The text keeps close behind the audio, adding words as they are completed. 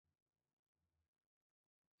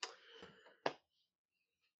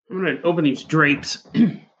I'm going to open these drapes.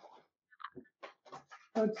 Is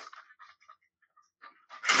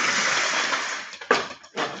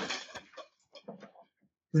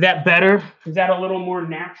that better? Is that a little more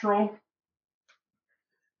natural?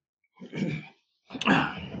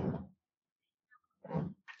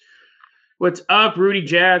 What's up, Rudy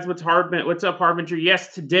Jazz? What's up, Harbinger?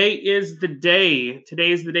 Yes, today is the day.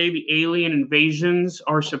 Today is the day the alien invasions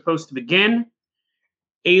are supposed to begin.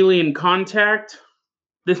 Alien contact.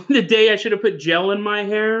 The day I should have put gel in my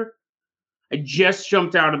hair. I just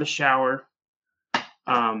jumped out of the shower.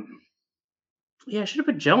 Yeah, I should have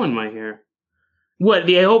put gel in my hair. What?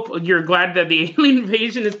 I hope you're glad that the alien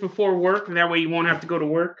invasion is before work, and that way you won't have to go to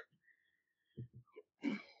work.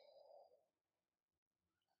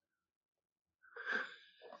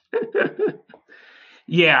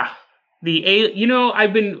 Yeah.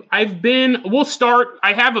 I've been, we'll start.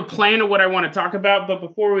 I have a plan of what I want to talk about, but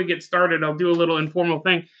before we get started, I'll do a little informal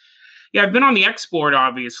thing. Yeah, I've been on the X board,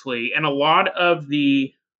 obviously, and a lot of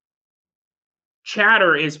the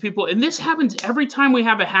chatter is people, and this happens every time we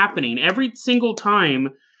have a happening, every single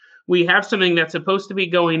time we have something that's supposed to be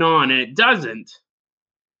going on and it doesn't.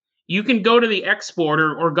 You can go to the X board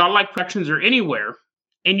or Godlike Productions or anywhere,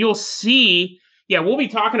 and you'll see. Yeah, we'll be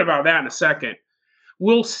talking about that in a second.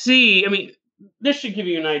 We'll see. I mean, this should give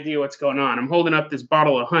you an idea what's going on. I'm holding up this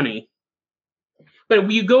bottle of honey.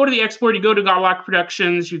 But you go to the X board, you go to Godlike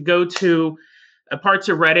Productions, you go to parts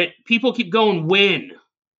of Reddit. People keep going, when?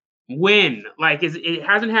 Like, it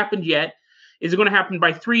hasn't happened yet. Is it going to happen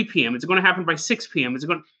by 3 p.m.? Is it going to happen by 6 p.m.? Is it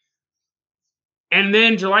going? And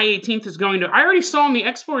then July 18th is going to. I already saw on the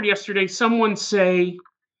X board yesterday someone say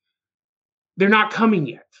they're not coming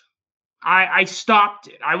yet. I stopped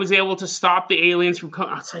it. I was able to stop the aliens from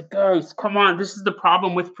coming. I was like, guys, come on. This is the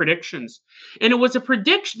problem with predictions. And it was a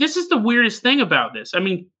prediction. This is the weirdest thing about this. I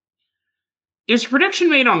mean, it's a prediction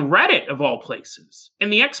made on Reddit, of all places.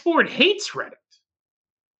 And the X board hates Reddit.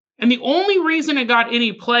 And the only reason it got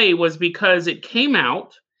any play was because it came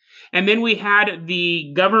out. And then we had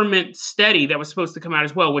the government study that was supposed to come out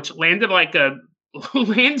as well, which landed like a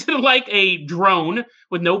drone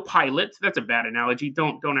with no pilot. That's a bad analogy.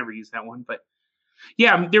 Don't ever use that one. But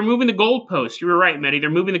yeah, they're moving the goalpost. You were right, Mehdi. They're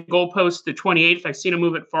moving the goalpost to 28th. I've seen them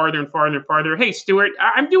move it farther and farther and farther. Hey, Stuart,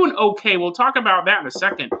 I'm doing okay. We'll talk about that in a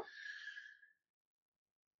second.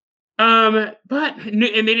 And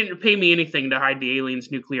they didn't pay me anything to hide the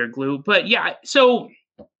aliens' nuclear glue. But yeah, so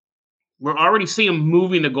we're already seeing them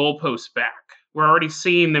moving the goalposts back. We're already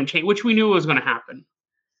seeing them change, which we knew was going to happen.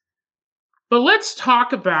 But let's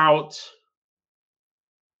talk about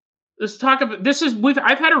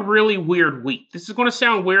I've had a really weird week. This is going to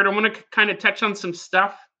sound weird. I'm going to kind of touch on some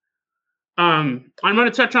stuff. I'm going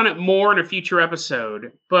to touch on it more in a future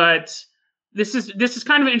episode, but this is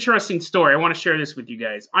kind of an interesting story. I want to share this with you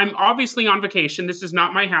guys. I'm obviously on vacation. This is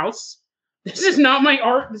not my house. This is not my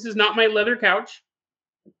art. This is not my leather couch.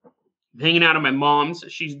 I'm hanging out at my mom's.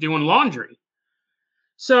 She's doing laundry.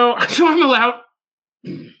 So I'm allowed.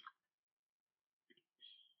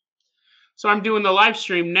 So I'm doing the live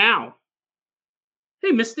stream now. Hey,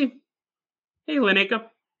 Misty. Hey, Linnea.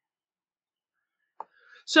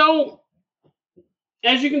 So,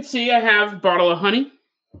 as you can see, I have a bottle of honey.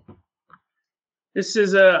 This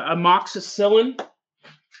is a amoxicillin,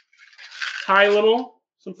 Tylenol,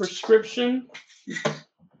 some prescription.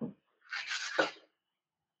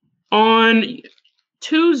 On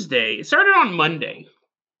Tuesday, it started on Monday.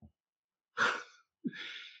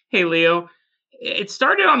 Hey, Leo. It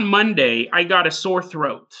started on Monday. I got a sore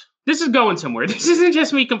throat. This is going somewhere. This isn't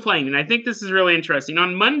just me complaining. I think this is really interesting.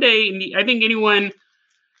 On Monday, I think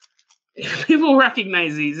people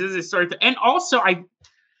recognize these. This is a sore throat. And also, I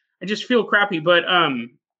just feel crappy. But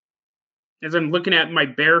as I'm looking at my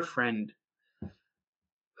bear friend,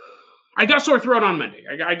 I got a sore throat on Monday.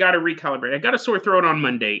 I got to recalibrate. I got a sore throat on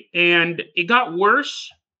Monday, and it got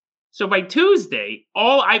worse. So by Tuesday,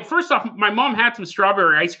 first off, my mom had some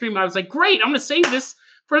strawberry ice cream. I was like, great, I'm going to save this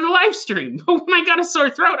for the live stream. But when I got a sore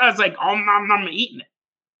throat, I was like, oh, I'm eating it.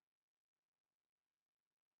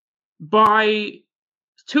 By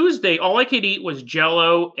Tuesday, all I could eat was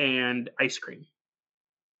Jell-O and ice cream.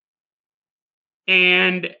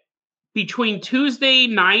 And between Tuesday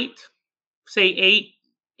night, say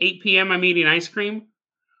 8 p.m., I'm eating ice cream,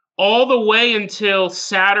 all the way until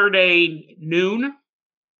Saturday noon,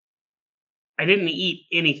 I didn't eat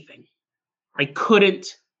anything. I couldn't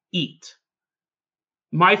eat.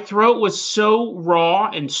 My throat was so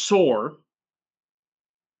raw and sore,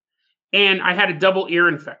 and I had a double ear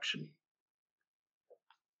infection.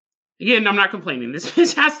 Again, I'm not complaining.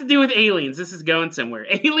 This has to do with aliens. This is going somewhere.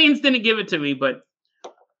 Aliens didn't give it to me, but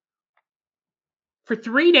For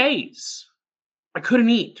 3 days, I couldn't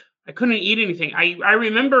eat. I couldn't eat anything. I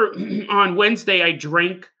remember on Wednesday, I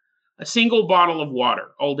drank a single bottle of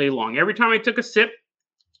water all day long. Every time I took a sip,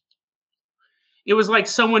 it was like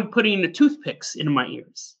someone putting the toothpicks into my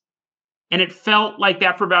ears. And it felt like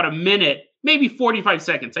that for about a minute, maybe 45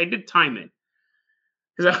 seconds. I did time it.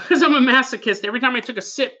 Because I'm a masochist. Every time I took a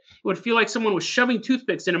sip, it would feel like someone was shoving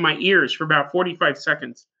toothpicks into my ears for about 45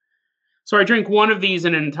 seconds. So I drank one of these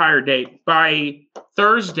in an entire day. By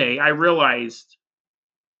Thursday, I realized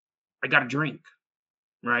I got to drink,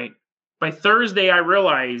 right? By Thursday, I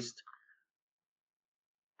realized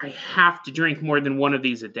I have to drink more than one of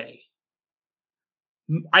these a day.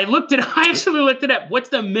 I actually looked it up. What's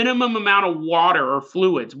the minimum amount of water or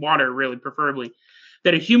fluids, water really preferably,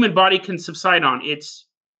 that a human body can subside on? It's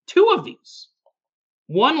 2 of these.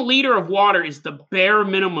 1 liter of water is the bare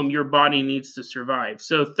minimum your body needs to survive.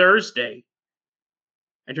 So Thursday,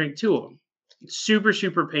 I drank 2 of them. It's super,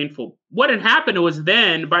 super painful. What had happened was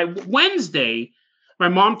then by Wednesday, my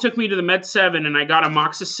mom took me to the Med 7 and I got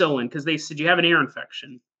amoxicillin because they said, you have an ear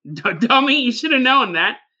infection. Dummy, you should have known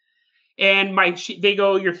that. And they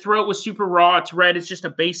go, your throat was super raw. It's red. It's just a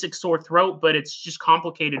basic sore throat, but it's just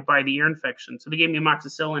complicated by the ear infection. So they gave me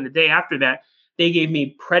amoxicillin. The day after that, they gave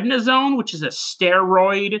me prednisone, which is a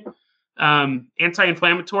steroid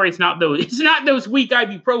anti-inflammatory. It's not those weak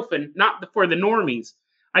ibuprofen, not for the normies.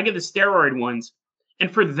 I get the steroid ones. And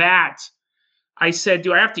for that, I said,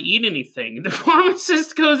 do I have to eat anything? And the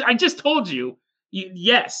pharmacist goes, I just told you.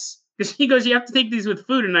 Yes. Because he goes, you have to take these with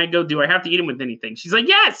food. And I go, do I have to eat them with anything? She's like,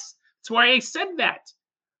 yes. That's why I said that.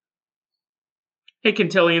 Hey,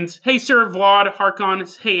 Quintillions. Hey, Sir Vlad,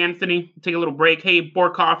 Harkon. Hey, Anthony. Take a little break. Hey,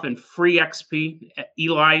 Borkoff and Free XP.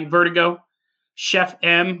 Eli, Vertigo. Chef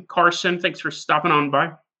M, Carson. Thanks for stopping on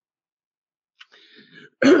by.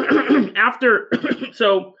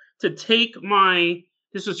 So to take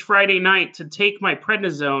this was Friday night, to take my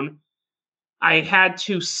prednisone, I had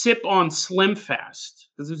to sip on Slim Fast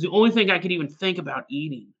because it was the only thing I could even think about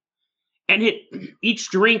eating. And each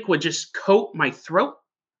drink would just coat my throat,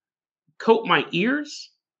 coat my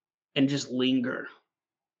ears, and just linger.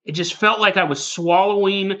 It just felt like I was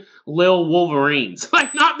swallowing Lil Wolverines.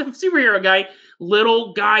 Like, not the superhero guy,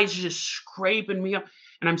 little guys just scraping me up.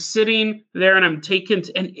 And I'm sitting there and I'm taking,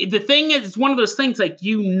 and the thing is, it's one of those things like,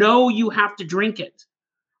 you have to drink it.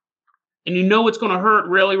 And it's going to hurt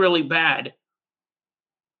really, really bad.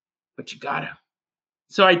 But you gotta.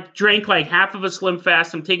 So I drank like half of a Slim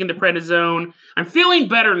Fast. I'm taking the prednisone. I'm feeling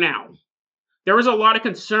better now. There was a lot of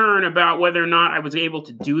concern about whether or not I was able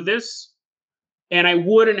to do this. And I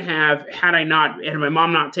wouldn't have had my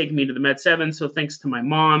mom not taken me to the Med 7. So thanks to my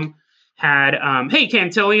mom. Hey,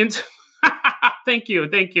 Cantillions. Thank you.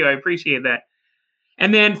 I appreciate that.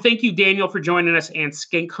 And then thank you, Daniel, for joining us, and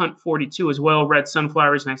Skink Hunt 42 as well. Red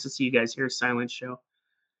Sunflowers. Nice to see you guys here. Silent Show.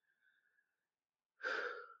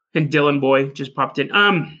 And Dylan Boy just popped in.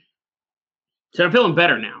 So I'm feeling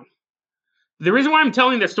better now. The reason why I'm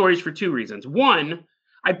telling this story is for 2 reasons. One,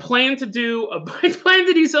 I plan to do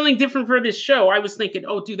something different for this show. I was thinking,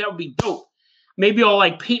 oh, dude, that would be dope. Maybe I'll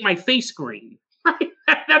like paint my face green. Right?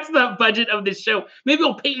 That's the budget of this show. Maybe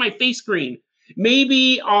I'll paint my face green.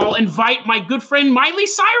 Maybe I'll invite my good friend Miley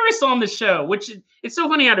Cyrus on the show, which it's so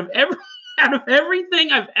funny. Out of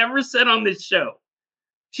everything I've ever said on this show,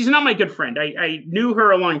 she's not my good friend. I knew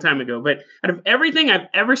her a long time ago, but out of everything I've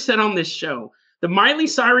ever said on this show, the Miley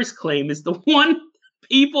Cyrus claim is the one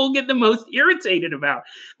people get the most irritated about.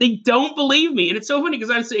 They don't believe me. And it's so funny because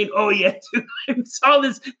I'm saying, oh yeah, dude, I saw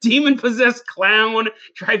this demon-possessed clown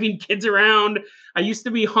driving kids around. I used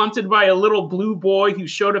to be haunted by a little blue boy who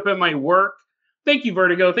showed up at my work. Thank you,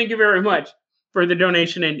 Vertigo. Thank you very much for the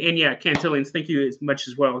donation. And yeah, Cantillions, thank you as much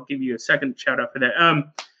as well. I'll give you a second shout out for that. Out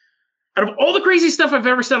of all the crazy stuff I've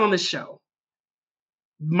ever said on this show,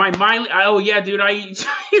 oh yeah, dude, I used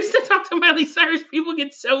to talk to Miley Cyrus. People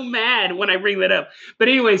get so mad when I bring that up. But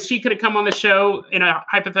anyways, she could have come on the show in a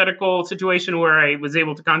hypothetical situation where I was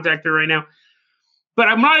able to contact her right now. But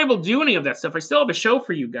I'm not able to do any of that stuff. I still have a show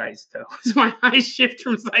for you guys, though. So my eyes shift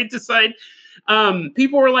from side to side.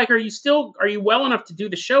 People were like, are you well enough to do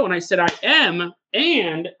the show? And I said, I am.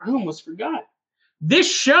 And I almost forgot. This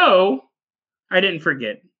show, I didn't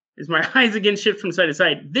forget. As my eyes again shift from side to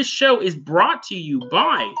side. This show is brought to you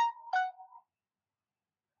by...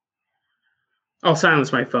 I'll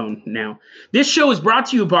silence my phone now. This show is brought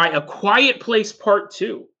to you by A Quiet Place Part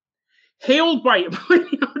 2. Hailed by...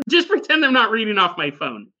 just pretend I'm not reading off my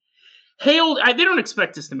phone. They don't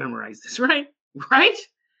expect us to memorize this, right? Right?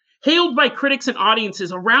 Hailed by critics and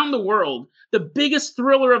audiences around the world, the biggest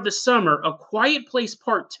thriller of the summer, A Quiet Place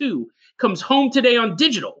Part 2, comes home today on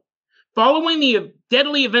digital. Following the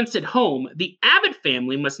deadly events at home, the Abbott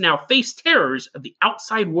family must now face terrors of the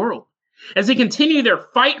outside world as they continue their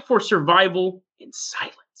fight for survival in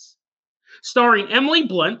silence. Starring Emily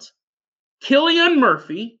Blunt, Cillian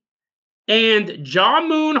Murphy, and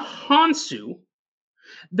Jaemoon Hansu,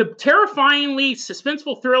 the terrifyingly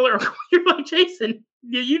suspenseful thriller. You're like, Jason,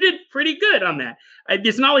 you did pretty good on that.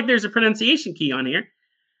 It's not like there's a pronunciation key on here.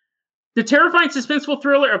 The terrifying suspenseful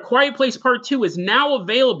thriller A Quiet Place Part 2 is now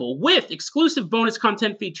available with exclusive bonus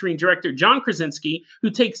content featuring director John Krasinski, who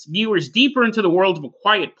takes viewers deeper into the world of A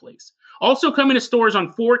Quiet Place. Also coming to stores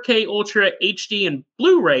on 4K Ultra HD and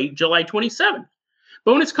Blu-ray July 27th.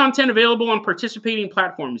 Bonus content available on participating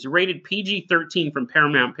platforms, rated PG-13 from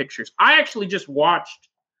Paramount Pictures. I actually just watched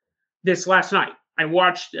this last night. I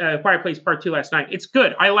watched Quiet Place Part 2 last night. It's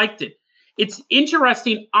good. I liked it. It's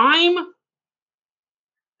interesting.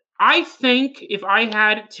 I think if I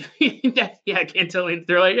had to, I can't tell you.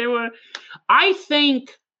 They're like, hey, well, I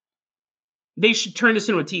think they should turn this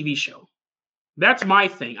into a TV show. That's my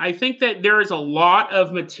thing. I think that there is a lot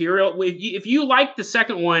of material. If you like the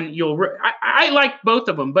second one, I like both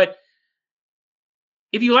of them, but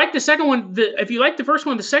if you like the second one, if you like the first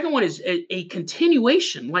one, the second one is a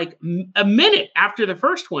continuation, like a minute after the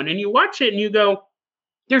first one, and you watch it and you go,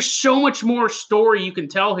 there's so much more story you can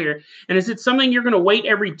tell here. And is it something you're going to wait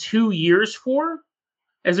every 2 years for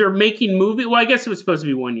as they're making movie? Well, I guess it was supposed to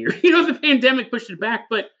be 1 year. The pandemic pushed it back,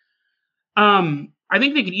 but I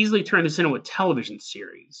think they could easily turn this into a television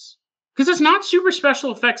series because it's not super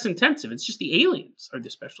special effects intensive. It's just the aliens are the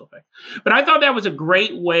special effects. But I thought that was a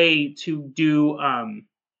great way to do an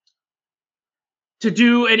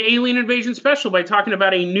alien invasion special by talking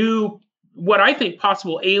about a new, what I think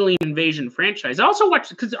possible alien invasion franchise. I also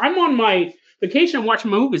watched, because I'm on my vacation, I'm watching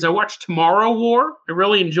movies. I watched Tomorrow War. I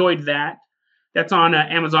really enjoyed that. That's on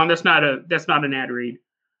Amazon. That's not an ad read.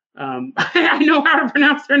 I know how to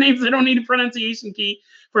pronounce their names. I don't need a pronunciation key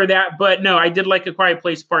for that. But no, I did like A Quiet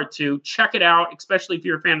Place Part 2. Check it out, especially if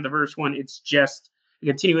you're a fan of the first one. It's just a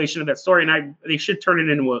continuation of that story, and they should turn it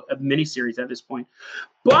into a miniseries at this point.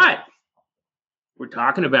 But we're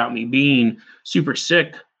talking about me being super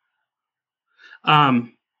sick.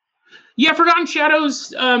 Forgotten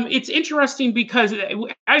Shadows, it's interesting because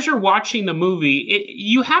as you're watching the movie,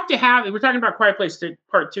 you have to have, we're talking about Quiet Place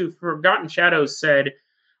Part 2, Forgotten Shadows said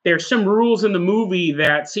there's some rules in the movie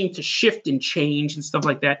that seem to shift and change and stuff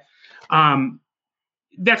like that.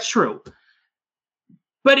 That's true.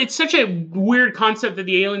 But it's such a weird concept that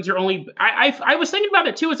the aliens are only... I was thinking about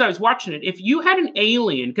it, too, as I was watching it. If you had an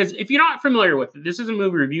alien... Because if you're not familiar with it, this is a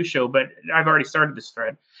movie review show, but I've already started this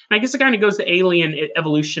thread. And I guess it kind of goes to alien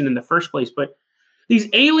evolution in the first place. But these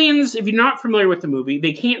aliens, if you're not familiar with the movie,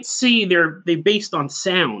 they can't see. They're based on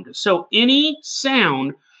sound. So any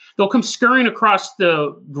sound, they'll come scurrying across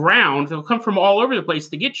the ground. They'll come from all over the place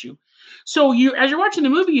to get you. So as you're watching the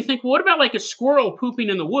movie, you think, well, what about like a squirrel pooping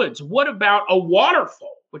in the woods? What about a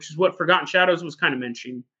waterfall, which is what Forgotten Shadows was kind of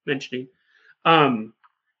mentioning. Why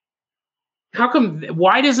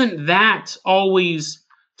doesn't that always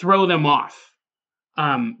throw them off?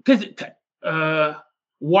 Why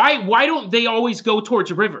don't they always go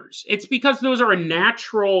towards rivers? It's because those are a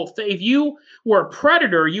natural thing. If you were a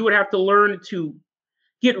predator, you would have to learn to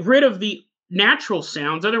get rid of the natural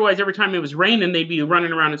sounds. Otherwise, every time it was raining, they'd be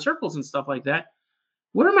running around in circles and stuff like that.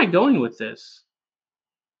 Where am I going with this?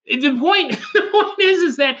 The point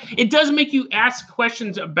is that it does make you ask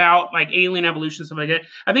questions about like alien evolution, stuff like that.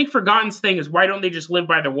 I think Forgotten's thing is, why don't they just live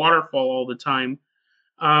by the waterfall all the time?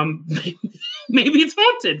 Maybe it's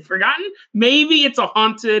haunted. Forgotten? Maybe it's a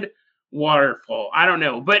haunted waterfall. I don't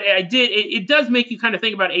know. But it does make you kind of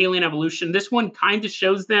think about alien evolution. This one kind of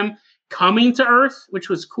shows them coming to Earth, which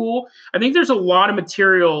was cool. I think there's a lot of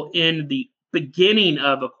material in the beginning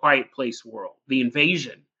of A Quiet Place world, the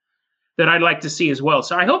invasion, that I'd like to see as well.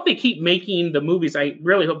 So I hope they keep making the movies. I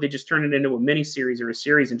really hope they just turn it into a miniseries or a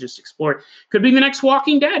series and just explore it. Could be the next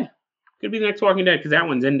Walking Dead. Because that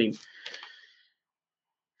one's ending.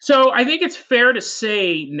 So I think it's fair to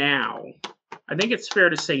say now.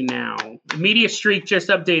 Media Streak just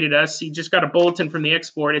updated us. He just got a bulletin from the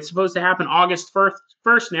export. It's supposed to happen August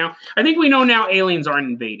 1st now. I think we know now aliens aren't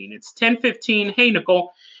invading. It's 10:15. Hey,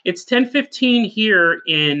 Nicole. It's 10:15 here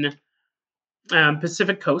in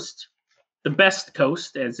Pacific Coast, the best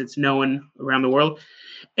coast, as it's known around the world.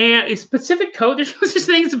 And it's Pacific Coast. There's no such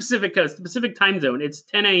thing as the Pacific Coast, the Pacific time zone. It's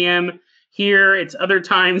 10 a.m. here. It's other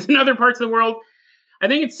times in other parts of the world. I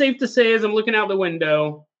think it's safe to say, as I'm looking out the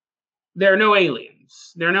window, there are no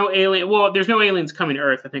aliens. Well, there's no aliens coming to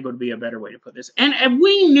Earth, I think would be a better way to put this. And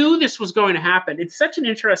we knew this was going to happen. It's such an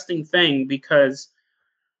interesting thing because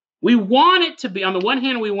we want it to be, on the one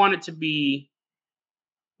hand, we want it to be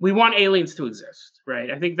we want aliens to exist,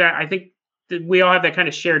 right? I think that we all have that kind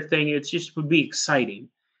of shared thing. It's just would be exciting.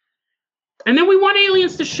 And then we want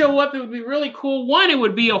aliens to show up. It would be really cool. One, it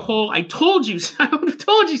would be a whole "I told you so," I would have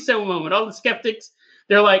told you so moment. All the skeptics,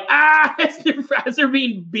 they're like, as they're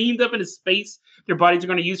being beamed up into space, their bodies are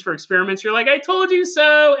going to use for experiments. You're like, "I told you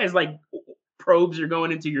so," as like probes are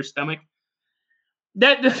going into your stomach.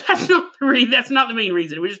 That's not the main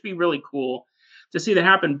reason. It would just be really cool to see that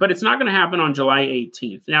happen. But it's not going to happen on July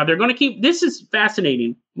 18th. Now they're going to keep. This is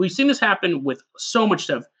fascinating. We've seen this happen with so much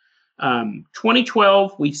stuff.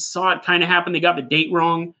 2012, we saw it kind of happen. They got the date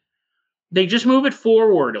wrong. They just move it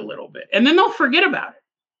forward a little bit, and then they'll forget about it.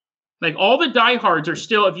 Like all the diehards are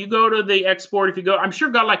still. If you go to the export, if you go, I'm sure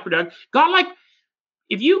Godlike Production, Godlike.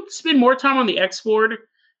 If you spend more time on the export,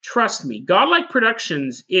 trust me, Godlike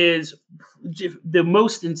Productions is the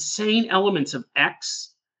most insane elements of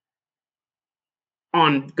X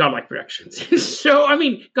on Godlike Productions. So, I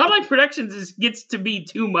mean, Godlike Productions gets to be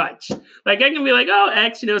too much. Like, I can be like, oh,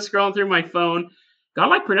 X, scrolling through my phone.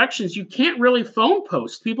 Godlike Productions, you can't really phone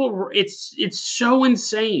post. People, it's so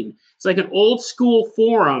insane. It's like an old school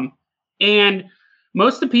forum, and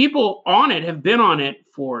most of the people on it have been on it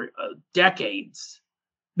for decades.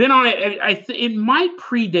 Been on it. It might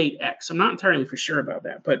predate X. I'm not entirely for sure about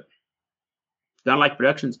that, but Godlike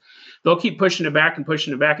Productions, they'll keep pushing it back, and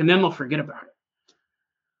then they'll forget about it.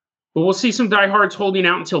 But we'll see some diehards holding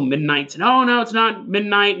out until midnight. And oh no, it's not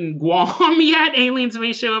midnight in Guam yet. Aliens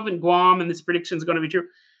may show up in Guam, and this prediction is going to be true.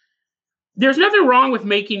 There's nothing wrong with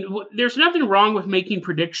making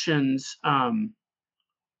predictions. I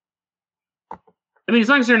mean, as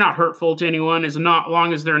long as they're not hurtful to anyone, as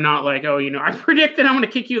long as they're not like, oh, I predict that I'm going to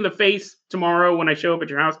kick you in the face tomorrow when I show up at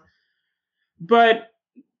your house. But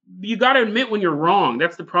you got to admit when you're wrong.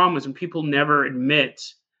 That's the problem, is when people never admit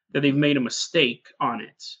that they've made a mistake on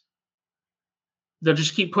it. They'll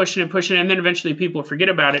just keep pushing it, and then eventually people forget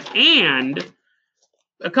about it. And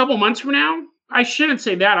a couple months from now, I shouldn't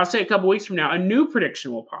say that. I'll say a couple weeks from now, a new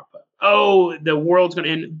prediction will pop up. Oh, the world's going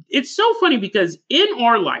to end. It's so funny because in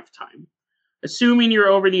our lifetime, assuming you're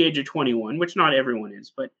over the age of 21, which not everyone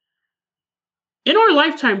is, but in our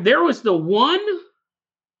lifetime, there was that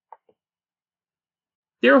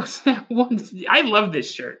one. I love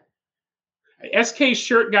this shirt. SK's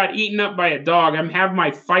shirt got eaten up by a dog. I have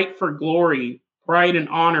my Fight for Glory, Pride and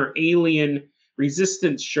Honor Alien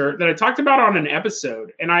Resistance shirt that I talked about on an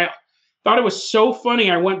episode. And I thought it was so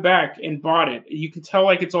funny. I went back and bought it. You can tell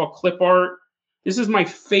like it's all clip art. This is my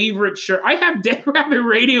favorite shirt. I have Dead Rabbit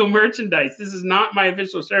Radio merchandise. This is not my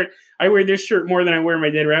official shirt. I wear this shirt more than I wear my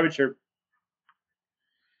Dead Rabbit shirt.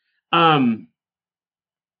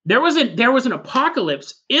 There was an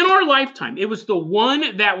apocalypse in our lifetime. It was the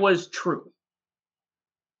one that was true.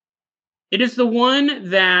 It is the one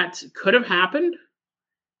that could have happened.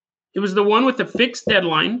 It was the one with the fixed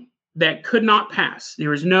deadline that could not pass.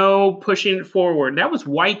 There was no pushing it forward. That was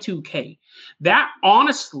Y2K. That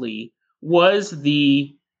honestly was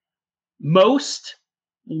the most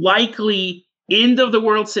likely end of the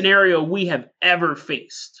world scenario we have ever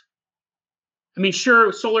faced. I mean,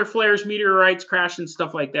 sure, solar flares, meteorites crash, and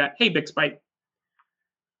stuff like that. Hey, Big Spike.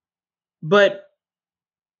 But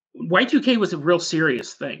Y2K was a real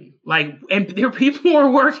serious thing. Like, and there people were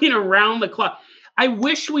working around the clock. I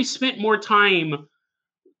wish we spent more time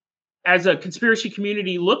as a conspiracy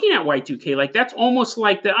community looking at Y2K. Like, that's almost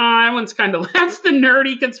like that one's kind of, that's the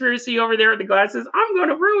nerdy conspiracy over there with the glasses. I'm going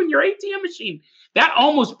to ruin your ATM machine. That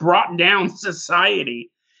almost brought down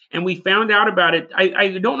society. And we found out about it.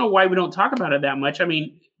 I don't know why we don't talk about it that much. I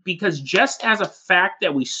mean, because just as a fact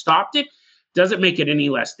that we stopped it doesn't make it any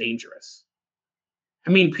less dangerous. I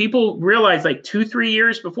mean, people realize like 2-3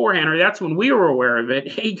 years beforehand, or that's when we were aware of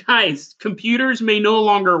it. Hey, guys, computers may no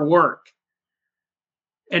longer work.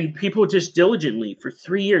 And people just diligently for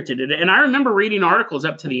 3 years did it. And I remember reading articles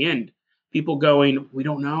up to the end. People going, we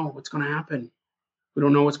don't know what's going to happen. We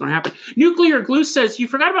don't know what's going to happen. Nuclear Glue says, you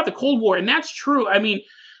forgot about the Cold War. And that's true. I mean,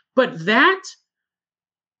 but that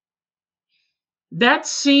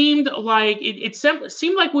seemed like it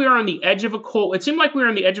seemed like we were on the edge of it seemed like we were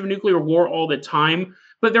on the edge of a nuclear war all the time,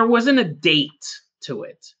 but there wasn't a date to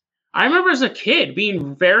it. I remember as a kid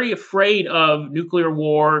being very afraid of nuclear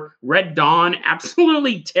war. Red Dawn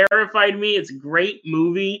absolutely terrified me. It's a great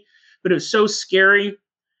movie, but it was so scary.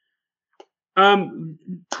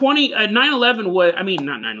 9/11 was, I mean,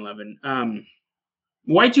 not 9/11.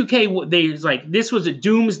 Y2K, this was a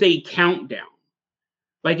doomsday countdown.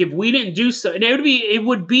 Like, if we didn't do so, and it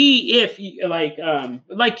would be if like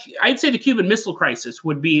I'd say the Cuban Missile Crisis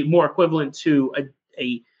would be more equivalent to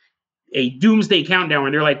a doomsday countdown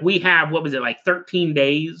where they're like, we have, what was it, like 13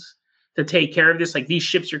 days to take care of this. Like these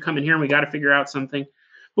ships are coming here and we got to figure out something.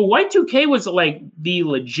 But Y2K was like the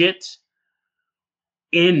legit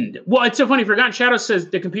end. Well, it's so funny. Forgotten Shadow says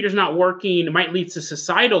the computer's not working. It might lead to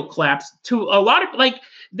societal collapse. To a lot of like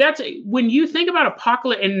that's when you think about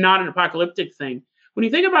apocalypse and not an apocalyptic thing. When you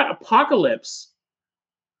think about apocalypse,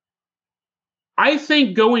 I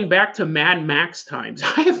think going back to Mad Max times.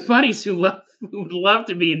 I have buddies who would love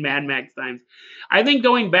to be in Mad Max times. I think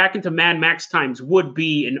going back into Mad Max times would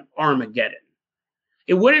be an Armageddon.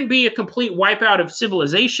 It wouldn't be a complete wipeout of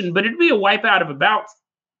civilization, but it'd be a wipeout of about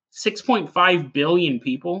 6.5 billion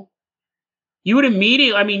people. You would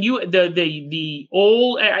immediately, I mean, you would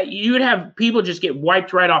have people just get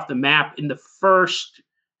wiped right off the map in the first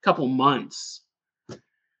couple months.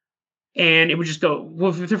 And it would just go,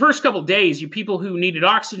 well, for the first couple of days, you people who needed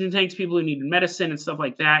oxygen tanks, people who needed medicine and stuff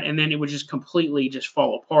like that. And then it would just completely just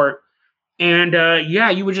fall apart. And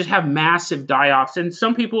you would just have massive die-offs. And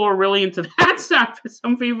some people are really into that stuff.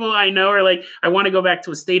 Some people I know are like, I want to go back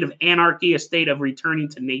to a state of anarchy, a state of returning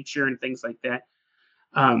to nature and things like that.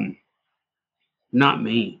 Not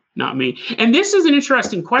me. And this is an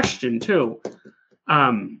interesting question, too.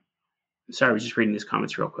 Sorry, I was just reading these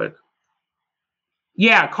comments real quick.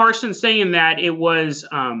 Yeah, Carson saying that it was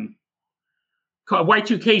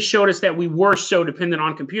Y2K showed us that we were so dependent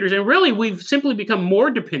on computers. And really, we've simply become more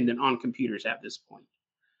dependent on computers at this point.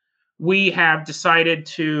 We have decided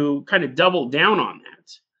to kind of double down on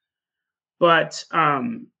that. But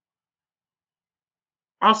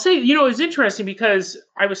I'll say, it's interesting because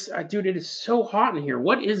dude, it is so hot in here.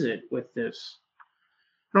 What is it with this?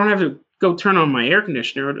 I don't have to go turn on my air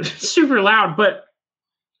conditioner. It's super loud, but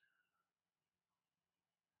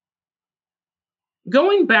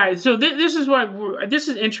going back, so this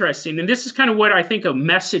is interesting, and this is kind of what I think a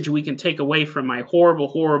message we can take away from my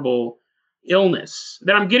horrible illness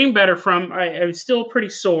that I'm getting better from. I'm still pretty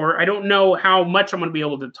sore. I don't know how much I'm going to be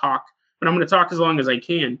able to talk, but I'm going to talk as long as I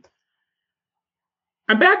can.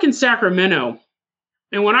 I'm back in Sacramento,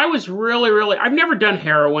 and when I was really, I've never done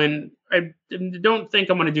heroin. I don't think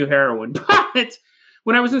I'm going to do heroin, but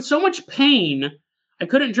when I was in so much pain, I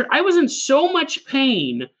couldn't drink. I was in so much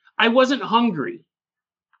pain, I wasn't hungry.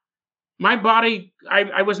 My body,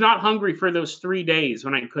 I was not hungry for those 3 days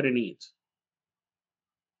when I couldn't eat.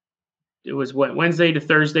 It was Wednesday to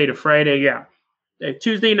Thursday to Friday, yeah.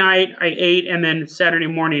 Tuesday night, I ate, and then Saturday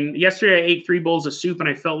morning. Yesterday, I ate 3 bowls of soup, and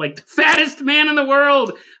I felt like the fattest man in the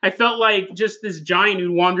world. I felt like just this giant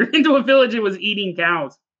who wandered into a village and was eating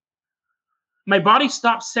cows. My body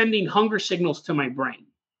stopped sending hunger signals to my brain.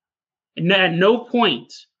 And at no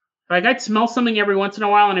point, like I'd smell something every once in a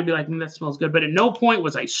while, and I'd be like, that smells good. But at no point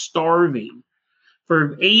was I starving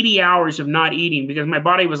for 80 hours of not eating because my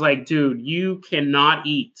body was like, dude, you cannot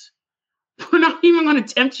eat. We're not even going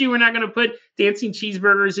to tempt you. We're not going to put dancing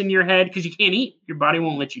cheeseburgers in your head because you can't eat. Your body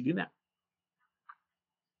won't let you do that.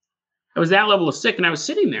 I was that level of sick, and I was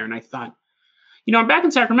sitting there, and I thought, I'm back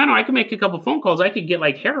in Sacramento. I could make a couple phone calls. I could get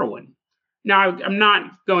like heroin. Now, I'm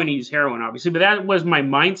not going to use heroin, obviously, but that was my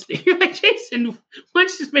mind state. You're like, Jason,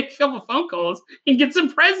 let's just make a couple phone calls and get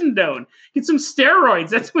some Prednisone, get some steroids.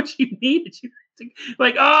 That's what you need.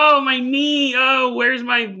 Like, oh, my knee. Oh, where's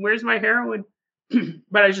my heroin?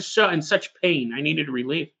 But I was just so in such pain. I needed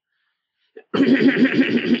relief.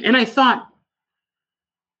 And I thought,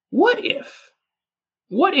 what if,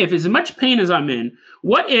 as much pain as I'm in,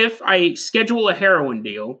 what if I schedule a heroin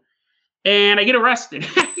deal and I get arrested?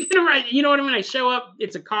 You know what I mean? I show up,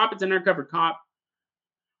 it's a cop, it's an undercover cop,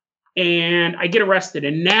 and I get arrested,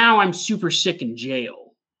 and now I'm super sick in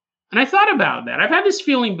jail. And I thought about that. I've had this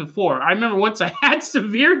feeling before. I remember once I had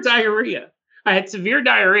severe diarrhea.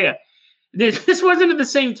 This wasn't at the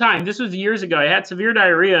same time. This was years ago. I had severe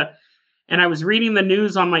diarrhea, and I was reading the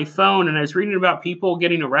news on my phone, and I was reading about people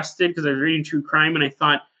getting arrested because I was reading true crime, and I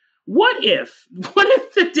thought, what if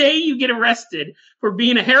the day you get arrested for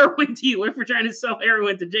being a heroin dealer, for trying to sell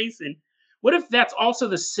heroin to Jason, what if that's also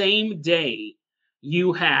the same day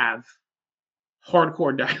you have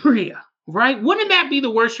hardcore diarrhea, right? Wouldn't that be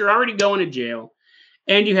the worst? You're already going to jail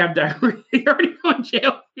and you have diarrhea. You're already going to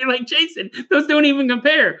jail. You're like, Jason, those don't even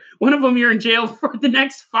compare. One of them, you're in jail for the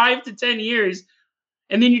next 5 to 10 years.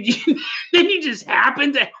 And then you just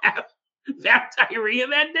happen to have that diarrhea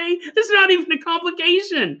that day. That's not even a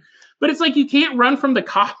complication. But it's like you can't run from the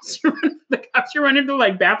cops. You're running from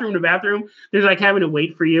like bathroom to bathroom. They're like having to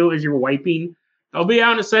wait for you as you're wiping. I'll be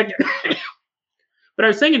out in a second. But I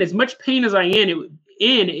was thinking, as much pain as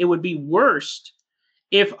it would be worse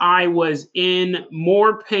if I was in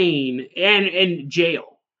more pain and in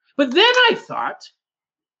jail. But then I thought,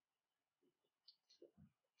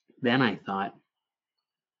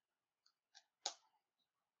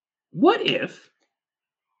 what if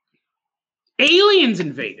aliens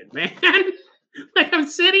invaded, man? Like, I'm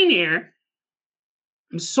sitting here,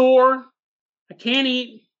 I'm sore, I can't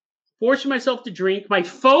eat, forcing myself to drink. My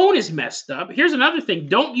phone is messed up. Here's another thing: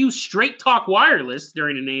 don't use Straight Talk Wireless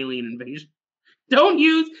during an alien invasion. Don't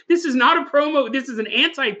use. This is not a promo. This is an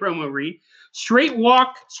anti-promo read. Straight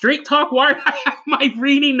Talk Wireless. I have my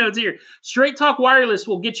reading notes here. Straight Talk Wireless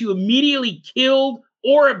will get you immediately killed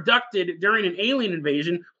or abducted during an alien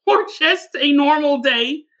invasion, or just a normal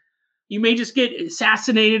day. You may just get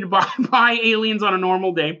assassinated by aliens on a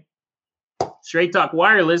normal day. Straight Talk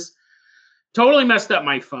Wireless totally messed up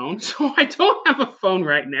my phone, so I don't have a phone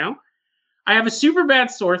right now. I have a super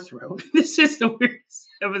bad sore throat. This is the weirdest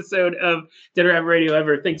episode of Dead Rabbit Radio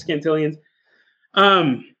ever. Thanks, Cantillions.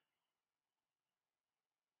 And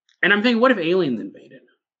I'm thinking, what if aliens invaded?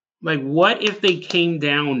 Like, what if they came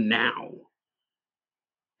down now?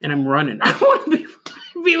 And I'm running. I want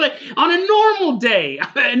to be like, on a normal day,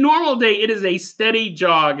 it is a steady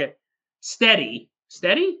jog. Steady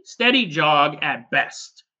jog at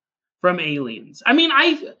best from aliens. I mean,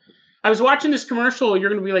 I was watching this commercial. You're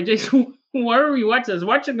going to be like, Jason, why are you watching? I was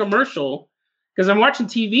watching a commercial because I'm watching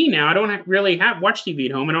TV now. I don't really watch TV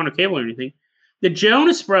at home. I don't have cable or anything. The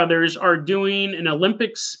Jonas Brothers are doing an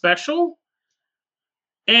Olympics special.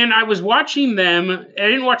 And I was watching them. I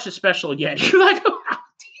didn't watch the special yet. You're like, oh,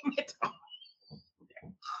 damn it.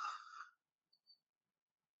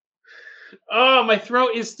 Oh, my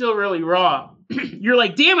throat is still really raw. You're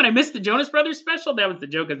like, damn it, I missed the Jonas Brothers special. That was the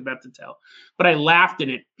joke I was about to tell. But I laughed in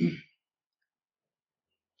it.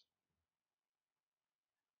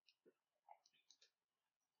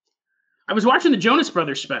 I was watching the Jonas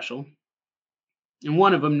Brothers special. And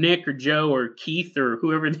one of them, Nick or Joe or Keith or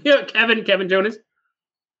whoever, Kevin Jonas,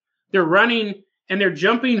 they're running and they're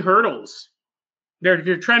jumping hurdles.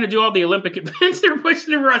 They're trying to do all the Olympic events. They're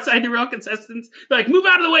pushing them outside the real contestants. They're like, move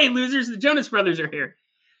out of the way, losers. The Jonas Brothers are here.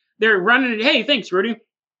 They're running. Hey, thanks, Rudy.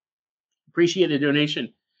 Appreciate the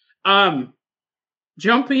donation.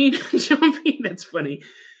 Jumping. That's funny.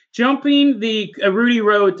 Jumping. Rudy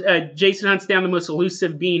wrote, Jason hunts down the most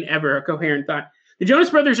elusive being ever. A coherent thought. The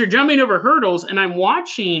Jonas Brothers are jumping over hurdles, and I'm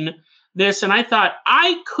watching this, and I thought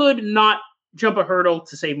I could not jump a hurdle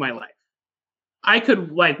to save my life. I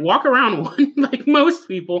could walk around one like most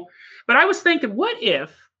people, but I was thinking, what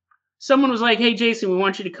if someone was like, "Hey, Jason, we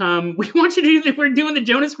want you to come. We want you to do. We're doing the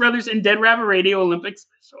Jonas Brothers and Dead Rabbit Radio Olympic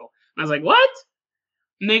special." And I was like, "What?"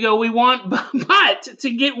 And they go, "We want, but to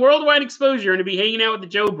get worldwide exposure and to be hanging out with the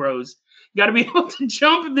Joe Bros, you got to be able to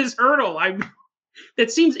jump this hurdle.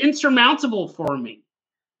 That seems insurmountable for me."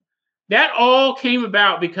 That all came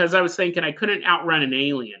about because I was thinking I couldn't outrun an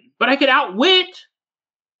alien, but I could outwit.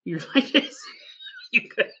 You're like this.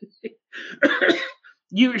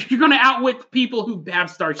 You're going to outwit people who have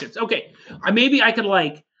starships. Okay, maybe I could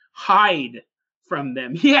hide from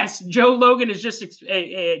them. Yes, Joe Logan is just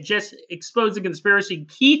exposed the conspiracy.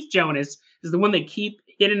 Keith Jonas is the one they keep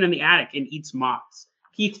hidden in the attic and eats moths.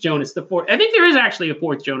 Keith Jonas, the fourth. I think there is actually a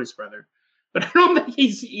fourth Jonas brother, but I don't think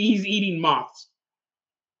he's eating moths.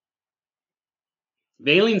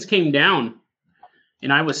 The aliens came down,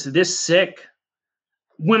 and I was this sick.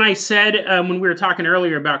 When I said, when we were talking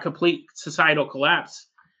earlier about complete societal collapse,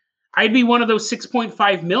 I'd be one of those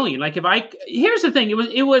 6.5 million. Here's the thing, it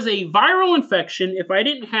was a viral infection. If I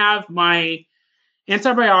didn't have my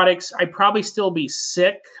antibiotics, I'd probably still be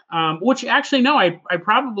sick, which actually, no, I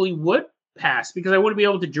probably would pass because I wouldn't be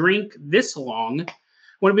able to drink this long.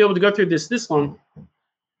 Wouldn't be able to go through this long.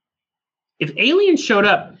 If aliens showed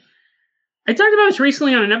up, I talked about this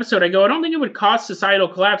recently on an episode. I don't think it would cause societal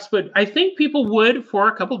collapse, but I think people would, for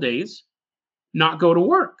a couple days, not go to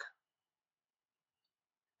work.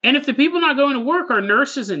 And if the people not going to work are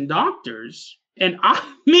nurses and doctors, and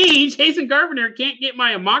me, Jason Carpenter, can't get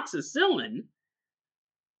my amoxicillin,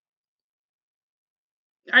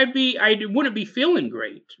 I wouldn't be feeling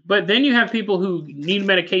great. But then you have people who need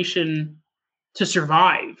medication to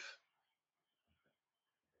survive.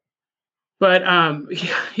 But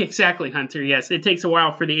yeah, exactly, Hunter. Yes, it takes a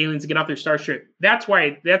while for the aliens to get off their starship. That's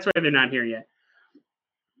why they're not here yet.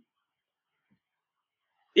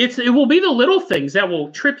 It will be the little things that will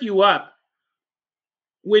trip you up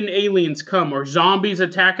when aliens come or zombies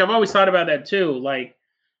attack. I've always thought about that too. Like,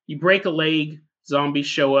 you break a leg, zombies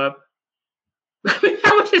show up.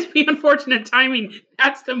 That would just be unfortunate timing.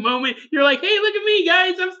 That's the moment you're like, "Hey, look at me,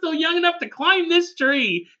 guys! I'm still young enough to climb this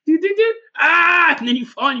tree." Ah! And then you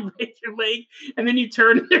fall and you break your leg, and then you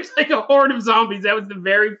turn and there's a horde of zombies. That was the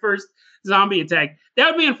very first zombie attack. That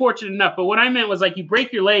would be unfortunate enough. But what I meant was you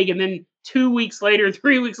break your leg, and then 2 weeks later,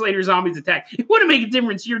 3 weeks later, zombies attack. It wouldn't make a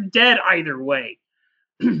difference. You're dead either way.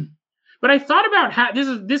 But I thought about how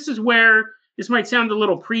this is where this might sound a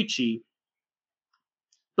little preachy,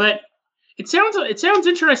 but it sounds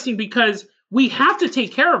interesting because we have to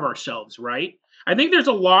take care of ourselves, right? I think there's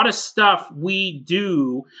a lot of stuff we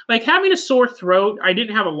do, like having a sore throat. I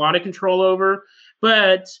didn't have a lot of control over,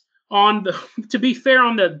 but to be fair,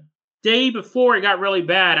 on the day before it got really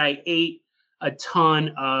bad, I ate a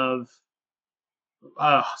ton of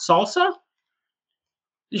salsa.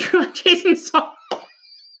 Jason,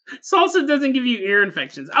 salsa doesn't give you ear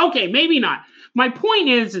infections. Okay, maybe not. My point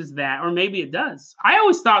is that, or maybe it does. I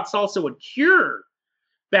always thought salsa would cure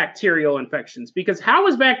bacterial infections, because how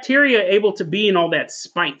is bacteria able to be in all that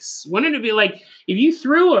spice? Wouldn't it be like if you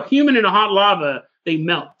threw a human in a hot lava, they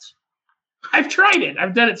melt? I've tried it.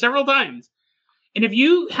 I've done it several times. And if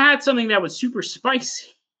you had something that was super spicy,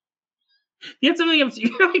 you had something that was,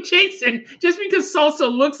 like Jason, just because salsa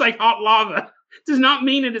looks like hot lava does not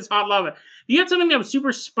mean it is hot lava. You had something that was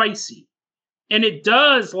super spicy, and it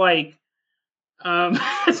does like, so I'm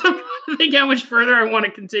trying to think how much further I want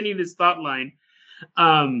to continue this thought line.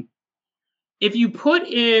 If you put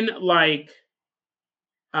in like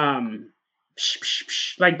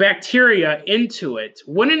bacteria into it,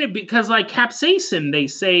 wouldn't it be, because like capsaicin they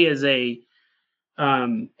say is a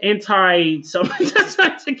anti something,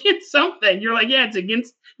 that's against something. You're like, yeah, it's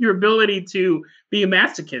against your ability to be a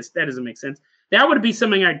masochist. That doesn't make sense. That would be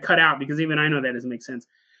something I'd cut out, because even I know that doesn't make sense.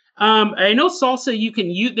 I know salsa you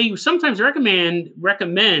can use. They sometimes recommend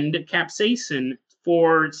capsaicin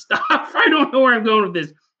for stuff. I don't know where I'm going with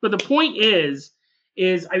this, but the point is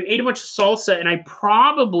I ate a bunch of salsa, and I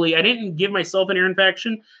didn't give myself an ear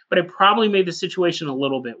infection, but I probably made the situation a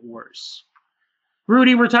little bit worse.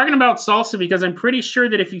 Rudy, we're talking about salsa because I'm pretty sure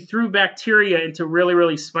that if you threw bacteria into really,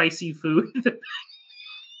 really spicy food,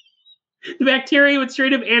 the bacteria would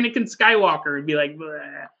straight up Anakin Skywalker and be like,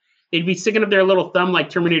 bleh. They'd be sticking up their little thumb like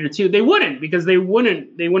Terminator 2. They wouldn't, because they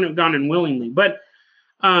wouldn't have gone in willingly. But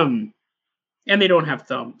and they don't have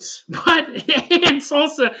thumbs. But and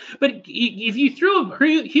salsa, but if you threw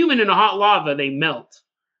a human in a hot lava, they melt.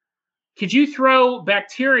 Could you throw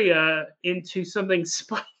bacteria into something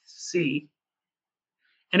spicy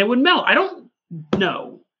and it would melt? I don't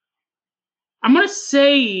know. I'm going to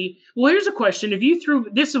say, well, here's a question. If you threw,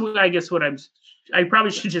 this is, I guess, I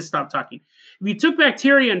probably should just stop talking. If you took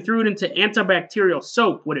bacteria and threw it into antibacterial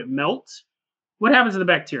soap, would it melt? What happens to the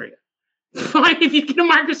bacteria? Fine, if you get a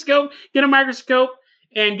microscope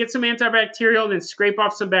and get some antibacterial and then scrape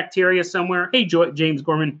off some bacteria somewhere. Hey, James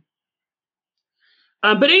Gorman.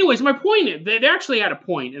 But anyways, my point is, they actually had a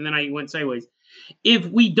point, and then I went sideways. If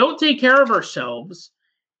we don't take care of ourselves,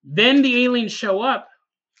 then the aliens show up.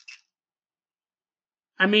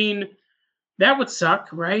 I mean, that would suck,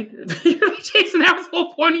 right? Jason, that was the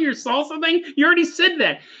whole point of your salsa thing. You already said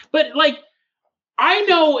that. But, like, I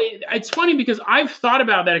know it's funny because I've thought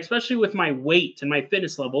about that, especially with my weight and my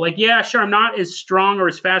fitness level. Like, yeah, sure, I'm not as strong or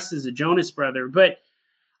as fast as a Jonas brother, but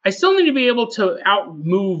I still need to be able to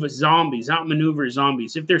outmaneuver zombies.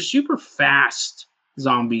 If they're super fast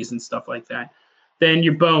zombies and stuff like that, then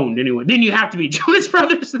you're boned anyway. Then you have to be Jonas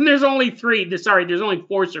Brothers, and there's only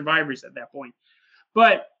 4 survivors at that point.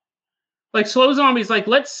 But like slow zombies, like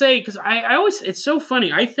let's say, because I always, it's so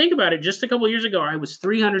funny. I think about it. Just a couple of years ago, I was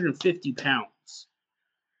 350 pounds,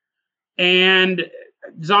 and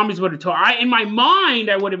zombies would have told. In my mind,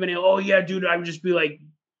 I would have been, oh yeah, dude, I would just be like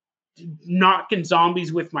knocking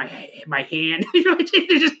zombies with my hand. They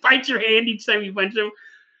just bite your hand each time you punch them.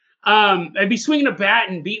 I'd be swinging a bat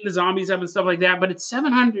and beating the zombies up and stuff like that. But at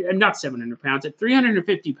not 700 pounds, at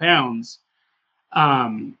 350 pounds,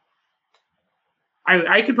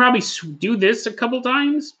 I could probably do this a couple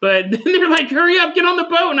times, but then they're like, hurry up, get on the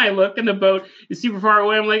boat. And I look, and the boat is super far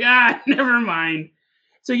away. I'm like, never mind.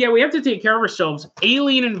 So yeah, we have to take care of ourselves.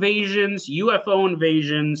 Alien invasions, UFO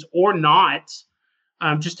invasions, or not,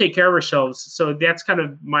 just take care of ourselves. So that's kind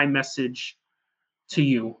of my message to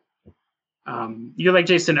you. You're like,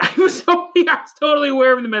 Jason, I was totally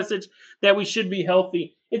aware of the message that we should be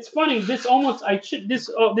healthy. It's funny. This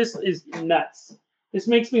is nuts. This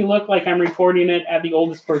makes me look like I'm recording it at the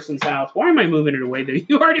oldest person's house. Why am I moving it away?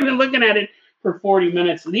 You've already been looking at it for 40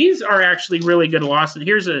 minutes. These are actually really good lozenges.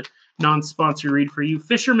 Here's a non-sponsored read for you.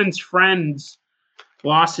 Fisherman's Friends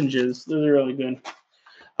lozenges. Those are really good.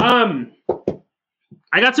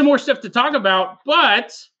 I got some more stuff to talk about,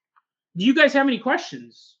 but do you guys have any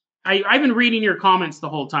questions? I've been reading your comments the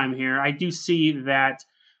whole time here. I do see that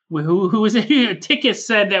who was it? Tickus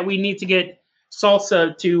said that we need to get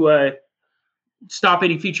salsa to stop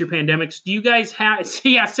any future pandemics. Do you guys have,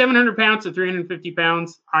 700 pounds to 350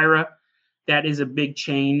 pounds, Ira? That is a big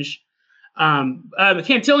change.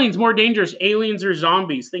 Cantillions more dangerous, aliens or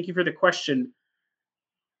zombies? Thank you for the question.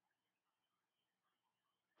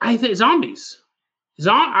 I think zombies.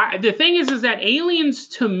 The thing is that aliens,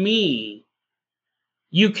 to me,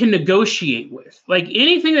 you can negotiate with. Like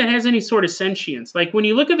anything that has any sort of sentience. Like when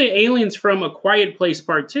you look at the aliens from A Quiet Place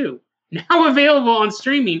Part 2, now available on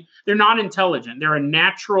streaming, they're not intelligent. They're a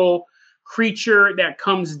natural creature that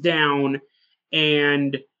comes down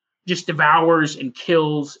and just devours and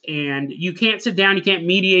kills. And you can't sit down, you can't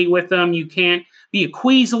mediate with them, you can't be a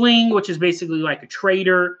queasling, which is basically like a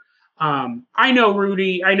traitor. I know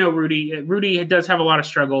Rudy. Rudy does have a lot of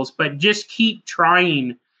struggles, but just keep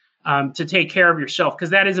trying to take care of yourself, because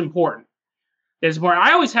that is important. There's more.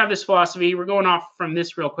 I always have this philosophy. We're going off from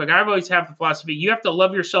this real quick. I've always have the philosophy: you have to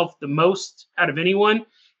love yourself the most out of anyone,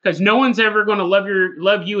 because no one's ever going to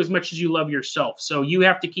love you as much as you love yourself. So you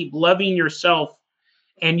have to keep loving yourself,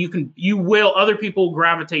 and other people will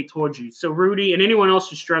gravitate towards you. So Rudy and anyone else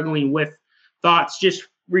who's struggling with thoughts, just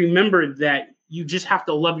remember that you just have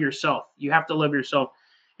to love yourself. You have to love yourself,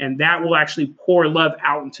 and that will actually pour love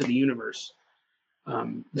out into the universe.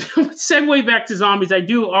 Segue back to zombies. I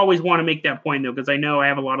do always want to make that point, though, because I know I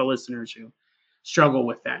have a lot of listeners who struggle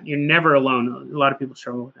with that. You're never alone. A lot of people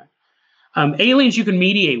struggle with that. Aliens you can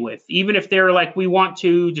mediate with, even if they're like, we want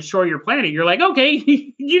to destroy your planet. You're like, okay,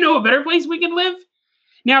 you know a better place we can live?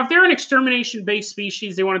 Now, if they're an extermination-based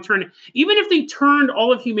species, they want to even if they turned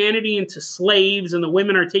all of humanity into slaves and the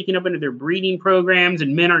women are taken up into their breeding programs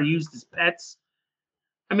and men are used as pets,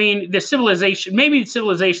 I mean, maybe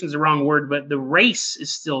civilization is the wrong word, but the race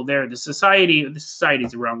is still there. The society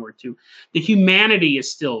is the wrong word too. The humanity is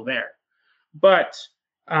still there. But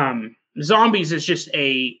zombies is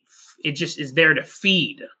it just is there to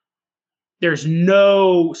feed. There's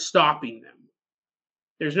no stopping them.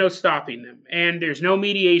 There's no stopping them. And there's no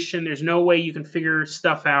mediation. There's no way you can figure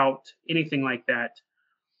stuff out, anything like that.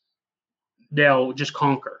 They'll just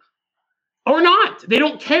conquer. Or not. They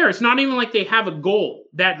don't care. It's not even like they have a goal.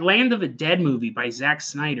 That Land of the Dead movie by Zack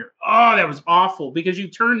Snyder. Oh, that was awful, because you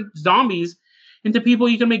turn zombies into people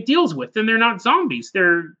you can make deals with, and they're not zombies.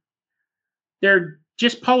 They're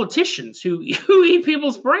just politicians who eat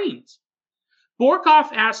people's brains.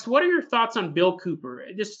 Borkoff asked, what are your thoughts on Bill Cooper?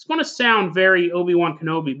 This is going to sound very Obi-Wan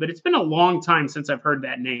Kenobi, but it's been a long time since I've heard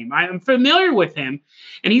that name. I am familiar with him,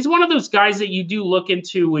 and he's one of those guys that you do look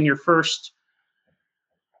into when you're first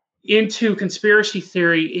into conspiracy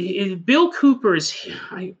theory. Bill Cooper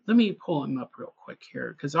let me pull him up real quick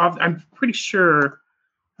here, because I'm pretty sure,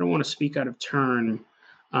 I don't want to speak out of turn.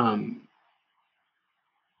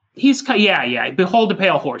 Behold the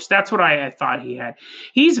Pale Horse. That's what I thought he had.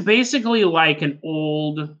 He's basically like an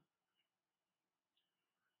old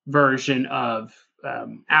version of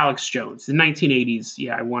Alex Jones, the 1980s.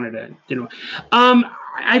 Yeah, I wanted to.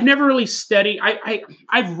 I've never really studied.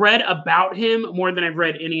 I've read about him more than I've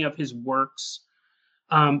read any of his works,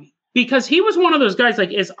 because he was one of those guys.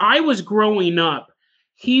 Like as I was growing up,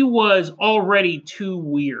 he was already too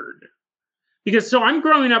weird. Because I'm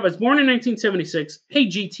growing up. I was born in 1976. Hey,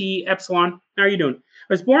 GT Epsilon, how are you doing?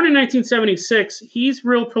 I was born in 1976. He's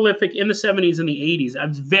real prolific in the 70s and the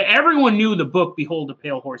 80s. Everyone knew the book Behold the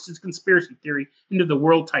Pale Horse. It's a conspiracy theory into the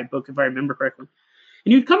world type book, if I remember correctly.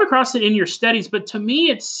 And you'd come across it in your studies, but to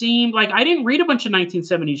me, it seemed like I didn't read a bunch of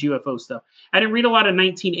 1970s UFO stuff. I didn't read a lot of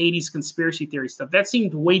 1980s conspiracy theory stuff. That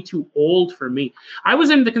seemed way too old for me. I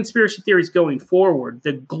was into conspiracy theories going forward.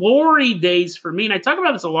 The glory days for me, and I talk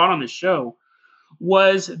about this a lot on the show,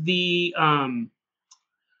 was the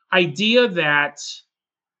idea that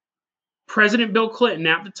President Bill Clinton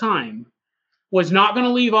at the time was not going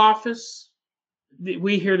to leave office.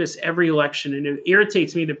 We hear this every election, and it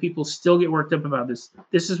irritates me that people still get worked up about this.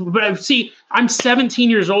 I'm 17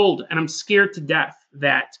 years old, and I'm scared to death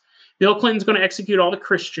that Bill Clinton's going to execute all the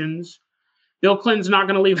Christians. Bill Clinton's not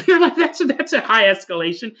going to leave. You're like, that's a high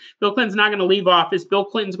escalation. Bill Clinton's not going to leave office. Bill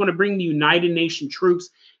Clinton's going to bring the United Nations troops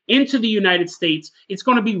into the United States. It's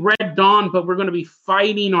going to be Red Dawn, but we're going to be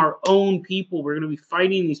fighting our own people. We're going to be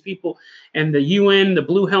fighting these people. And the UN, the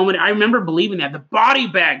blue helmet. I remember believing that. The body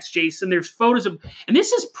bags, Jason. There's photos of, and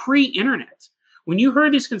this is pre-internet. When you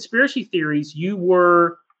heard these conspiracy theories, you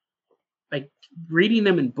were like reading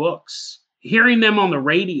them in books, hearing them on the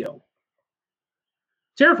radio.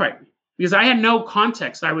 Terrified me. Because I had no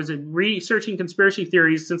context. I was researching conspiracy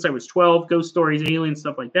theories since I was 12, ghost stories, aliens,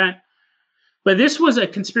 stuff like that. But this was a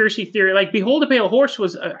conspiracy theory. Like Behold the Pale Horse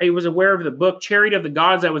I was aware of the book. Chariot of the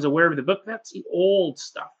Gods, I was aware of the book. That's the old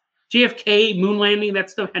stuff. JFK, moon landing,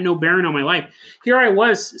 that stuff had no bearing on my life. Here I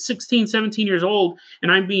was, 16, 17 years old,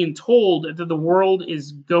 and I'm being told that the world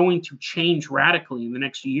is going to change radically in the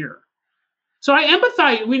next year. So I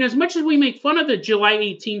empathize. I mean, as much as we make fun of the July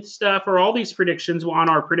 18th stuff or all these predictions on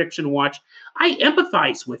our prediction watch, I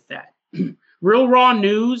empathize with that. Real raw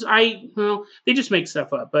news. Well, they just make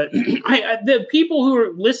stuff up. But the people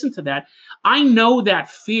who listen to that, I know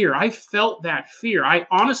that fear. I felt that fear. I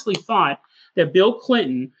honestly thought that Bill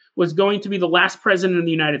Clinton was going to be the last president of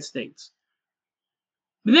the United States.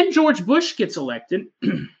 But then George Bush gets elected.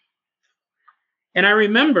 And I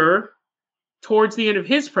remember towards the end of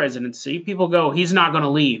his presidency, people go, he's not going to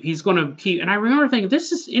leave. He's going to keep. And I remember thinking,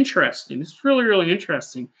 this is interesting. This is really, really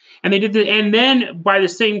interesting. And they did that. And then by the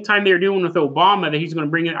same time they were doing with Obama that he's going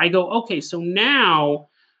to bring it, I go, okay, so now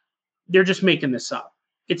they're just making this up.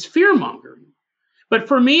 It's fear mongering. But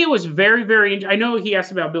for me, it was very, very, I know he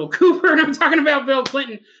asked about Bill Cooper and I'm talking about Bill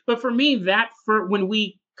Clinton. But for me, when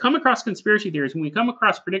we come across conspiracy theories, when we come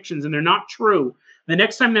across predictions and they're not true, the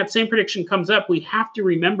next time that same prediction comes up, we have to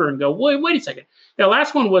remember and go, wait a second. The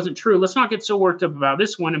last one wasn't true. Let's not get so worked up about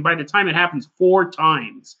this one. And by the time it happens 4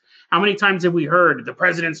 times, how many times have we heard the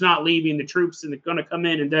president's not leaving, the troops and they're going to come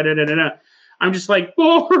in and da-da-da-da-da. I'm just like,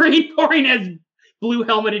 boring as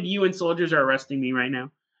blue-helmeted UN soldiers are arresting me right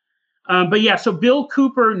now. But yeah, so Bill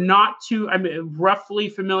Cooper, I'm roughly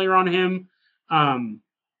familiar on him.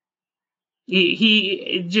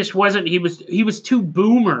 He just wasn't. He was too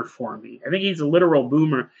boomer for me. I think he's a literal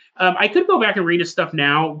boomer. I could go back and read his stuff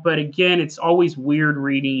now, but again, it's always weird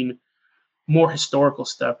reading more historical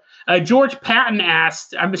stuff. George Patton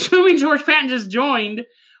asked. I'm assuming George Patton just joined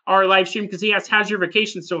our live stream because he asked, "How's your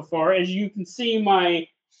vacation so far?" As you can see, my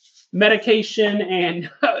medication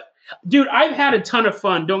and dude, I've had a ton of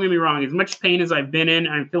fun. Don't get me wrong. As much pain as I've been in,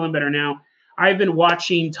 I'm feeling better now. I've been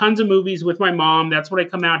watching tons of movies with my mom. That's what I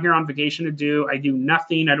come out here on vacation to do. I do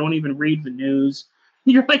nothing. I don't even read the news.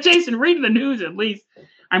 You're like, Jason, read the news at least.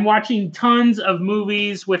 I'm watching tons of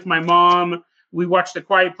movies with my mom. We watched The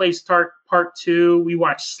Quiet Place Part 2. We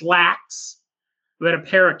watched Slacks. We had a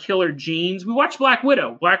pair of killer jeans. We watched Black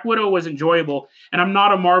Widow. Black Widow was enjoyable. And I'm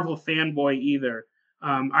not a Marvel fanboy either.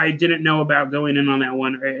 I didn't know about going in on that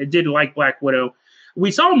one. I did like Black Widow.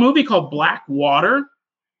 We saw a movie called Black Water.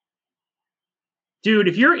 Dude,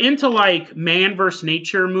 if you're into like man versus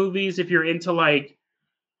nature movies, if you're into like,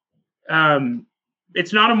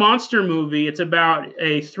 it's not a monster movie. It's about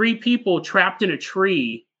 3 people trapped in a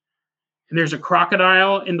tree, and there's a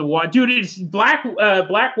crocodile in the water. Dude, it's Black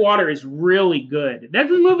Water is really good. That's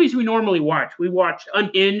the movies we normally watch. We watch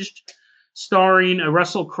Unhinged, starring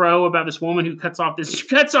Russell Crowe, about this woman who cuts off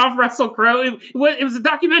Russell Crowe. It was a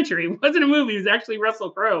documentary. It wasn't a movie. It was actually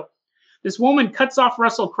Russell Crowe. This woman cuts off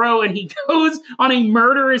Russell Crowe and he goes on a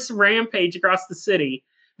murderous rampage across the city.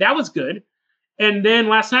 That was good. And then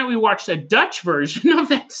last night we watched a Dutch version of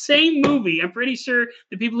that same movie. I'm pretty sure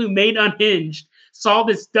the people who made Unhinged saw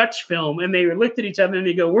this Dutch film and they looked at each other and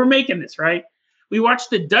they go, we're making this, right? We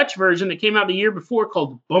watched the Dutch version that came out the year before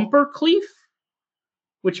called Bumperkleef,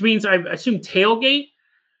 which means I assume tailgate,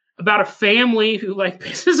 about a family who like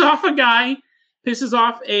pisses off a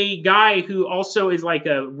guy who also is like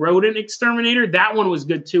a rodent exterminator. That one was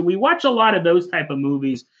good too. We watch a lot of those type of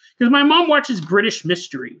movies because my mom watches British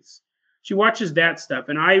mysteries. She watches that stuff,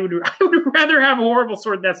 and I would rather have a horrible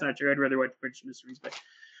sword. That's not true. I'd rather watch British mysteries.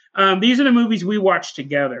 But these are the movies we watched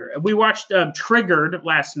together. We watched Triggered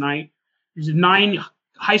last night. There's 9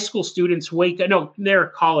 high school students wake up. No, they're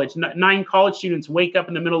college. 9 college students wake up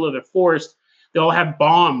in the middle of the forest. They all have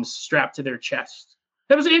bombs strapped to their chest.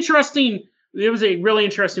 That was interesting. It was a really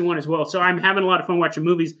interesting one as well. So I'm having a lot of fun watching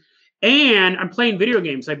movies. And I'm playing video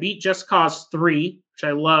games. I beat Just Cause 3, which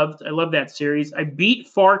I loved. I love that series. I beat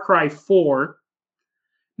Far Cry 4.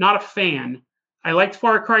 Not a fan. I liked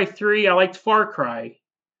Far Cry 3. I liked Far Cry.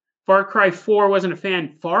 Far Cry 4 wasn't a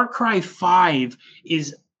fan. Far Cry 5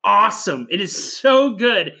 is awesome. It is so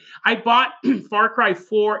good. I bought Far Cry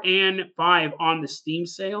 4 and 5 on the Steam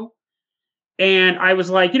sale. And I was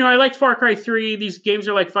like, I liked Far Cry 3. These games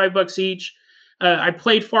are like $5 each. I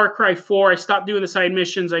played Far Cry 4. I stopped doing the side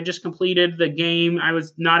missions. I just completed the game. I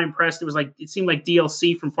was not impressed. It seemed like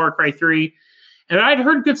DLC from Far Cry 3. And I'd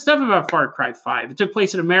heard good stuff about Far Cry 5. It took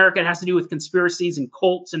place in America. It has to do with conspiracies and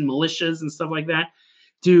cults and militias and stuff like that.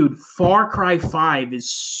 Dude, Far Cry 5 is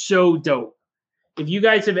so dope. If you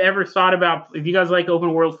guys have ever thought about, if you guys like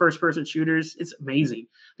open world first person shooters, it's amazing.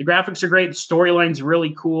 The graphics are great. The storyline's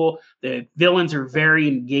really cool. The villains are very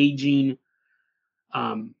engaging.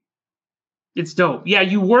 It's dope. Yeah,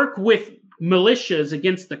 you work with militias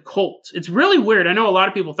against the cult. It's really weird. I know a lot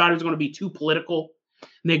of people thought it was going to be too political.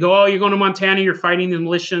 And they go, oh, you're going to Montana, you're fighting the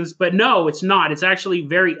militias. But no, it's not. It's actually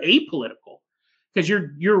very apolitical. because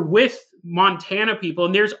you're with Montana people,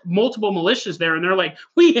 and there's multiple militias there, and they're like,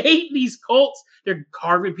 we hate these cults. They're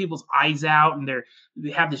carving people's eyes out, and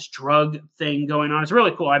they have this drug thing going on. It's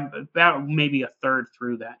really cool. I'm about maybe a third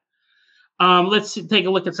through that. Let's take a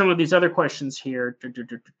look at some of these other questions here.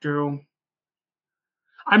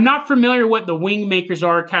 I'm not familiar what the wing makers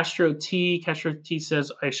are. Castro T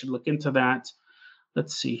says I should look into that.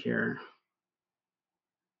 Let's see here.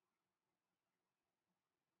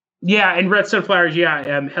 Yeah, and red sunflowers.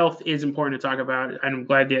 Yeah, health is important to talk about, and I'm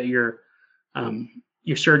glad that your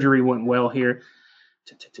surgery went well here.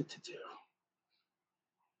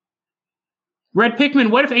 Red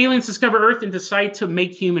Pikmin, what if aliens discover Earth and decide to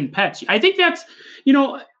make human pets? I think that's,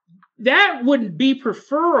 that would be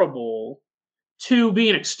preferable to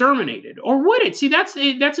being exterminated, or would it? See, that's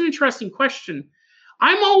an interesting question.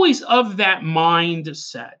 I'm always of that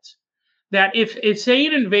mindset that if say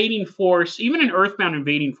an invading force, even an Earthbound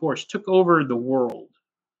invading force, took over the world,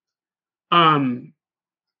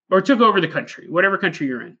 or took over the country, whatever country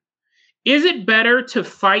you're in, is it better to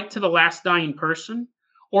fight to the last dying person?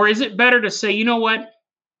 Or is it better to say, you know what,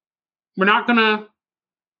 we're not gonna.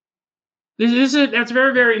 That's a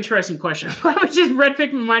very, very interesting question. Just Red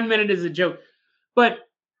Pikmin Mind Minute is a joke, but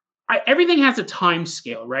everything has a time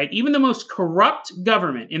scale, right? Even the most corrupt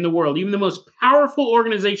government in the world, even the most powerful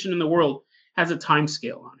organization in the world, has a time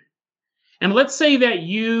scale on it. And let's say that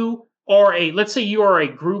you are a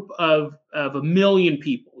group of 1 million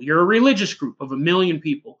people. You're a religious group of 1 million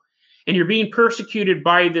people. And you're being persecuted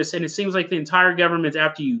by this, and it seems like the entire government's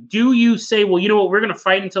after you. Do you say, well, you know what, we're going to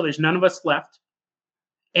fight until there's none of us left,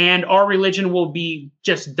 and our religion will be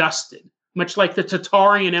just dusted, much like the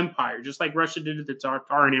Tatarian Empire, just like Russia did to the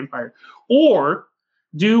Tatarian Empire? Or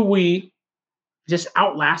do we just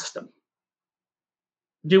outlast them?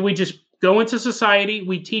 Do we just go into society,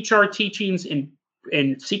 we teach our teachings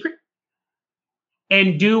in secret?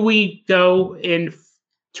 And do we go in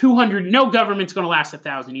 200, no government's going to last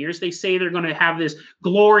 1,000 years. They say they're going to have this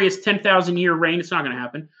glorious 10,000 year reign. It's not going to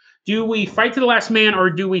happen. Do we fight to the last man, or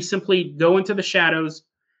do we simply go into the shadows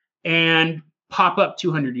and pop up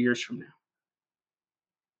 200 years from now?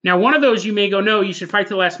 Now, one of those you may go, no, you should fight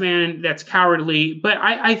to the last man. That's cowardly. But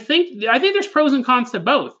I think there's pros and cons to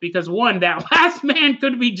both, because one, that last man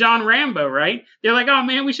could be John Rambo, right? They're like, oh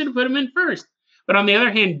man, we should have put him in first. But on the other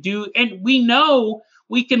hand, and we know,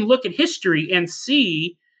 we can look at history and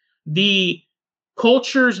see the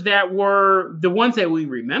cultures that were the ones that we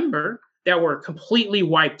remember that were completely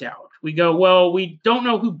wiped out. We go, well, we don't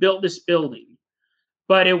know who built this building,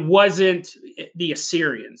 but it wasn't the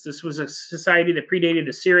Assyrians. This was a society that predated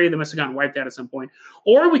Assyria that must have gotten wiped out at some point.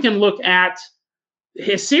 Or we can look at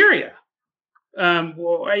Assyria.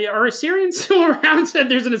 Are Assyrians still around? Said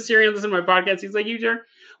there's an Assyrian listening to my podcast. He's like, you jerk.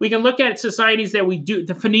 We can look at societies that we do,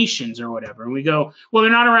 the Phoenicians or whatever, and we go, well,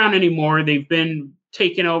 they're not around anymore. They've been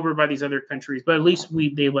taken over by these other countries, but at least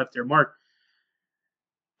they left their mark.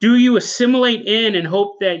 Do you assimilate in and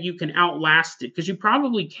hope that you can outlast it? Because you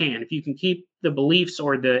probably can, if you can keep the beliefs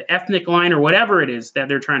or the ethnic line or whatever it is that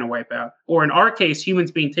they're trying to wipe out. Or in our case,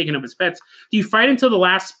 humans being taken up as pets. Do you fight until the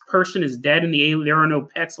last person is dead and there are no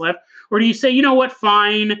pets left? Or do you say, you know what,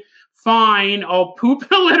 fine, I'll poop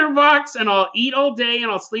in a litter box and I'll eat all day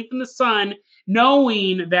and I'll sleep in the sun,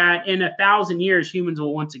 knowing that in 1,000 years, humans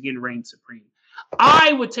will once again reign supreme?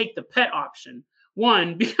 I would take the pet option.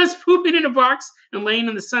 One, because pooping in a box and laying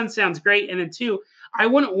in the sun sounds great. And then two, I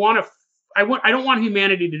don't want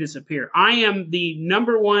humanity to disappear. I am the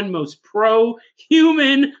number one most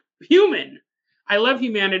pro-human human. I love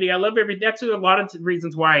humanity. I love everything. That's a lot of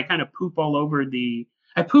reasons why I kind of poop all over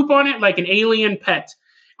I poop on it like an alien pet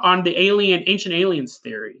on the ancient aliens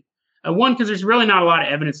theory. One, because there's really not a lot of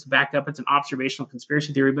evidence to back up. It's an observational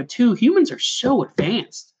conspiracy theory. But two, humans are so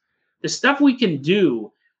advanced. The stuff we can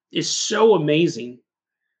do is so amazing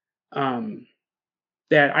that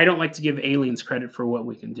I don't like to give aliens credit for what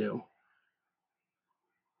we can do.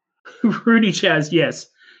 Rudy Chaz, yes.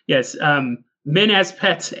 Men as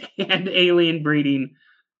pets and alien breeding.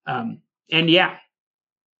 And yeah.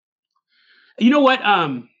 You know what?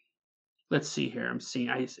 Let's see here. I'm seeing,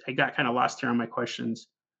 I got kind of lost here on my questions.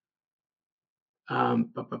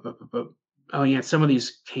 Oh yeah, some of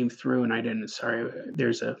these came through and I didn't. Sorry,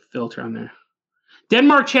 there's a filter on there.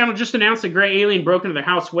 Denmark channel just announced a gray alien broke into their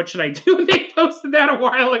house. What should I do? They posted that a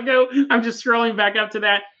while ago. I'm just scrolling back up to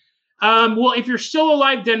that. Well, if you're still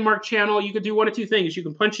alive, Denmark channel, you could do one of two things. You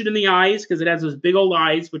can punch it in the eyes because it has those big old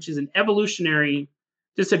eyes, which is an evolutionary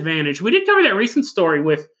disadvantage. We did cover that recent story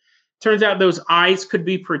with, turns out those eyes could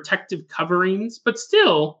be protective coverings, but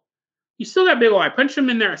still, you still got big old eye. Punch them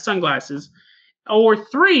in their sunglasses. Or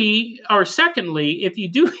three, or secondly, if you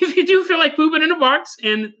do if you do feel like pooping in a box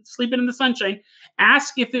and sleeping in the sunshine,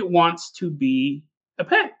 ask if it wants to be a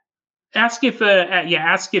pet. Ask if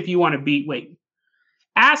you want to be. Wait,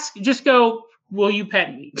 ask. Just go. Will you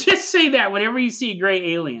pet me? Just say that whenever you see a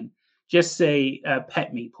gray alien. Just say,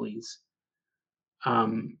 "Pet me, please."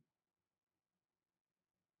 Um,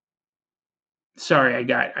 sorry, I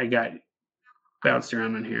got bounced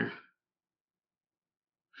around on here.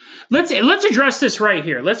 Let's address this right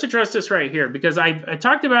here. Let's address this right here because I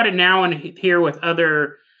talked about it now and here with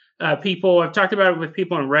other people. I've talked about it with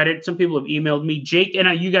people on Reddit. Some people have emailed me. Jake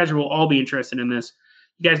and you guys will all be interested in this.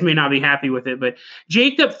 You guys may not be happy with it, but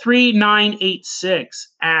Jacob3986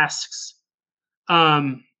 asks,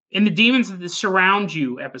 in the Demons That Surround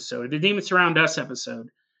You episode, the Demons Surround Us episode,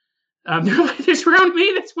 they surround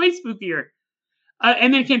me. That's way spookier.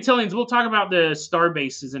 And then Cantillions. We'll talk about the star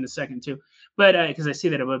bases in a second too. But because I see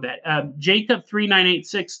that above that,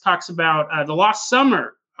 Jacob3986 talks about the Lost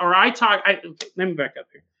Summer. Or let me back up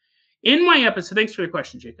here. In my episode, thanks for the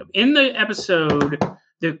question, Jacob. In the episode,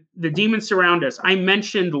 the Demons Surround Us, I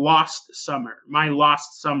mentioned Lost Summer, my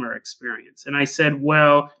Lost Summer experience. And I said,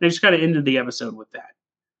 well, I just kind of ended the episode with that.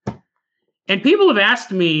 And people have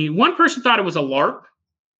asked me, one person thought it was a LARP.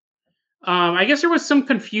 I guess there was some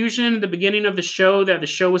confusion at the beginning of the show that the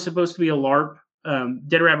show was supposed to be a LARP,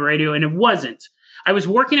 Dead Rabbit Radio, and it wasn't. I was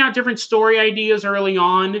working out different story ideas early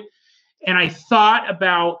on, and I talked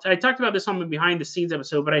about this on the behind the scenes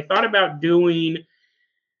episode, but I thought about doing,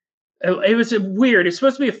 it was weird. It's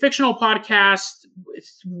supposed to be a fictional podcast,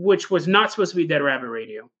 which was not supposed to be Dead Rabbit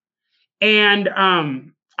Radio. And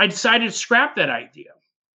I decided to scrap that idea.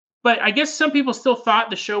 But I guess some people still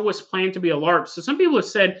thought the show was planned to be a LARP. So some people have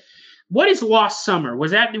said, what is Lost Summer?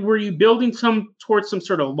 Were you building towards some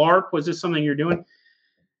sort of LARP? Was this something you're doing?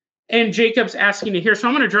 And Jacob's asking to hear. So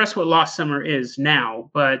I'm going to address what Lost Summer is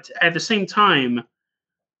now. But at the same time,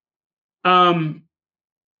 hold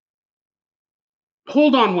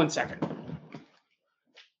on one second.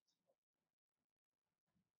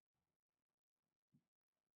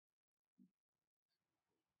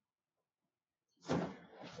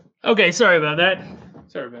 Okay, sorry about that.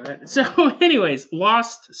 So anyways,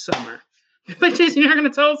 Lost Summer. But Jason, you're not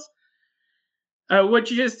going to tell us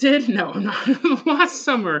what you just did? No, I'm not. Lost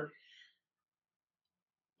Summer.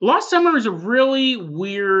 Lost Summer is a really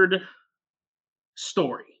weird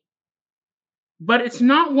story, but it's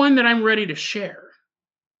not one that I'm ready to share.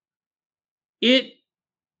 It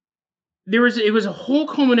was a whole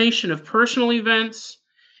culmination of personal events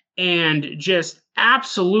and just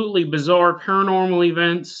absolutely bizarre paranormal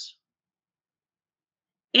events,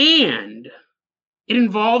 and it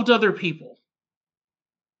involved other people.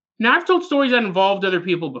 Now, I've told stories that involved other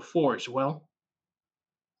people before as well.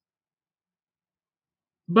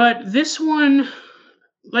 But this one,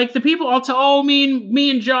 like the people I'll tell,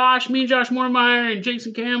 me and Josh Mormeyer and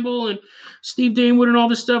Jason Campbell and Steve Damewood and all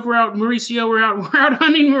this stuff. We're out hunting Mauricio,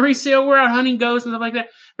 we're out hunting ghosts and stuff like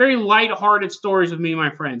that. Very lighthearted stories with me and my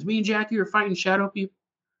friends. Me and Jackie are fighting shadow people.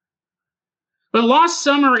 But Lost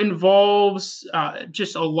Summer involves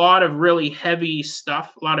just a lot of really heavy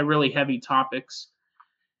stuff, a lot of really heavy topics.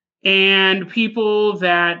 And people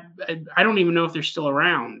that I don't even know if they're still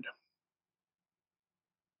around.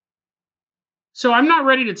 So I'm not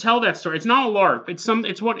ready to tell that story. It's not a LARP. It's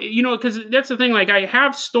what, because that's the thing. Like, I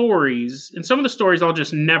have stories, and some of the stories I'll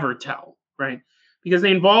just never tell, right? Because they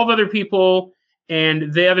involve other people,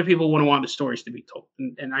 and the other people wouldn't want the stories to be told.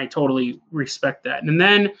 And I totally respect that. And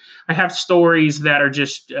then I have stories that are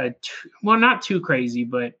just, not too crazy,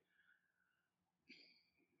 but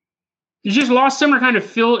it's just Lost Summer kind of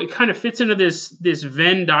fits into this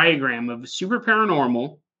Venn diagram of super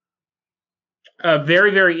paranormal, very,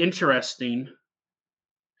 very interesting,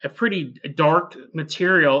 a pretty dark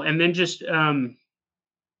material, and then just I'm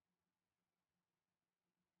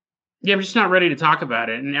just not ready to talk about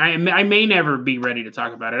it, and I may never be ready to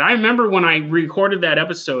talk about it. I remember when I recorded that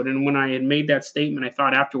episode, and when I had made that statement, I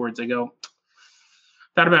thought afterwards,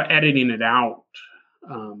 thought about editing it out,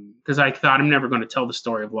 because I thought I'm never going to tell the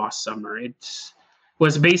story of Lost Summer. It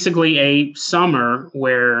was basically a summer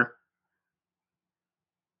where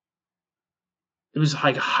it was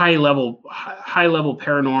like high level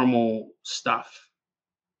paranormal stuff.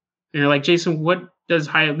 And you're like, Jason, what does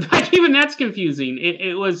like, even that's confusing.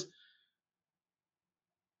 It was.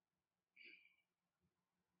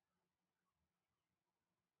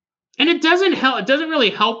 And it doesn't help. It doesn't really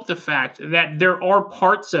help the fact that there are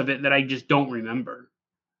parts of it that I just don't remember.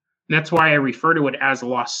 And that's why I refer to it as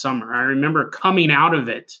Lost Summer. I remember coming out of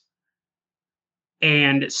it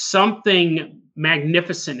and something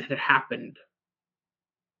magnificent had happened.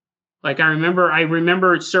 Like I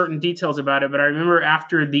remember certain details about it, but I remember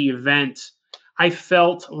after the event, I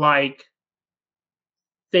felt like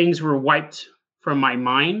things were wiped from my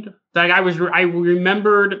mind. Like I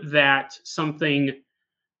remembered that something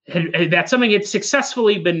had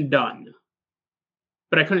successfully been done,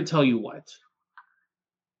 but I couldn't tell you what.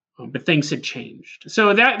 But things had changed.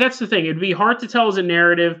 So that's the thing. It'd be hard to tell as a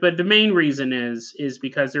narrative, but the main reason is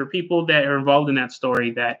because there are people that are involved in that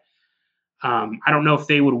story that I don't know if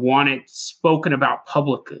they would want it spoken about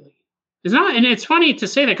publicly. It's not, and it's funny to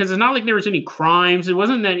say that because it's not like there was any crimes. It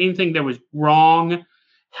wasn't that anything that was wrong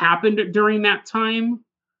happened during that time.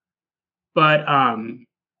 But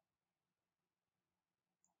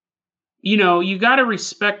you know, you got to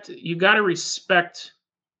respect. You got to respect.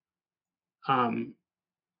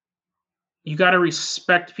 You got to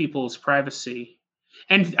respect people's privacy.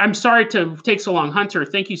 And I'm sorry to take so long, Hunter.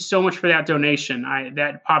 Thank you so much for that donation.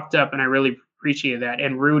 That popped up, and I really appreciate that.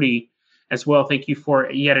 And Rudy as well. Thank you for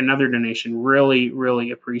yet another donation. Really,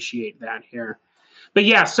 really appreciate that here. But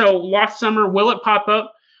yeah, so Lost Summer, will it pop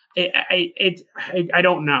up? I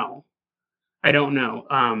don't know. I don't know.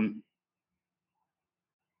 I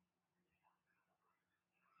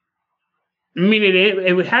mean,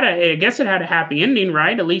 it had I guess it had a happy ending,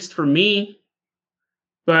 right? At least for me.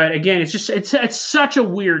 But again, it's such a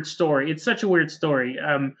weird story. It's such a weird story.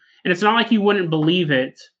 And it's not like you wouldn't believe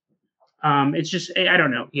it. It's just I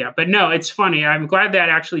don't know. Yeah, but no, it's funny. I'm glad that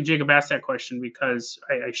actually Jacob asked that question because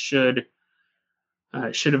I should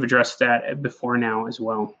have addressed that before now as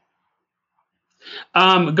well.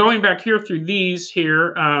 Going back here through these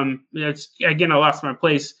here, it's again I lost my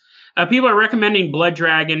place. People are recommending Blood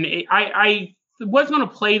Dragon. I was going to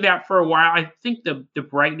play that for a while. I think the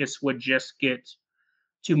brightness would just get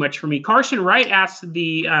too much for me. Carson Wright asked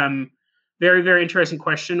the very, very interesting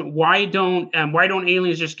question: why don't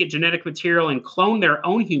aliens just get genetic material and clone their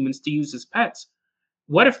own humans to use as pets?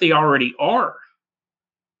 What if they already are?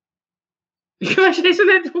 Isn't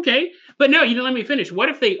that okay? But no, you didn't let me finish. What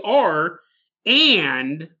if they are?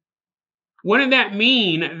 And wouldn't that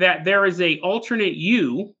mean that there is a alternate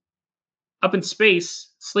you up in space,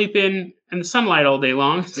 sleeping in the sunlight all day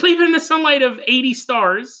long, sleeping in the sunlight of 80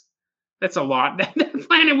 stars? That's a lot. That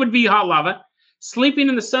planet would be hot lava. Sleeping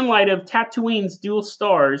in the sunlight of Tatooine's dual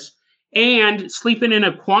stars and sleeping in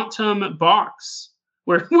a quantum box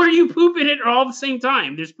where you poop in it all at the same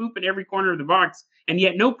time. There's poop in every corner of the box and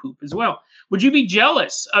yet no poop as well. Would you be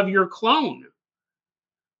jealous of your clone?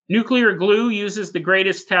 Nuclear Glue uses the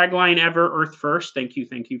greatest tagline ever, Earth First. Thank you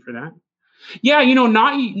for that. Yeah, you know,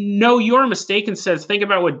 no, you're mistaken says, think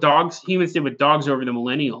about what humans did with dogs over the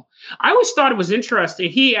millennial. I always thought it was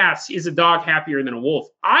interesting. He asks, is a dog happier than a wolf?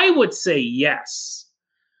 I would say yes.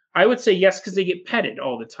 I would say yes because they get petted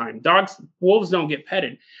all the time. Wolves don't get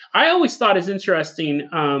petted. I always thought it's interesting.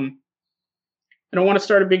 I don't want to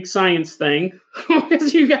start a big science thing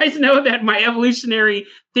because you guys know that my evolutionary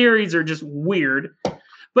theories are just weird.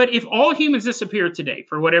 But if all humans disappear today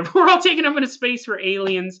for whatever, we're all taken up into space for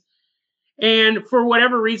aliens, and for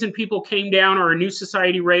whatever reason people came down or a new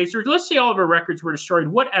society raised, or let's say all of our records were destroyed,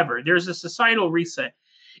 whatever, there's a societal reset,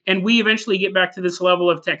 and we eventually get back to this level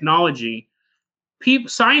of technology,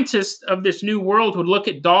 scientists of this new world would look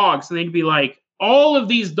at dogs and they'd be like, all of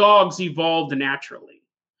these dogs evolved naturally.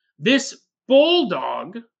 This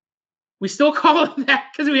bulldog, we still call it that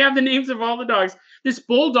because we have the names of all the dogs. This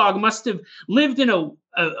bulldog must have lived in a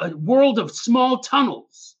world of small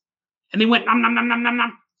tunnels. And they went nom, nom, nom, nom, nom,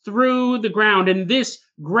 nom, through the ground. And this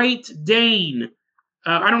Great Dane,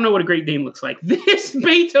 I don't know what a Great Dane looks like. This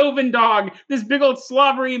Beethoven dog, this big old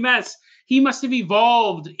slobbery mess, he must have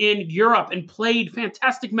evolved in Europe and played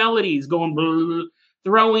fantastic melodies, going blah,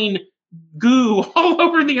 throwing goo all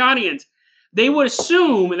over the audience. They would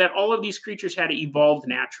assume that all of these creatures had evolved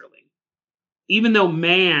naturally, even though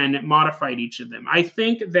man modified each of them. I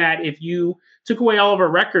think that if you took away all of our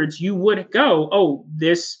records, you would go, oh,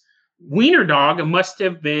 this wiener dog must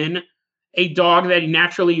have been a dog that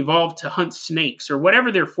naturally evolved to hunt snakes or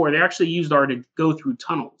whatever they're for. They actually used art to go through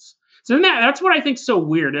tunnels. So that's what I think is so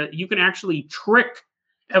weird. You can actually trick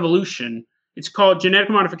evolution. It's called genetic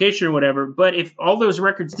modification or whatever. But if all those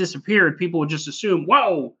records disappeared, people would just assume,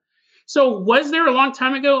 whoa. So was there a long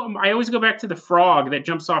time ago? I always go back to the frog that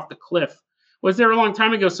jumps off the cliff. Was there a long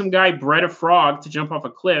time ago some guy bred a frog to jump off a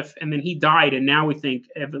cliff and then he died, and now we think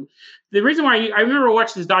the reason why I remember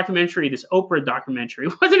watching this documentary, this Oprah documentary.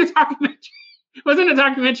 It wasn't a documentary. It wasn't a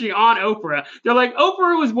documentary on Oprah. They're like,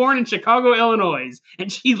 Oprah was born in Chicago, Illinois,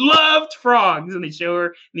 and she loved frogs, and they show her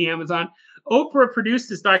in the Amazon. Oprah produced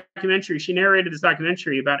this documentary. She narrated this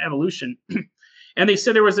documentary about evolution. And they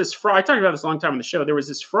said there was this frog. I talked about this a long time on the show. There was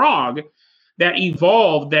this frog that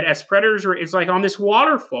evolved that as predators are, it's like on this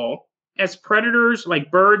waterfall, as predators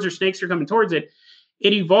like birds or snakes are coming towards it,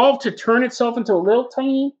 it evolved to turn itself into a little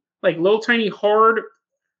tiny hard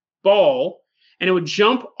ball, and it would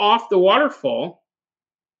jump off the waterfall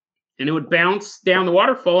and it would bounce down the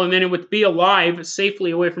waterfall, and then it would be alive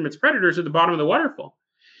safely away from its predators at the bottom of the waterfall.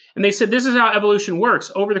 And they said this is how evolution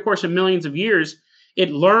works. Over the course of millions of years, it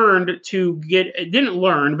didn't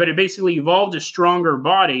learn, but it basically evolved a stronger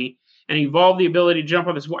body and evolved the ability to jump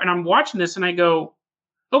on this. And I'm watching this and I go,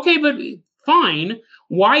 okay, but fine.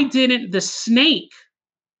 Why didn't the snake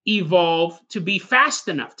evolve to be fast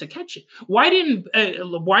enough to catch it? Why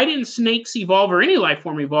didn't snakes evolve, or any life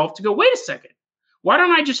form evolve, to go, wait a second, why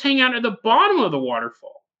don't I just hang out at the bottom of the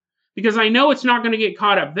waterfall? Because I know it's not going to get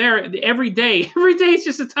caught up there. Every day it's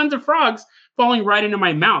just a tons of frogs falling right into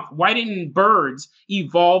my mouth. Why didn't birds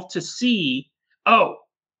evolve to see, oh,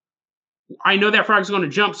 I know that frog's going to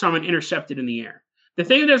jump, so I'm going to intercept it in the air? The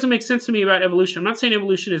thing that doesn't make sense to me about evolution, I'm not saying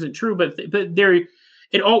evolution isn't true, but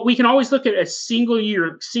we can always look at a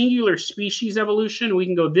singular species evolution. We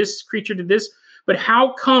can go, this creature did this, but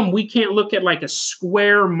how come we can't look at like a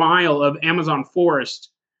square mile of Amazon forest?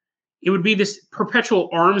 It would be this perpetual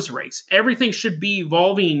arms race. Everything should be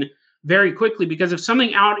evolving very quickly, because if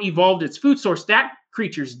something out evolved its food source, that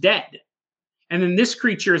creature's dead. And then this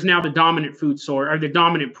creature is now the dominant food source, or the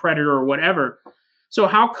dominant predator, or whatever. So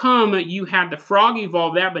how come you had the frog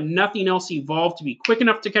evolve that, but nothing else evolved to be quick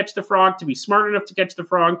enough to catch the frog, to be smart enough to catch the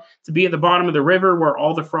frog, to be at the bottom of the river where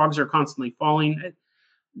all the frogs are constantly falling?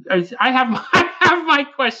 I have my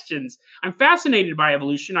questions. I'm fascinated by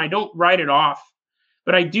evolution. I don't write it off,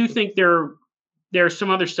 but I do think there's some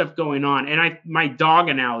other stuff going on. And my dog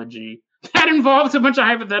analogy, that involves a bunch of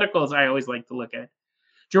hypotheticals I always like to look at.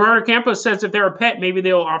 Gerardo Campos says if they're a pet, maybe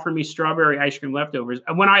they'll offer me strawberry ice cream leftovers.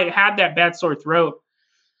 When I had that bad sore throat,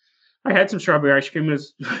 I had some strawberry ice cream. It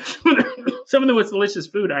was some of the most delicious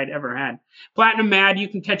food I'd ever had. Platinum Mad, you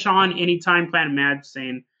can catch on anytime. Platinum Mad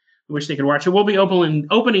saying, I wish they could watch it. We'll be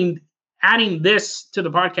adding this to the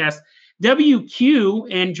podcast. WQ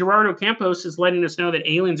and Gerardo Campos is letting us know that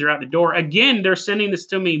aliens are out the door. Again, they're sending this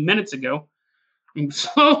to me minutes ago. I'm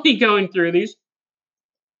slowly going through these.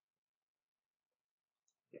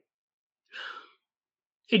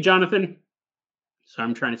 Hey, Jonathan. So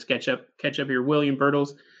I'm trying to catch up here. William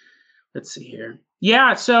Bertles. Let's see here.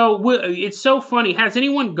 Yeah, so it's so funny. Has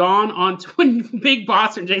anyone gone on to when Big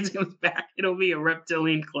Boss and Jason comes back? It'll be a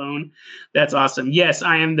reptilian clone. That's awesome. Yes,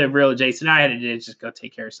 I am the real Jason. I had to just go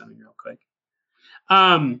take care of something real quick.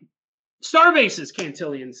 Starbases,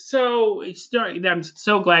 Cantillions. So I'm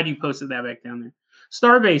so glad you posted that back down there.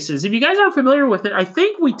 Starbases. If you guys aren't familiar with it, I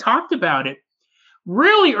think we talked about it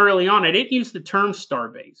really early on. I didn't use the term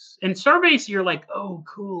starbase. And starbase, you're like, oh,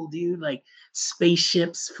 cool, dude. Like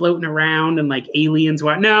spaceships floating around and like aliens.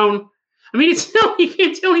 What? No. I mean, it's no, you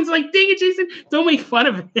can't tell. He's like, dang it, Jason. Don't make fun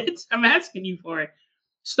of it. I'm asking you for it.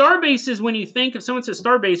 Starbases, when you think of someone says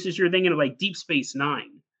starbases, you're thinking of like Deep Space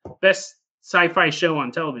Nine. Best sci-fi show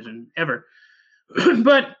on television ever.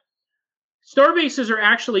 But starbases are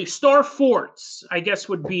actually star forts, I guess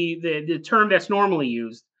would be the term that's normally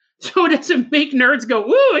used. So it doesn't make nerds go,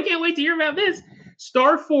 woo, I can't wait to hear about this.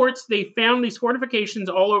 Star forts, they found these fortifications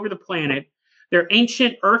all over the planet. They're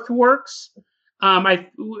ancient earthworks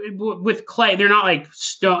with clay. They're not like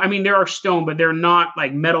stone. I mean, there are stone, but they're not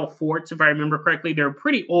like metal forts, if I remember correctly. They're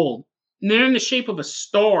pretty old. And they're in the shape of a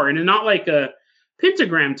star, and not like a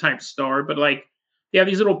pentagram type star, but like they have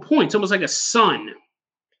these little points, almost like a sun.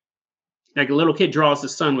 Like a little kid draws the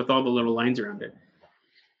sun with all the little lines around it.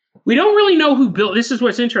 We don't really know who built. This is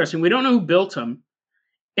what's interesting. We don't know who built them,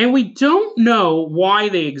 and we don't know why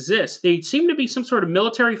they exist. They seem to be some sort of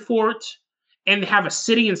military fort, and have a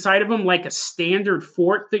city inside of them, like a standard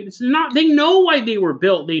fort. It's not. They know why they were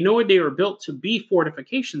built. They know they were built to be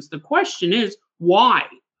fortifications. The question is why?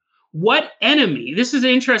 What enemy? This is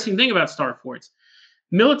an interesting thing about star forts.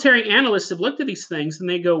 Military analysts have looked at these things and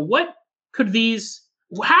they go, "What could these?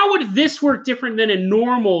 How would this work different than a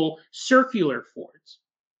normal circular fort?"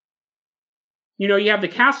 You know, you have the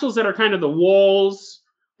castles that are kind of the walls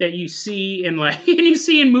that you see in like and you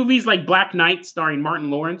see in movies like Black Knight starring Martin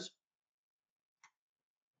Lawrence.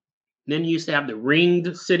 And then you used to have the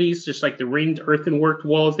ringed cities, just like the ringed earthenwork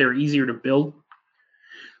walls. They were easier to build.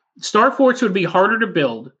 Star forts would be harder to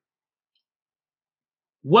build.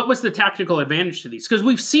 What was the tactical advantage to these? Because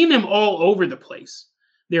we've seen them all over the place.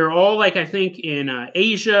 They're all like, I think, in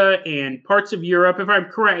Asia and parts of Europe. If I'm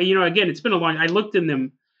correct, you know, again, it's been I looked in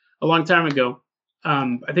them a long time ago.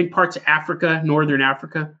 I think parts of Africa, Northern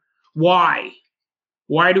Africa. Why?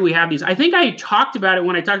 Why do we have these? I think I talked about it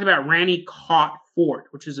when I talked about Ranny Caught Fort,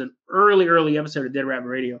 which is an early episode of Dead Rabbit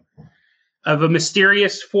Radio, of a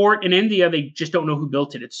mysterious fort in India. They just don't know who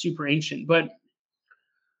built it. It's super ancient. But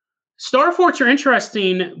star forts are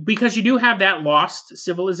interesting because you do have that lost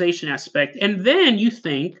civilization aspect. And then you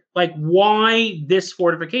think, like, why this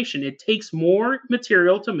fortification? It takes more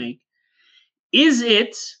material to make. Is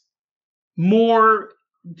it more,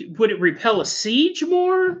 would it repel a siege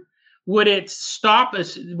more? Would it stop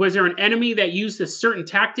us? Was there an enemy that used a certain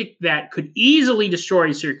tactic that could easily destroy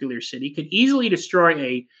a circular city, could easily destroy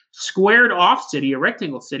a squared off city, a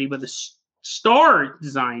rectangle city, but the star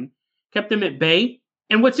design kept them at bay?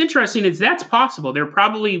 And what's interesting is that's possible. There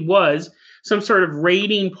probably was some sort of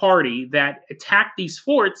raiding party that attacked these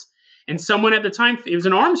forts, and someone at the time, it was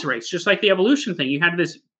an arms race, just like the evolution thing. You had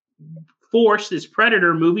this force, this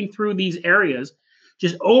predator moving through these areas,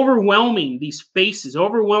 just overwhelming these spaces,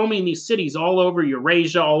 overwhelming these cities all over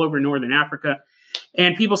Eurasia, all over Northern Africa.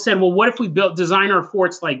 And people said, well, what if we design our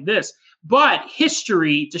forts like this? But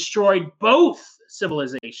history destroyed both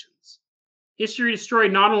civilizations. History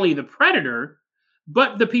destroyed not only the predator,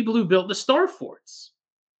 but the people who built the star forts.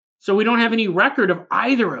 So we don't have any record of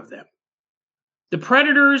either of them. The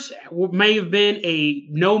predators may have been a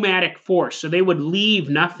nomadic force, so they would leave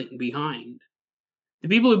nothing behind. The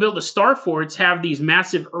people who built the star forts have these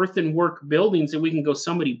massive earthenwork buildings that we can go,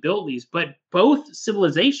 somebody built these, but both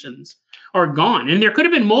civilizations are gone. And there could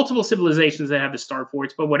have been multiple civilizations that have the star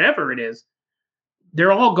forts, but whatever it is,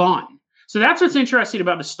 they're all gone. So that's what's interesting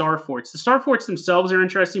about the star forts. The star forts themselves are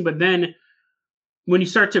interesting, but then when you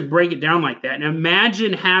start to break it down like that, and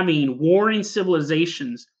imagine having warring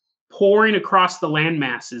civilizations pouring across the land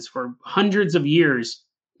masses for hundreds of years,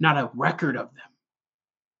 not a record of them.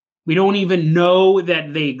 We don't even know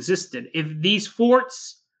that they existed. If these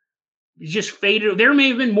forts just faded, there may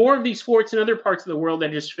have been more of these forts in other parts of the world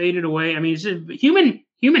that just faded away. I mean, it's just, human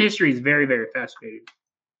history is very, very fascinating.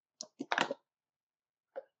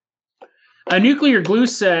 Nuclear Glue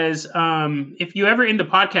says, if you ever end the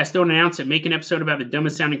podcast, don't announce it. Make an episode about the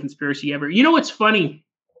dumbest sounding conspiracy ever. You know what's funny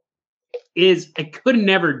is I could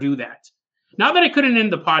never do that. Not that I couldn't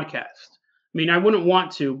end the podcast. I mean, I wouldn't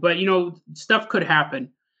want to, but, you know, stuff could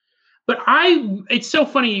happen. But it's so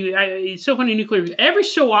funny. It's so funny, Nuclear. Every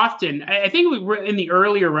so often, I think we were in the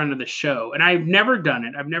earlier run of the show, and I've never done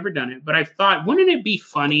it. But I thought, wouldn't it be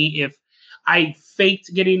funny if I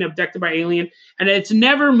faked getting abducted by alien? And it's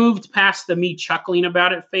never moved past the me chuckling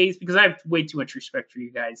about it phase, because I have way too much respect for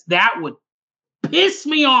you guys. That would piss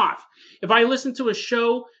me off if I listened to a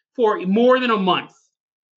show for more than a month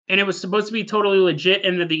and it was supposed to be totally legit,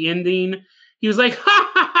 and at the ending, he was like,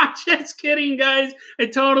 ha ha ha, just kidding, guys.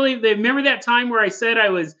 Remember that time where I said I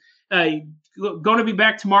was going to be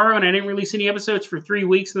back tomorrow and I didn't release any episodes for 3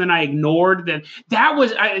 weeks, and then I ignored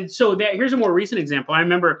that. Here's a more recent example. I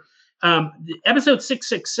remember episode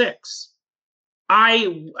 666.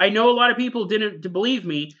 I know a lot of people didn't believe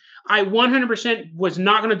me. I 100% was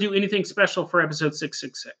not going to do anything special for episode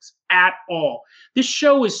 666 at all. This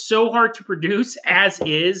show is so hard to produce as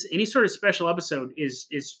is. Any sort of special episode is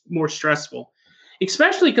more stressful,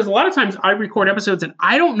 especially because a lot of times I record episodes and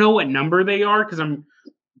I don't know what number they are because I'm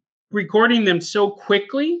recording them so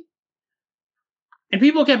quickly. And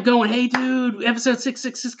people kept going, hey, dude, episode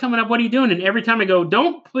 666 is coming up. What are you doing? And every time I go,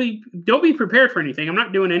 don't be prepared for anything. I'm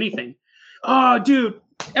not doing anything. Oh, dude,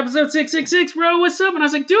 episode 666, bro, what's up? And I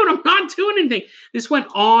was like, dude, I'm not doing anything. This went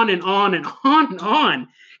on and on and on and on.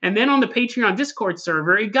 And then on the Patreon Discord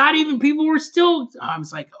server, it got even, people were still, I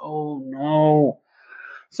was like, oh, no.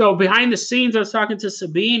 So behind the scenes, I was talking to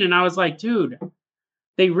Sabine, and I was like, dude,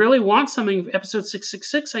 they really want something, episode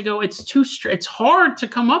 666. I go, it's hard to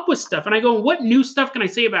come up with stuff. And I go, what new stuff can I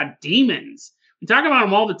say about demons? We talk about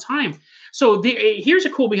them all the time. So here's a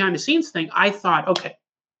cool behind the scenes thing. I thought, okay,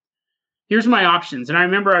 here's my options. And I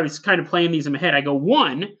remember I was kind of playing these in my head. I go,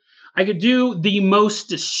 one, I could do the most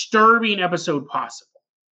disturbing episode possible,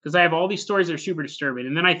 because I have all these stories that are super disturbing.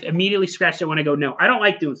 And then I immediately scratched it when I go, no, I don't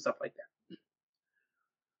like doing stuff like that.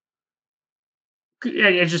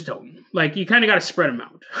 I just don't. Like, you kind of got to spread them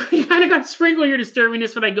out. You kind of got to sprinkle your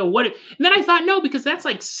disturbingness. But I go, what? And then I thought, no, because that's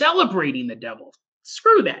like celebrating the devil.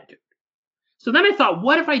 Screw that, dude. So then I thought,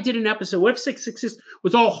 what if I did an episode? What if 666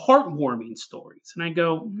 was all heartwarming stories? And I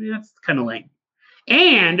go, that's kind of lame.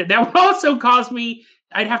 And that would also cause me,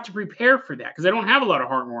 I'd have to prepare for that, because I don't have a lot of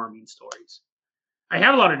heartwarming stories. I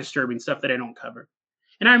have a lot of disturbing stuff that I don't cover.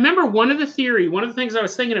 And I remember one of the things I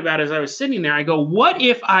was thinking about as I was sitting there, I go, what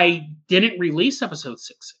if I didn't release episode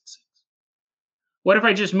 666? What if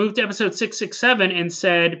I just moved to episode 667 and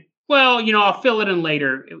said, well, you know, I'll fill it in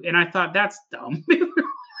later. And I thought, that's dumb.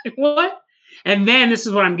 What? And then this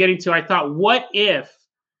is what I'm getting to. I thought, what if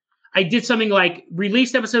I did something like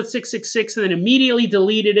released episode 666 and then immediately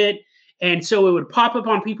deleted it. And so it would pop up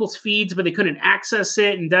on people's feeds, but they couldn't access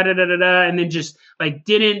it and and then just like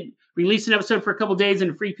didn't release an episode for a couple of days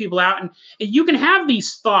and freak people out. And you can have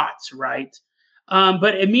these thoughts, right?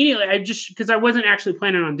 But immediately because I wasn't actually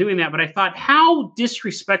planning on doing that, but I thought, how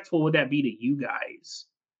disrespectful would that be to you guys?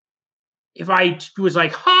 If I was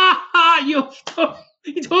like, ha ha, you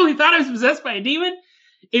totally thought I was possessed by a demon?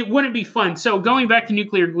 It wouldn't be fun. So going back to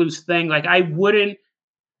Nuclear Glue's thing, like I wouldn't.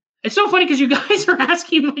 It's so funny because you guys are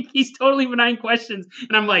asking like these totally benign questions,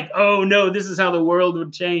 and I'm like, oh no, this is how the world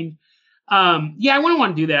would change. Yeah, I wouldn't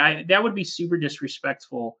want to do that. That would be super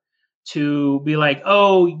disrespectful to be like,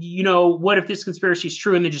 oh, what if this conspiracy is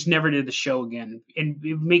true and they just never did the show again, and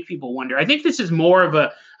make people wonder. I think this is more of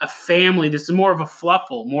a family. This is more of a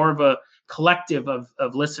fluffle, more of a collective of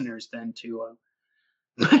listeners than to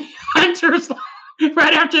Hunter's.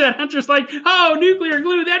 Right after that, Hunter's like, oh, Nuclear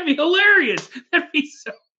Glue, that'd be hilarious. That'd be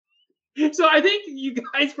so. So I think you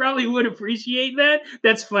guys probably would appreciate that.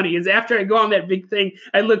 That's funny. Is after I go on that big thing,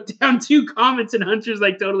 I look down 2 comments and Hunter's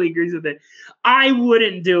like totally agrees with it. I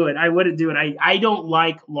wouldn't do it. I don't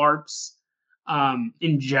like LARPs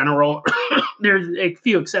in general. There's a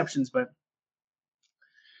few exceptions, but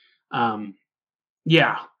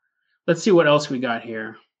yeah. Let's see what else we got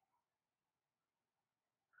here.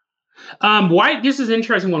 This is an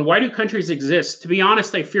interesting one. Why do countries exist? To be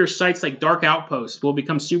honest, I fear sites like Dark Outpost will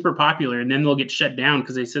become super popular and then they'll get shut down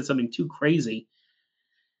because they said something too crazy.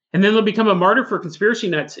 And then they'll become a martyr for conspiracy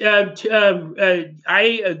nuts. I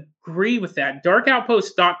agree with that.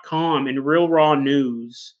 DarkOutpost.com and Real Raw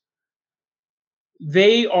News,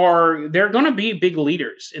 they're going to be big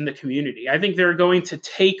leaders in the community. I think they're going to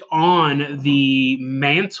take on the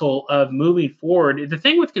mantle of moving forward. The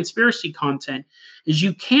thing with conspiracy content is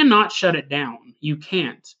you cannot shut it down. You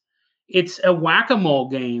can't. It's a whack-a-mole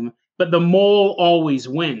game, but the mole always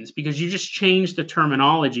wins because you just change the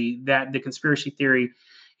terminology that the conspiracy theory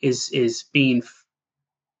is being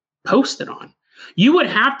posted on. You would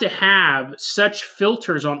have to have such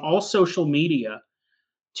filters on all social media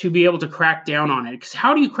to be able to crack down on it. Because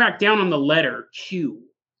how do you crack down on the letter Q?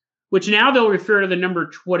 Which now they'll refer to the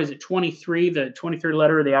number, 23, the 23rd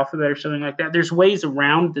letter of the alphabet or something like that. There's ways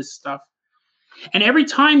around this stuff. And every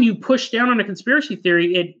time you push down on a conspiracy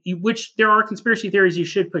theory, which there are conspiracy theories you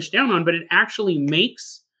should push down on, but it actually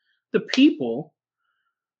makes the people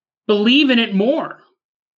believe in it more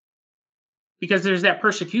because there's that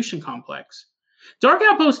persecution complex.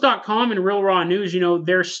 DarkOutpost.com and Real Raw News,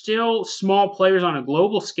 they're still small players on a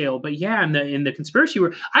global scale. But yeah, in the conspiracy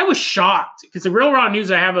world, I was shocked because the Real Raw News,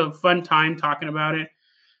 I have a fun time talking about it.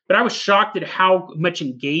 But I was shocked at how much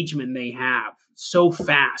engagement they have so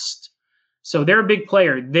fast. So they're a big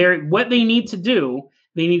player. What they need to do,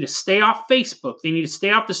 they need to stay off Facebook. They need to stay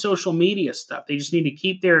off the social media stuff. They just need to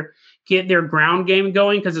get their ground game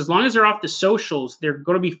going because as long as they're off the socials, they're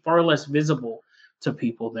going to be far less visible to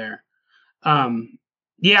people there.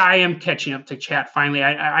 Yeah, I am catching up to chat finally.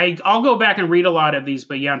 I'll go back and read a lot of these,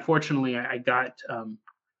 but yeah, unfortunately, I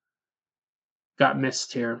got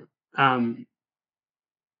missed here.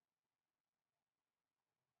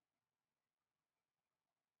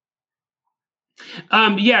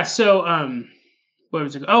 Yeah, so what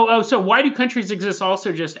was it? So why do countries exist?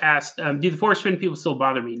 Also just asked, do the Force Fin people still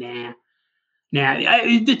bother me? Nah.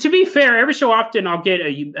 To be fair, every so often I'll get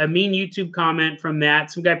a mean YouTube comment from that.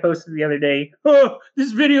 Some guy posted the other day, oh,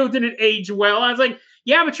 this video didn't age well. I was like,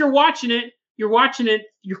 yeah, but you're watching it. You're watching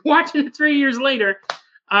it 3 years later.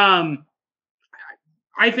 I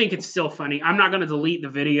think it's still funny. I'm not going to delete the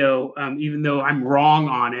video, even though I'm wrong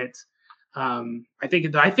on it. I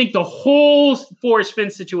think the whole Forrest Finn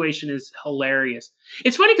situation is hilarious.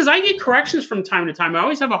 It's funny because I get corrections from time to time. I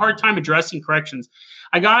always have a hard time addressing corrections.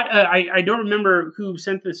 I got I don't remember who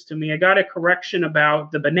sent this to me. I got a correction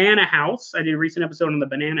about the Banana House. I did a recent episode on the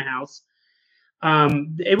Banana House.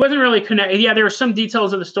 It wasn't really connected. Yeah, there were some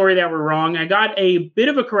details of the story that were wrong. I got a bit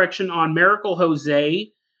of a correction on Miracle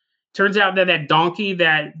Jose. Turns out that donkey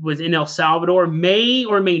that was in El Salvador may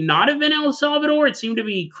or may not have been El Salvador. It seemed to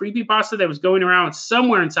be creepypasta that was going around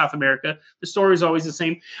somewhere in South America. The story is always the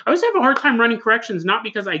same. I always have a hard time running corrections, not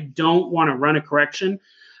because I don't want to run a correction,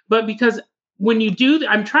 but because when you do,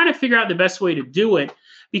 I'm trying to figure out the best way to do it.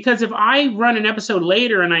 Because if I run an episode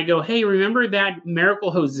later and I go, hey, remember that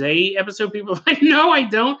Miracle Jose episode? People are like, no, I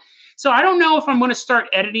don't. So I don't know if I'm going to start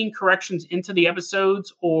editing corrections into the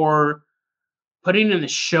episodes or putting in the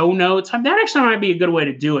show notes. That actually might be a good way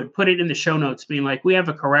to do it. Put it in the show notes, being like, we have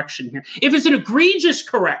a correction here. If it's an egregious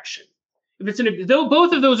correction, though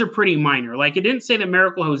both of those are pretty minor. Like it didn't say that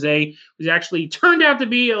Miracle Jose was actually turned out to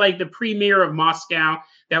be like the premier of Moscow.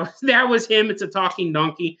 That was him. It's a talking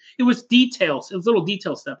donkey. It was details. It was little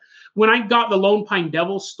detail stuff. When I got the Lone Pine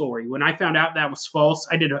Devil story, when I found out that was false,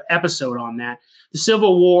 I did an episode on that. The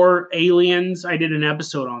Civil War aliens, I did an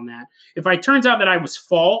episode on that. If it turns out that I was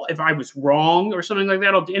false, if I was wrong or something like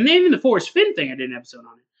that, and then even the Forrest Finn thing, I did an episode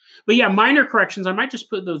on it. But yeah, minor corrections. I might just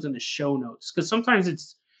put those in the show notes because sometimes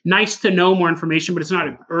it's nice to know more information, but it's not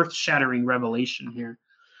an earth-shattering revelation here.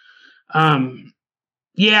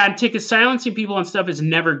 Yeah, and tickets silencing people and stuff is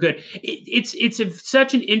never good. It's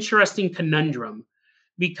such an interesting conundrum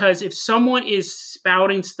because if someone is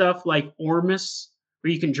spouting stuff like Ormus,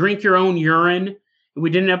 where you can drink your own urine, we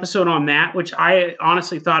did an episode on that, which I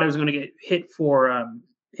honestly thought I was going to get hit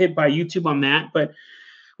by YouTube on that. But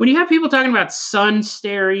when you have people talking about sun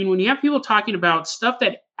staring, when you have people talking about stuff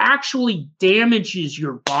that actually damages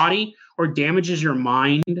your body or damages your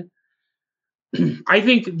mind, I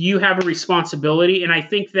think you have a responsibility, and I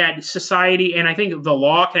think that society and I think the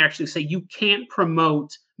law can actually say you can't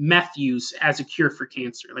promote meth use as a cure for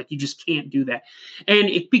cancer. Like you just can't do that. And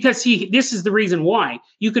because this is the reason why.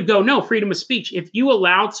 You could go, no, freedom of speech. If you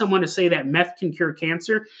allowed someone to say that meth can cure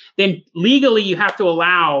cancer, then legally you have to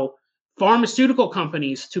allow pharmaceutical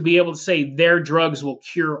companies to be able to say their drugs will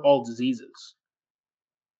cure all diseases.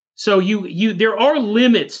 So there are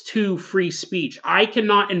limits to free speech. I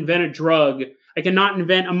cannot invent a drug. I cannot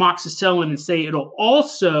invent amoxicillin and say it'll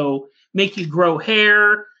also make you grow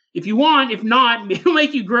hair if you want. If not, it'll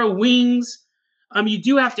make you grow wings. You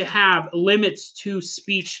do have to have limits to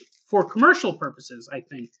speech for commercial purposes, I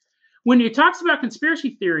think. When it talks about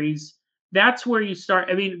conspiracy theories, that's where you start.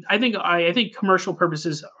 I mean, I think commercial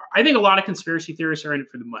purposes, I think a lot of conspiracy theorists are in it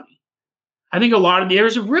for the money. I think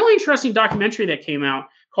there's a really interesting documentary that came out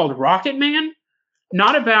called Rocket Man,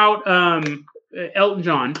 not about Elton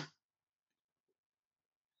John.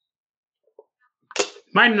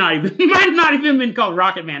 Might not even been called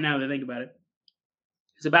Rocket Man now that I think about it.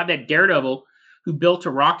 It's about that daredevil who built a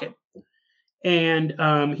rocket. And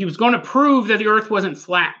he was going to prove that the Earth wasn't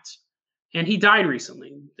flat. And he died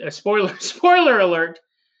recently. Spoiler alert,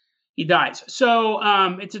 he dies. So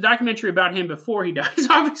it's a documentary about him before he dies.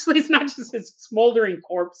 Obviously, it's not just his smoldering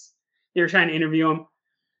corpse. They were trying to interview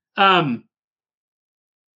him.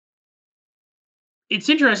 It's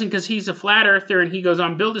interesting because he's a flat earther and he goes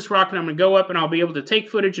on, build this rocket. I'm going to go up and I'll be able to take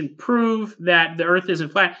footage and prove that the Earth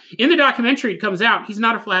isn't flat. In the documentary, it comes out he's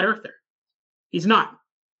not a flat earther. He's not.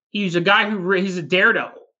 He's a guy he's a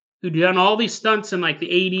daredevil who'd done all these stunts in like the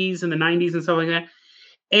 80s and the 90s and stuff like that.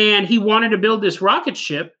 And he wanted to build this rocket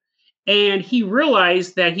ship. And he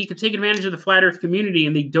realized that he could take advantage of the flat earth community,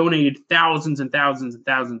 and they donated thousands and thousands and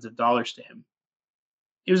thousands of dollars to him.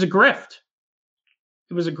 It was a grift.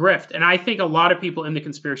 It was a grift. And I think a lot of people in the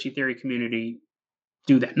conspiracy theory community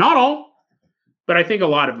do that. Not all, but I think a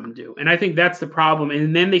lot of them do. And I think that's the problem.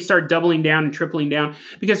 And then they start doubling down and tripling down.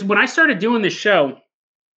 Because when I started doing this show,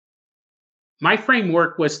 my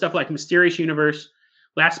framework was stuff like Mysterious Universe,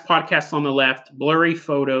 Last Podcast on the Left, Blurry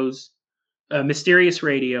Photos, Mysterious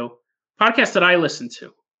Radio, podcasts that I listened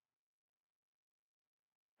to.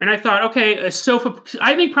 And I thought, okay, Sofa,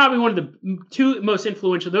 I think probably one of the two most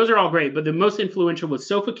influential, those are all great, but the most influential was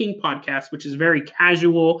Sofa King Podcast, which is very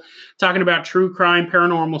casual, talking about true crime,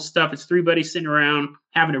 paranormal stuff. It's three buddies sitting around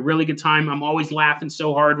having a really good time. I'm always laughing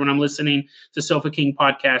so hard when I'm listening to Sofa King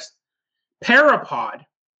Podcast. Parapod,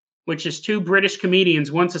 which is two British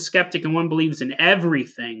comedians, one's a skeptic and one believes in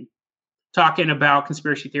everything, talking about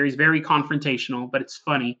conspiracy theories, very confrontational, but it's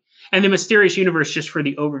funny. And the Mysterious Universe, just for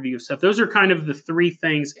the overview of stuff. Those are kind of the three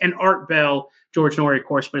things. And Art Bell, George Norrie, of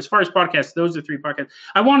course. But as far as podcasts, those are three podcasts.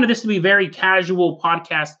 I wanted this to be a very casual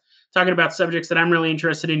podcast, talking about subjects that I'm really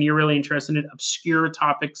interested in, you're really interested in, obscure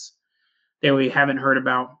topics that we haven't heard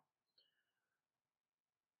about.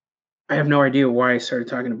 I have no idea why I started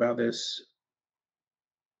talking about this.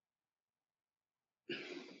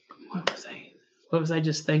 What was I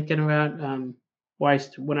just thinking about?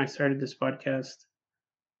 When I started this podcast?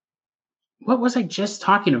 What was I just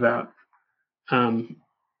talking about? I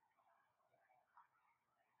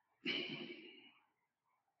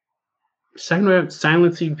was talking about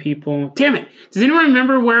silencing people. Damn it. Does anyone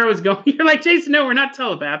remember where I was going? You're like, Jason, no, we're not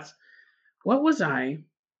telepaths. What was I?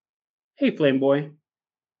 Hey, Flame Boy.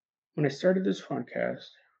 When I started this podcast.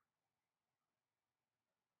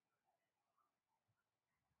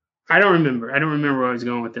 I don't remember where I was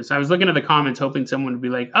going with this. I was looking at the comments hoping someone would be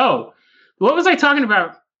like, oh, what was I talking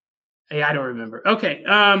about? Hey, I don't remember. Okay,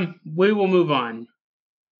 we will move on.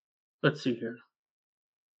 Let's see here.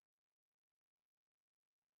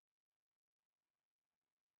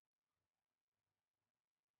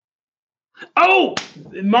 Oh,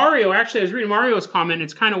 Mario. Actually, I was reading Mario's comment.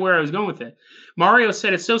 It's kind of where I was going with it. Mario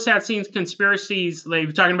said it's so sad seeing conspiracies.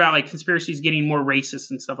 Like talking about like conspiracies getting more racist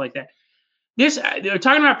and stuff like that. They're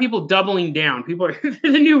talking about people doubling down. People are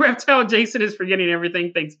the new reptile. Jason is forgetting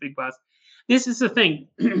everything. Thanks, Big Boss. This is the thing.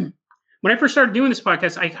 When I first started doing this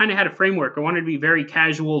podcast, I kind of had a framework. I wanted to be very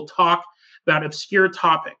casual, talk about obscure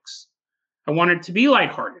topics. I wanted it to be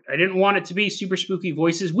lighthearted. I didn't want it to be super spooky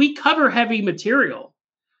voices. We cover heavy material,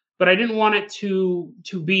 but I didn't want it to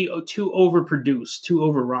be too overproduced, too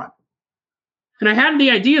overrun. And I had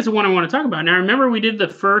the ideas of what I want to talk about. Now, I remember we did the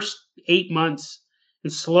first 8 months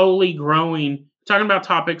and slowly growing, talking about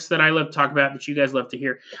topics that I love to talk about that you guys love to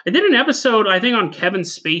hear. I did an episode, I think, on Kevin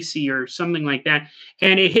Spacey or something like that,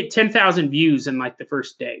 and it hit 10,000 views in like the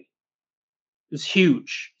first day. It was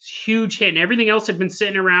huge. It's a huge hit. And everything else had been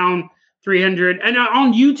sitting around 300. And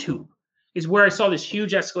on YouTube is where I saw this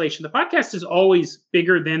huge escalation. The podcast is always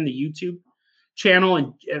bigger than the YouTube channel,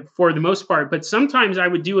 and for the most part, but sometimes I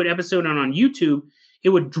would do an episode on YouTube. It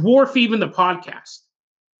would dwarf even the podcast.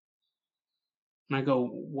 And I go,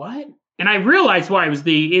 what? And I realized why. It was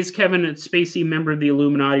is Kevin Spacey a member of the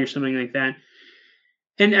Illuminati or something like that?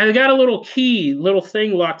 And I got a little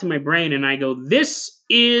thing locked in my brain, and I go, this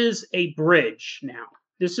is a bridge now.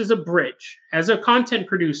 This is a bridge. As a content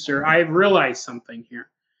producer, I've realized something here.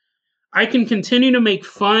 I can continue to make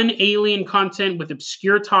fun alien content with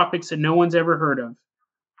obscure topics that no one's ever heard of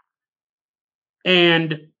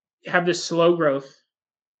and have this slow growth.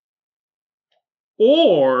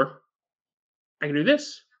 Or I can do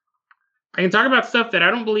this. I can talk about stuff that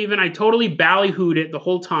I don't believe in. I totally ballyhooed it the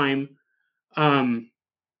whole time. But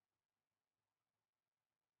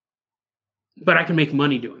I can make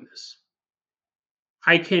money doing this.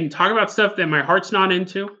 I can talk about stuff that my heart's not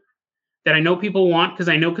into, that I know people want because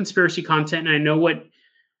I know conspiracy content and I know what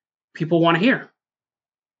people want to hear.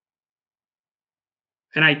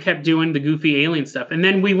 And I kept doing the goofy alien stuff. And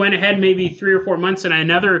then we went ahead maybe 3 or 4 months and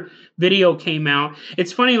another video came out.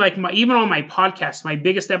 It's funny, like even on my podcast, my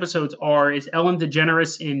biggest episodes is Ellen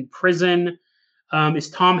DeGeneres in prison? Is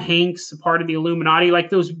Tom Hanks a part of the Illuminati? Like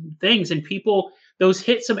those things. And those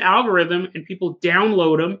hit some algorithm and people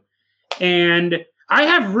download them. And I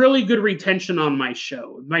have really good retention on my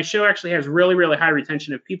show. My show actually has really, really high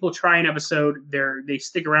retention. If people try an episode, they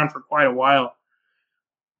stick around for quite a while.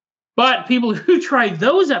 But people who try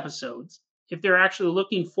those episodes, if they're actually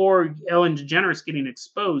looking for Ellen DeGeneres getting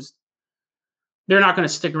exposed, they're not going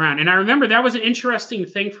to stick around. And I remember that was an interesting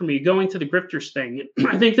thing for me, going to the grifters thing.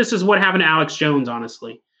 I think this is what happened to Alex Jones,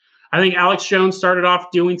 honestly. I think Alex Jones started off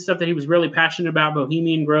doing stuff that he was really passionate about,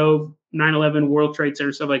 Bohemian Grove, 9/11, World Trade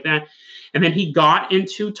Center, stuff like that. And then he got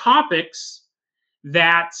into topics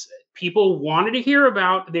that people wanted to hear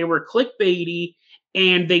about. They were clickbaity,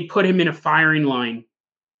 and they put him in a firing line.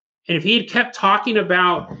 And if he had kept talking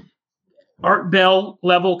about Art Bell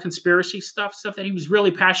level conspiracy stuff that he was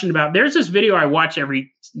really passionate about. There's this video I watch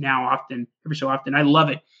every so often. I love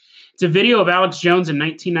it. It's a video of Alex Jones in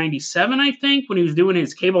 1997, I think, when he was doing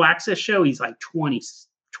his cable access show. He's like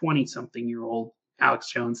 20-something year old Alex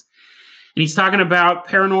Jones. And he's talking about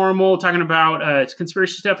paranormal, talking about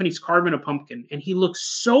conspiracy stuff, and he's carving a pumpkin. And he looks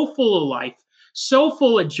so full of life, so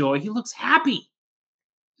full of joy. He looks happy.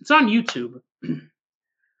 It's on YouTube.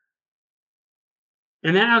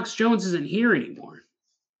 And that Alex Jones isn't here anymore.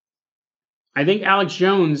 I think Alex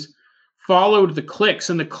Jones followed the clicks,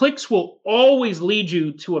 and the clicks will always lead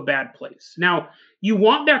you to a bad place. Now, you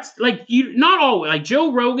want that, not always. Like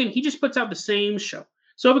Joe Rogan, he just puts out the same show.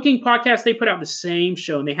 Sober King Podcast, they put out the same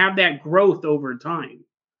show, and they have that growth over time.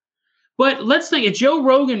 But let's think, if Joe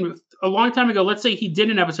Rogan, a long time ago, let's say he did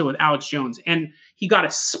an episode with Alex Jones, and he got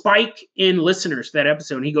a spike in listeners to that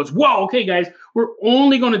episode, and he goes, whoa, okay, guys, we're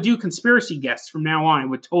only going to do conspiracy guests from now on. It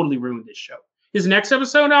would totally ruin this show. His next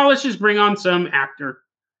episode, let's just bring on some actor.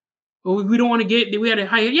 Well, we don't want to we had a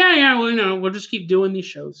high, we'll just keep doing these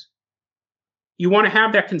shows. You want to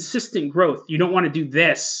have that consistent growth. You don't want to do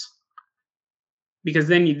this, because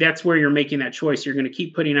then that's where you're making that choice. You're going to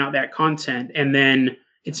keep putting out that content, and then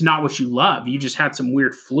it's not what you love. You just had some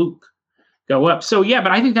weird fluke go up. So yeah,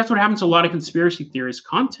 but I think that's what happens to a lot of conspiracy theorist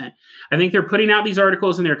content. I think they're putting out these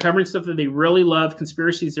articles and they're covering stuff that they really love,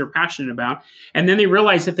 conspiracies they're passionate about. And then they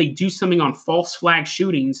realize if they do something on false flag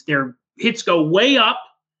shootings, their hits go way up.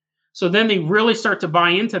 So then they really start to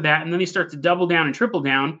buy into that, and then they start to double down and triple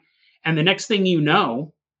down. And the next thing you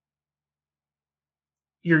know,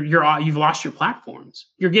 you've lost your platforms.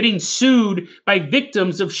 You're getting sued by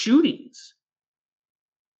victims of shootings.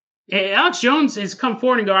 Alex Jones has come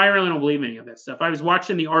forward and go, I really don't believe any of that stuff. I was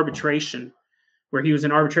watching the arbitration where he was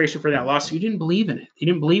in arbitration for that lawsuit. He didn't believe in it. He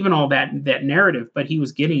didn't believe in all that narrative, but he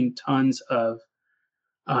was getting tons of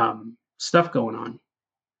stuff going on.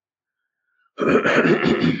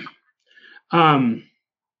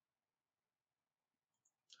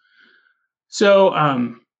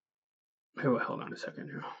 Hold on a second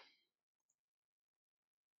here.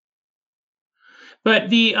 But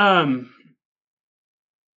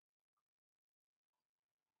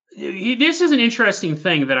this is an interesting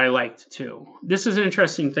thing that I liked too. This is an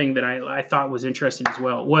interesting thing that I thought was interesting as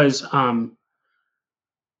well. Was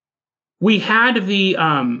we had the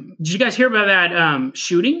did you guys hear about that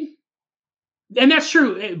shooting? And that's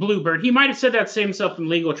true, Bluebird. He might have said that to save himself from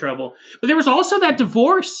legal trouble. But there was also that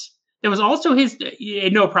divorce. There was also his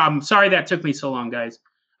no problem. Sorry that took me so long, guys.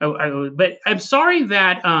 But I'm sorry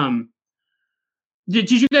that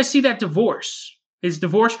did you guys see that divorce? His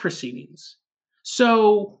divorce proceedings.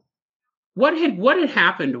 So what had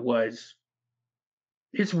happened was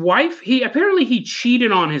his wife, he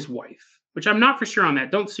cheated on his wife, which I'm not for sure on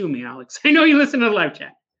that. Don't sue me, Alex. I know you listen to the live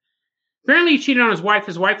chat. Apparently he cheated on his wife.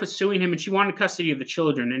 His wife was suing him and she wanted custody of the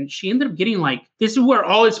children. And she ended up getting this is where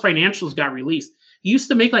all his financials got released. He used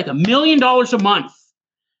to make $1 million a month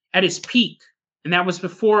at his peak. And that was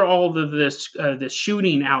before all of the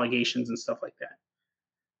shooting allegations and stuff like that.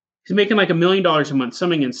 He's making $1 million a month,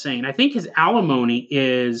 something insane. I think his alimony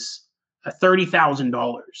is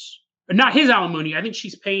 $30,000. Not his alimony. I think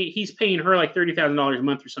he's paying her $30,000 a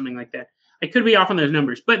month or something like that. I could be off on those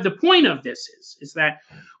numbers. But the point of this is that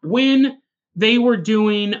when they were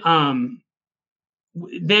doing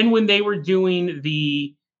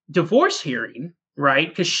the divorce hearing, right?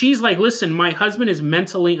 Because she's like, listen, my husband is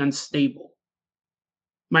mentally unstable.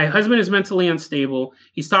 My husband is mentally unstable.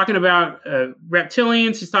 He's talking about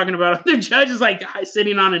reptilians. He's talking about the judge is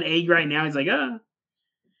sitting on an egg right now. He's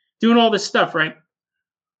doing all this stuff, right?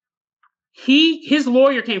 His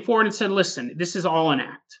lawyer came forward and said, listen, this is all an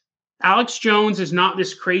act. Alex Jones is not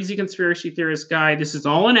this crazy conspiracy theorist guy. This is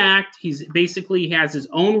all an act. He has his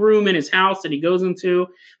own room in his house that he goes into.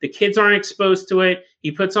 The kids aren't exposed to it. He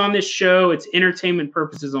puts on this show. It's entertainment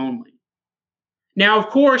purposes only. Now, of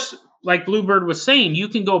course, like Bluebird was saying, you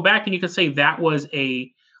can go back and you can say that was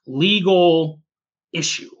a legal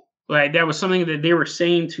issue, right? That was something that they were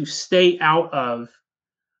saying to stay out of,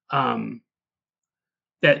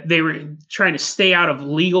 that they were trying to stay out of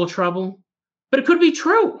legal trouble. But it could be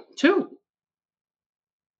true, too.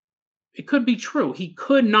 It could be true. He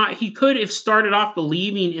could have started off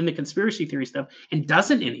believing in the conspiracy theory stuff and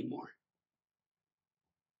doesn't anymore.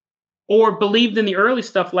 Or believed in the early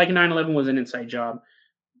stuff like 9/11 was an inside job.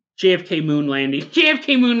 JFK moon landing,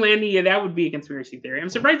 yeah, that would be a conspiracy theory. I'm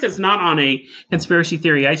surprised that's not on a conspiracy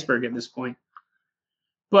theory iceberg at this point.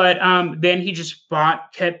 But then he just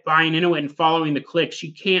kept buying into it and following the clicks.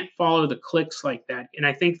 You can't follow the clicks like that. And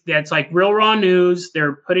I think that's Real Raw News.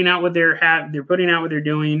 They're putting out what they're putting out what they're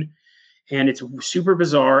doing, and it's super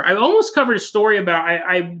bizarre. I almost covered a story about.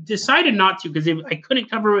 I decided not to because I couldn't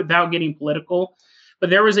cover it without getting political. But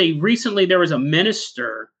there was a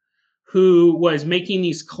minister who was making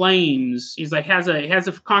these claims. He's has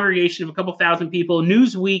a congregation of a couple thousand people.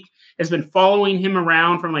 Newsweek has been following him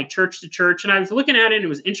around from church to church. And I was looking at it and it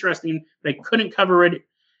was interesting, but I couldn't cover it.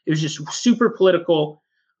 It was just super political.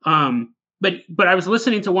 But I was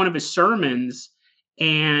listening to one of his sermons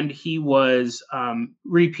and he was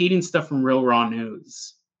repeating stuff from Real Raw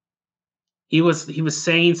News. He was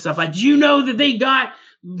saying stuff like, do you know that they got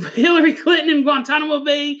Hillary Clinton in Guantanamo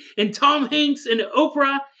Bay and Tom Hanks and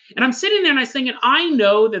Oprah? And I'm sitting there and I'm thinking, I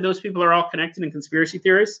know that those people are all connected and conspiracy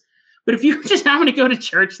theorists. But if you just happen to go to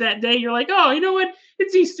church that day, you're like, oh, you know what?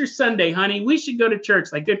 It's Easter Sunday, honey. We should go to church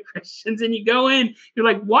like good Christians. And you go in, you're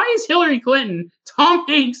like, why is Hillary Clinton, Tom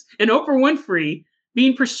Hanks, and Oprah Winfrey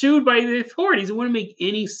being pursued by the authorities? It wouldn't make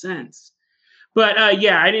any sense. But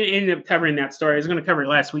yeah, I didn't end up covering that story. I was going to cover it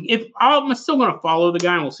last week. I'm still going to follow the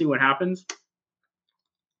guy and we'll see what happens.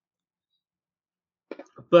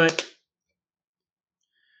 But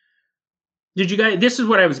this is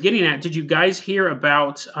what I was getting at. Did you guys hear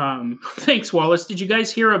about, thanks, Wallace. Did you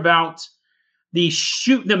guys hear about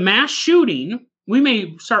the mass shooting? We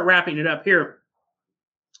may start wrapping it up here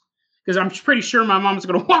because I'm pretty sure my mom's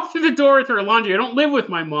going to walk through the door with her laundry. I don't live with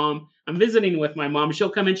my mom. I'm visiting with my mom. She'll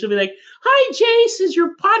come in. She'll be like, hi, Jace, is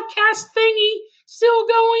your podcast thingy still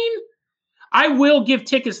going? I will give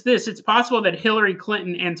tickets this. It's possible that Hillary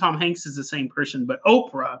Clinton and Tom Hanks is the same person, but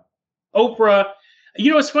Oprah, you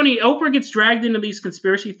know, it's funny. Oprah gets dragged into these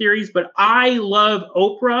conspiracy theories, but I love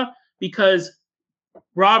Oprah because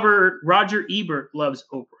Roger Ebert loves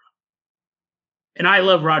Oprah. And I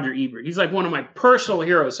love Roger Ebert. He's one of my personal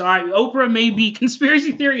heroes. So Oprah may be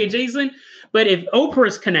conspiracy theory adjacent, But if Oprah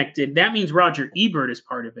is connected, that means Roger Ebert is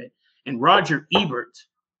part of it. And Roger Ebert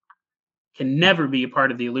can never be a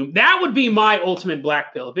part of the Illuminati. That would be my ultimate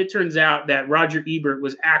black pill. If it turns out that Roger Ebert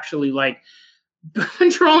was actually like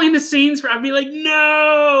controlling the scenes, I'd be like,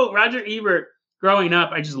 no, Roger Ebert. Growing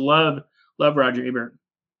up, I just love Roger Ebert.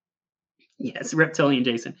 Yes, Reptilian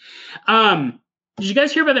Jason. Did you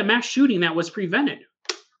guys hear about that mass shooting that was prevented?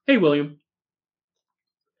 Hey, William.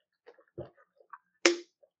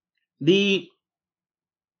 I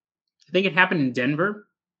think it happened in Denver.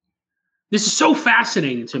 This is so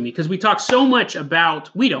fascinating to me because we talk so much about,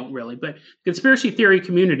 we don't really, but conspiracy theory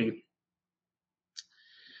community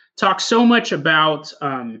talks so much about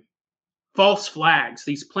false flags,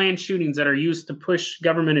 these planned shootings that are used to push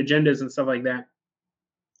government agendas and stuff like that.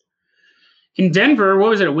 In Denver, what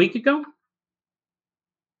was it, a week ago?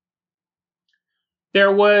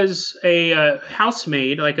 There was a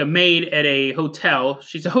housemaid, like a maid at a hotel.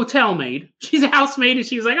 She's a hotel maid. She's a housemaid, and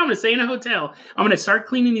she was like, I'm going to stay in a hotel. I'm going to start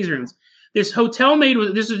cleaning these rooms. This hotel maid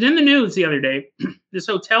this was in the news the other day. This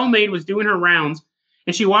hotel maid was doing her rounds,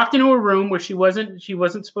 and she walked into a room where she wasn't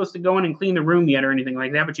supposed to go in and clean the room yet or anything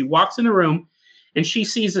like that, but she walks in the room, and she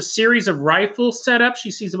sees a series of rifles set up.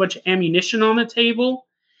 She sees a bunch of ammunition on the table,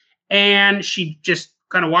 and she just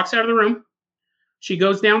kind of walks out of the room. She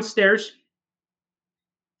goes downstairs.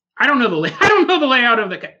 I don't know the layout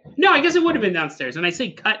of the cut. No, I guess it would have been downstairs. And I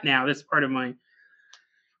say cut now. That's part of my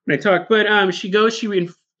when I talk. But she goes. She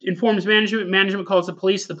informs management. Management calls the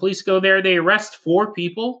police. The police go there. They arrest 4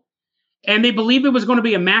 people, and they believe it was going to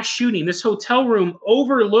be a mass shooting. This hotel room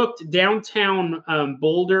overlooked downtown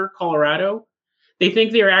Boulder, Colorado. They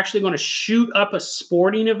think they are actually going to shoot up a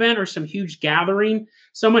sporting event or some huge gathering.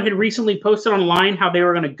 Someone had recently posted online how they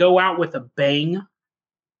were going to go out with a bang.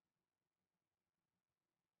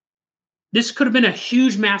 This could have been a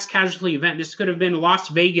huge mass casualty event. This could have been Las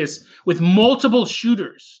Vegas with multiple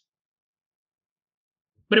shooters.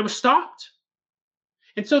 But it was stopped.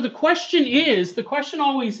 And so the question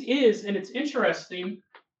always is, and it's interesting.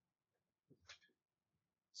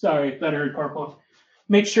 Sorry, that I heard car pulling.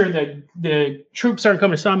 Make sure that the troops aren't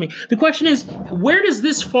coming to stop me. The question is, where does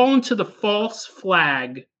this fall into the false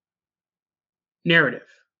flag narrative?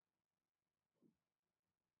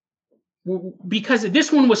 Because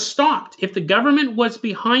this one was stopped. If the government was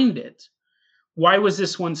behind it, why was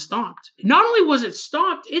this one stopped? Not only was it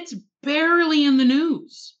stopped, it's barely in the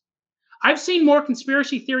news. I've seen more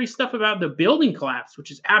conspiracy theory stuff about the building collapse,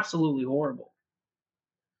 which is absolutely horrible.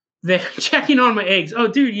 They're checking on my eggs. Oh,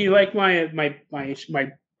 dude, you like my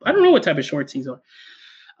I don't know what type of shorts these are.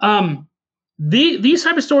 These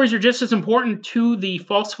type of stories are just as important to the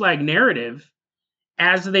false flag narrative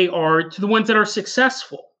as they are to the ones that are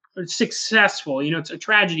successful. Successful, it's a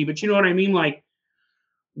tragedy, but you know what I mean? Like,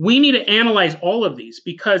 we need to analyze all of these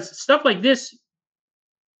because stuff like this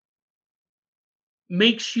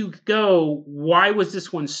makes you go, why was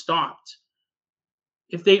this one stopped?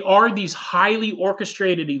 If they are these highly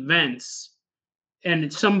orchestrated events,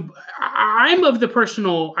 and I'm of the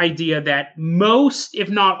personal idea that most, if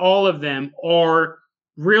not all of them, are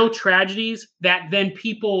real tragedies that then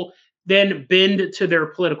people then bend to their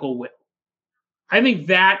political will. I think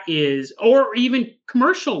that is, or even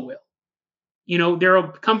commercial will. There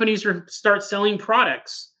are companies that start selling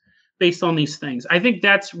products based on these things. I think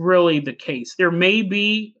that's really the case. There may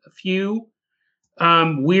be a few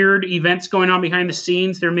weird events going on behind the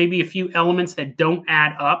scenes. There may be a few elements that don't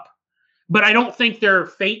add up, but I don't think they're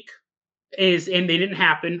fake and they didn't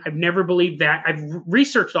happen. I've never believed that. I've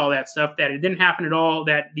researched all that stuff, that it didn't happen at all,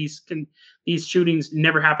 that these shootings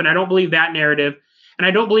never happened. I don't believe that narrative. And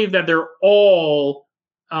I don't believe that they're all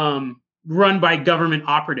run by government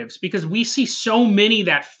operatives, because we see so many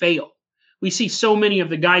that fail. We see so many of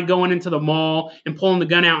the guy going into the mall and pulling the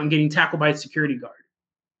gun out and getting tackled by a security guard.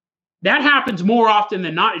 That happens more often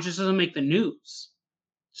than not. It just doesn't make the news.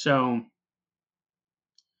 So,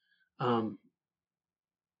 some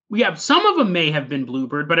of them may have been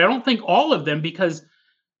Bluebird, but I don't think all of them, because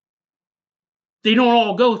they don't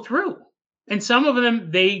all go through. And some of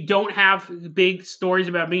them, they don't have big stories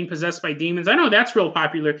about being possessed by demons. I know that's real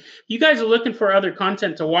popular. You guys are looking for other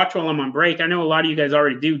content to watch while I'm on break. I know a lot of you guys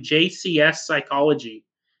already do. JCS Psychology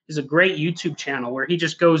is a great YouTube channel where he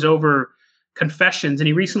just goes over confessions. And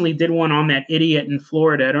he recently did one on that idiot in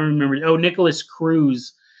Florida. I don't remember. Oh, Nicholas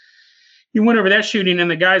Cruz. He went over that shooting,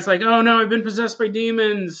 and the guy's like, oh, no, I've been possessed by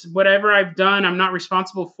demons. Whatever I've done, I'm not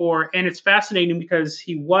responsible for. And it's fascinating because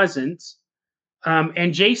he wasn't.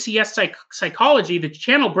 And JCS Psychology, the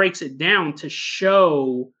channel breaks it down to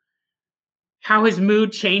show how his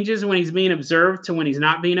mood changes when he's being observed to when he's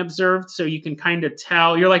not being observed. So you can kind of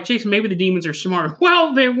tell. You're like, Jason, maybe the demons are smart.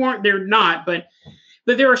 Well, they weren't. They're not. But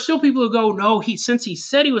there are still people who go, no, since he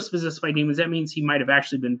said he was possessed by demons, that means he might have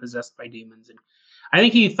actually been possessed by demons. And I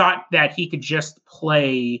think he thought that he could just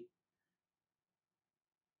play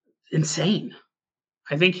insane.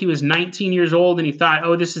 I think he was 19 years old and he thought,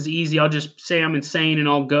 oh, this is easy. I'll just say I'm insane and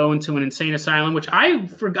I'll go into an insane asylum, which I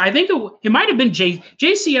think it might have been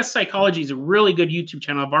JCS Psychology is a really good YouTube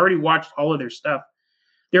channel. I've already watched all of their stuff.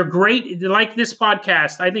 They're great. They're like this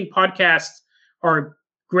podcast. I think podcasts are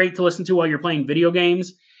great to listen to while you're playing video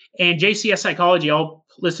games. And JCS Psychology, I'll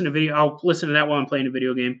listen to that while I'm playing a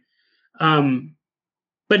video game.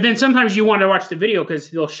 But then sometimes you want to watch the video because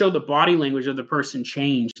they'll show the body language of the person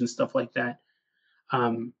change and stuff like that.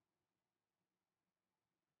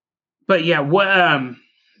 But yeah,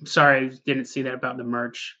 sorry, I didn't see that about the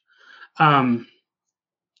merch. So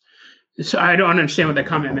I don't understand what that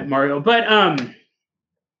comment meant, Mario. But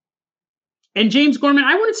and James Gorman,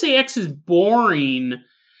 I wouldn't say X is boring.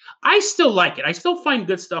 I still like it. I still find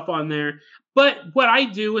good stuff on there. But what I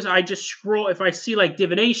do is I just scroll. If I see like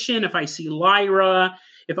divination, if I see Lyra,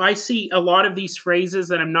 if I see a lot of these phrases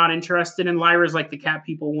that I'm not interested in, Lyra's like the cat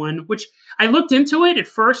people one, which I looked into it at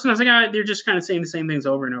first and I was like, they're just kind of saying the same things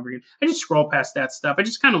over and over again. I just scroll past that stuff. I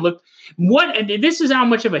just kind of looked and this is how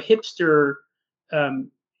much of a hipster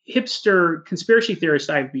conspiracy theorist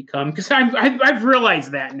I've become, because I've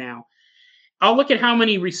realized that now. I'll look at how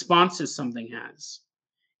many responses something has.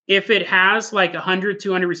 If it has like 100,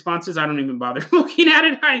 200 responses, I don't even bother looking at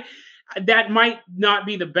it. That might not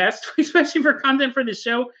be the best, especially for content for the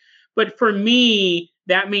show. But for me,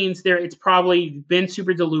 that means it's probably been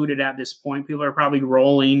super diluted at this point. People are probably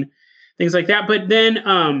rolling, things like that. But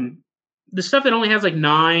then the stuff that only has like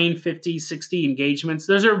 9, 50, 60 engagements,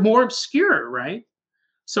 those are more obscure, right?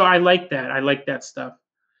 So I like that. I like that stuff.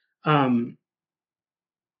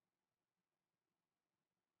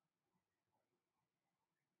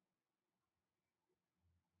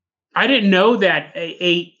 I didn't know that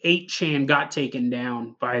 8chan got taken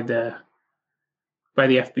down by the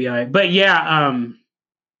FBI. But yeah,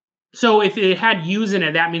 so if it had U's in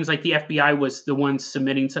it, that means like the FBI was the one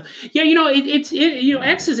submitting. So yeah,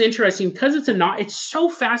 X is interesting because it's so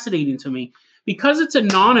fascinating to me because it's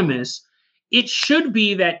anonymous. It should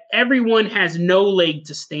be that everyone has no leg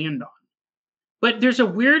to stand on. But there's a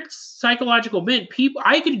weird psychological bent.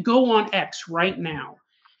 I could go on X right now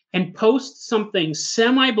and post something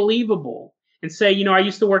semi-believable and say, I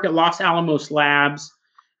used to work at Los Alamos Labs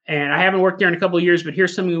and I haven't worked there in a couple of years, but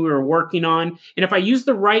here's something we were working on. And if I use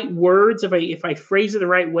the right words, if I phrase it the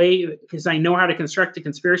right way, because I know how to construct a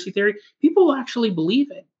conspiracy theory, people will actually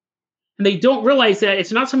believe it. And they don't realize that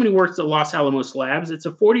it's not someone who works at Los Alamos Labs. It's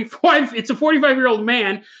a 45-year-old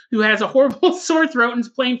man who has a horrible sore throat and is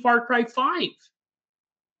playing Far Cry 5.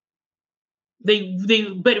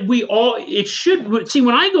 But we all, it should see,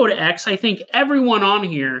 when I go to X, I think everyone on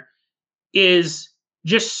here is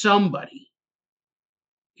just somebody,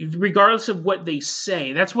 regardless of what they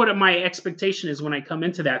say. That's what my expectation is when I come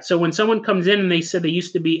into that. So when someone comes in and they said they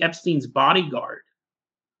used to be Epstein's bodyguard,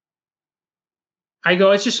 I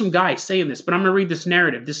go, it's just some guy saying this, but I'm going to read this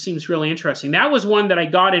narrative. This seems really interesting. That was one that I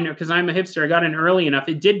got in because I'm a hipster. I got in early enough.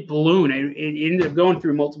 It did balloon. It ended up going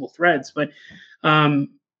through multiple threads, but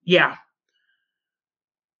yeah.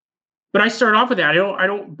 But I start off with that. I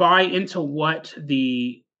don't buy into what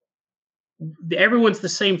everyone's the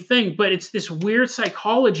same thing, but it's this weird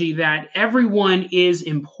psychology that everyone is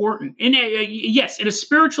important. And yes, in a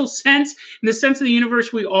spiritual sense, in the sense of the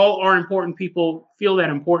universe, we all are important. People feel that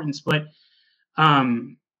importance, but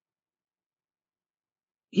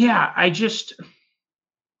yeah, I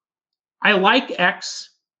like X.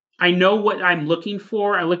 I know what I'm looking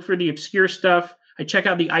for. I look for the obscure stuff. I check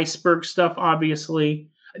out the iceberg stuff, obviously.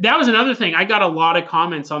 That was another thing. I got a lot of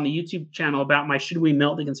comments on the YouTube channel about my "Should We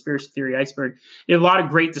Melt the Conspiracy Theory Iceberg?" A lot of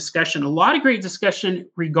great discussion. A lot of great discussion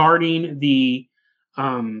regarding the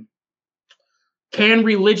can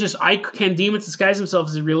demons disguise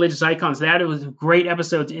themselves as religious icons? That was a great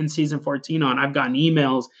episode to end season 14 on. I've gotten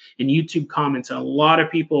emails and YouTube comments and a lot of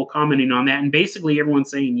people commenting on that, and basically everyone's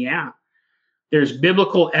saying, yeah, there's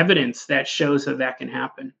biblical evidence that shows that can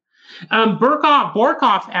happen.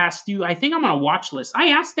 Borkoff asked you, I think I'm on a watch list.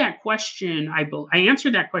 I asked that question. I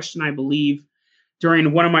answered that question, I believe,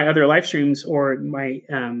 during one of my other live streams or my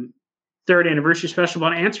third anniversary special,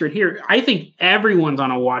 but I'll answer it here. I think everyone's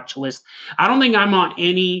on a watch list. I don't think I'm on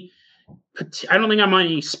any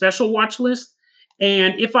special watch list.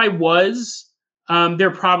 And if I was,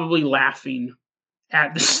 they're probably laughing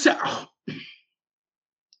at the stuff.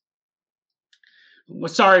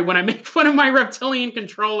 Sorry, when I make fun of my reptilian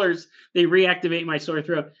controllers, they reactivate my sore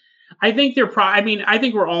throat. I think they're I mean, I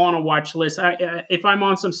think we're all on a watch list. If I'm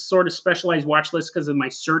on some sort of specialized watch list because of my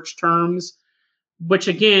search terms, which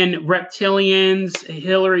again, reptilians,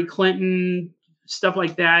 Hillary Clinton, stuff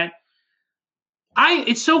like that.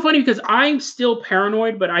 It's so funny because I'm still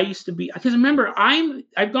paranoid, but I used to be, because remember,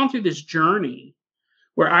 I've gone through this journey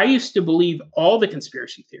where I used to believe all the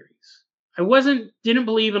conspiracy theories. I didn't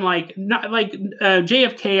believe in not like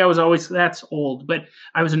JFK. I was always, that's old, but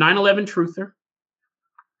I was a 9/11 truther.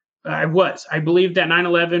 I believed that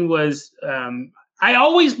 9/11 was, I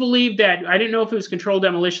always believed that, I didn't know if it was controlled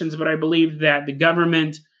demolitions, but I believed that the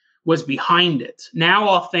government was behind it. Now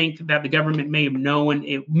I'll think that the government may have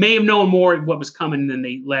known more of what was coming than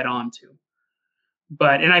they led on to.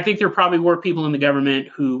 And I think there probably were people in the government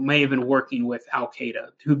who may have been working with Al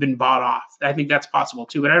Qaeda, who've been bought off. I think that's possible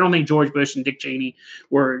too. But I don't think George Bush and Dick Cheney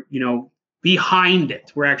were, behind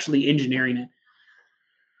it. We're actually engineering it.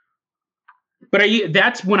 But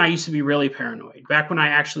that's when I used to be really paranoid. Back when I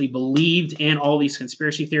actually believed in all these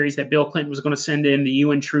conspiracy theories that Bill Clinton was going to send in the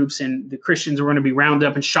UN troops and the Christians were going to be rounded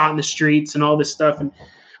up and shot in the streets and all this stuff. And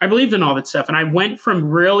I believed in all that stuff. And I went from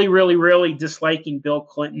really, really, really disliking Bill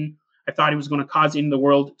Clinton. I thought he was going to cause the end of the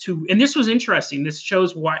world and this was interesting. This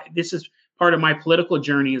shows why this is part of my political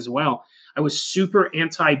journey as well. I was super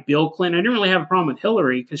anti-Bill Clinton. I didn't really have a problem with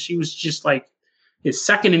Hillary because she was just like his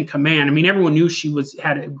second in command. I mean, everyone knew she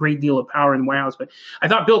had a great deal of power in the White House, but I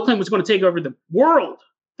thought Bill Clinton was going to take over the world.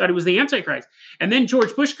 Thought he was the Antichrist. And then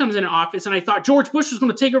George Bush comes into office, and I thought George Bush was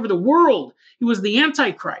going to take over the world. He was the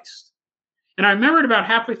Antichrist. And I remembered about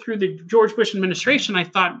halfway through the George Bush administration, I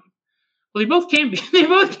thought, well, they both can't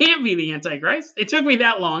be the Antichrist. It took me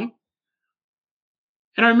that long.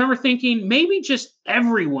 And I remember thinking, maybe just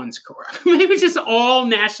everyone's corrupt. Maybe just all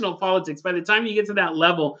national politics. By the time you get to that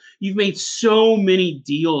level, you've made so many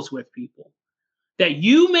deals with people that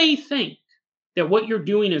you may think that what you're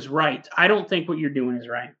doing is right. I don't think what you're doing is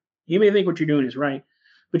right. You may think what you're doing is right,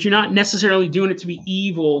 but you're not necessarily doing it to be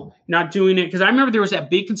evil, not doing it. Because I remember there was that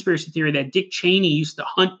big conspiracy theory that Dick Cheney used to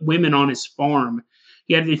hunt women on his farm.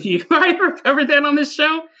 I ever covered that on this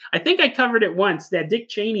show? I think I covered it once, that Dick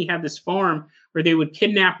Cheney had this farm where they would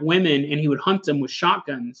kidnap women and he would hunt them with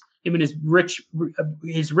shotguns. Him and his rich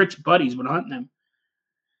buddies would hunt them.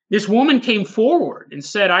 This woman came forward and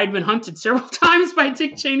said, I'd been hunted several times by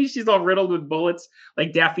Dick Cheney. She's all riddled with bullets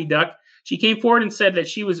like Daffy Duck. She came forward and said that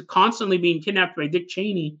she was constantly being kidnapped by Dick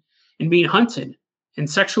Cheney and being hunted and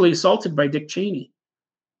sexually assaulted by Dick Cheney.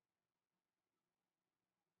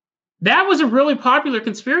 That was a really popular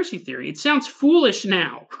conspiracy theory. It sounds foolish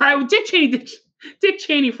now, right? Dick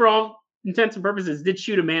Cheney, for all intents and purposes, did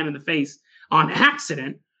shoot a man in the face on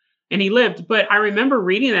accident, and he lived. But I remember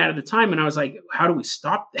reading that at the time, and I was like, how do we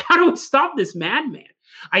stop that? How do we stop this madman?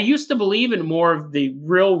 I used to believe in more of the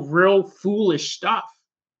real foolish stuff.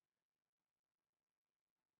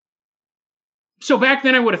 So back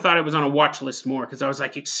then, I would have thought I was on a watch list more because I was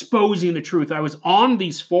like exposing the truth. I was on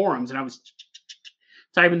these forums, and I was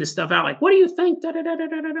typing this stuff out like, what do you think? Da, da, da, da,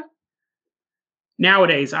 da, da.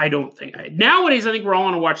 Nowadays, I think we're all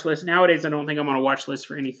on a watch list. Nowadays, I don't think I'm on a watch list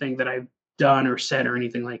for anything that I've done or said or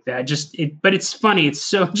anything like that. But it's funny. It's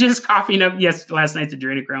so just coughing up. Yes, last night's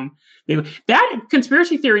adrenochrome. That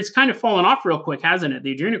conspiracy theory's kind of fallen off real quick, hasn't it?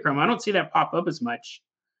 The adrenochrome. I don't see that pop up as much.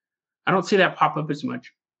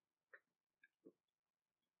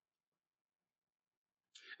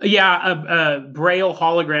 Yeah, Braille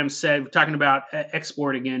Hologram said, we're talking about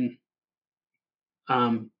export again.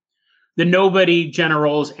 The nobody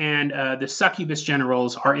generals and the succubus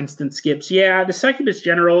generals are instant skips. Yeah, the succubus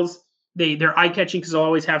generals, they're eye-catching because they'll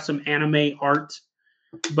always have some anime art,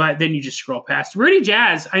 but then you just scroll past. Rudy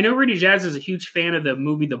Jazz, I know Rudy Jazz is a huge fan of the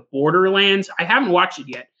movie The Borderlands. I haven't watched it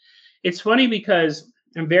yet. It's funny because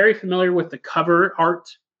I'm very familiar with the cover art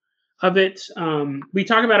of it. We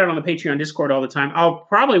talk about it on the Patreon Discord all the time. I'll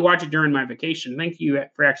probably watch it during my vacation. Thank you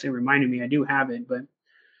for actually reminding me. I do have it, but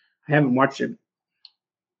I haven't watched it.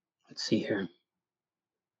 Let's see here.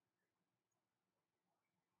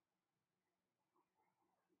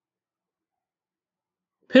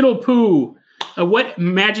 Piddle Poo. What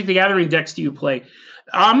Magic the Gathering decks do you play?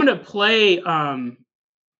 I'm gonna play.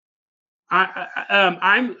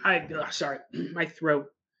 Sorry, my throat's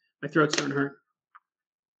starting to hurt.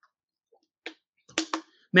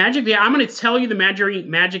 I'm going to tell you the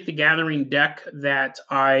Magic the Gathering deck that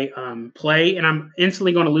I play, and I'm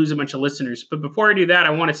instantly going to lose a bunch of listeners. But before I do that,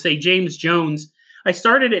 I want to say James Jones. I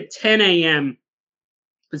started at 10 a.m.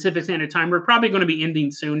 Pacific Standard Time. We're probably going to be ending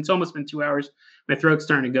soon. It's almost been 2 hours. My throat's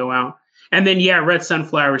starting to go out. And then, yeah, Red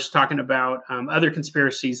Sunflowers talking about other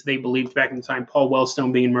conspiracies they believed back in the time, Paul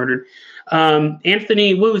Wellstone being murdered.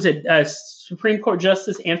 Anthony, what was it? Supreme Court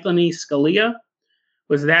Justice Anthony Scalia?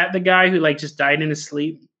 Was that the guy who like just died in his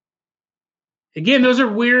sleep? Again, those are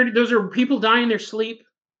weird. Those are people dying in their sleep.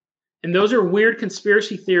 And those are weird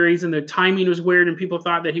conspiracy theories, and the timing was weird, and people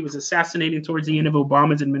thought that he was assassinating towards the end of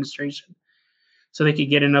Obama's administration so they could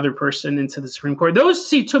get another person into the Supreme Court.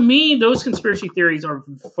 To me, those conspiracy theories are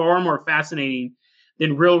far more fascinating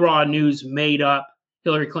than real raw news made up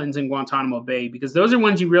Hillary Clinton's in Guantanamo Bay, because those are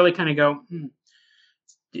ones you really kind of go,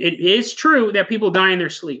 It is true that people die in their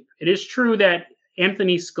sleep. It is true that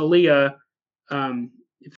Anthony Scalia, I'm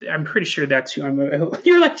pretty sure that's who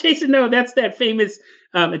you're like, Jason, no, that's that famous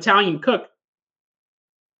Italian cook.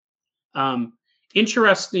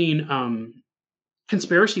 Interesting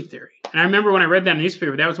conspiracy theory. And I remember when I read that in the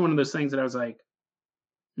newspaper, that was one of those things that I was like,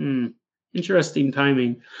 interesting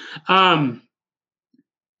timing.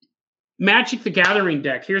 Magic the Gathering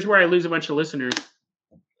deck. Here's where I lose a bunch of listeners.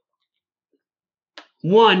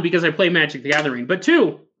 One, because I play Magic the Gathering. But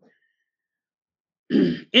two,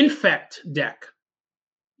 Infect deck.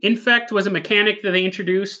 Infect was a mechanic that they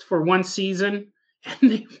introduced for one season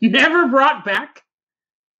and they've never brought back.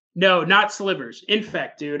 No, not Slivers.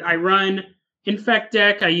 Infect, dude. I run Infect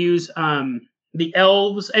deck. I use the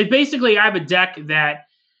elves. Basically, I have a deck that,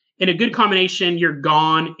 in a good combination, you're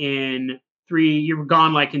gone in 3. You're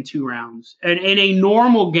gone like in 2 rounds. And in a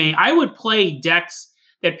normal game, I would play decks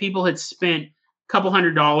that people had spent a couple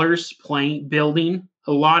 $100 building,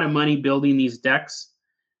 a lot of money building these decks,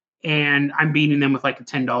 and I'm beating them with like a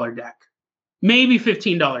 $10 deck, maybe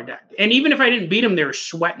 $15 deck. And even if I didn't beat them, they were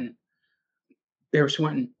sweating.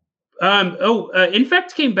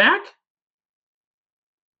 Infect came back.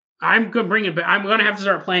 I'm gonna bring it back. I'm gonna have to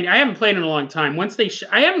start playing. I haven't played in a long time.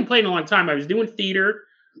 I haven't played in a long time. I was doing theater,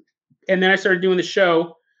 and then I started doing the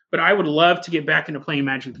show. But I would love to get back into playing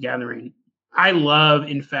Magic the Gathering. I love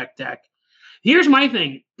Infect deck. Here's my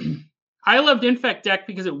thing. I loved Infect deck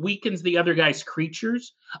because it weakens the other guy's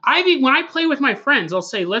creatures. When I play with my friends, I'll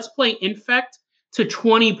say, let's play Infect to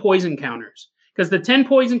 20 poison counters. Because the 10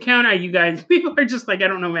 poison counter, you guys, people are just like, I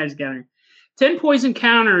don't know Magic the Gathering. 10 poison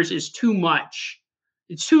counters is too much.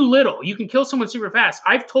 It's too little. You can kill someone super fast.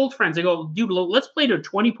 I've told friends, I go, dude, let's play to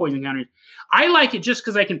 20 poison counters. I like it just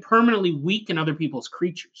because I can permanently weaken other people's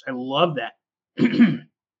creatures. I love that.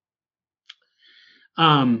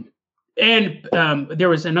 There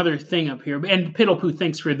was another thing up here. And Piddlepoo,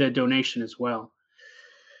 thanks for the donation as well.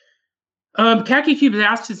 Khaki Cube has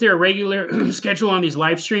asked, is there a regular schedule on these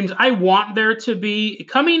live streams? I want there to be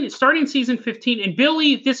starting season 15. And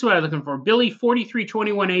Billy, this is what I'm looking for. Billy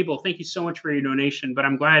 4321 Abel, thank you so much for your donation. But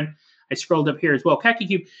I'm glad I scrolled up here as well. Khaki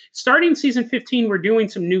Cube, starting season 15, we're doing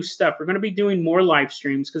some new stuff. We're going to be doing more live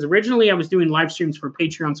streams because originally I was doing live streams for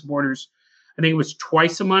Patreon supporters. I think it was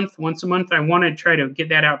once a month. I want to try to get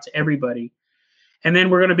that out to everybody. And then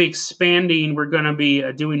we're going to be expanding. We're going to be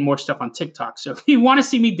doing more stuff on TikTok. So if you want to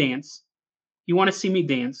see me dance, don't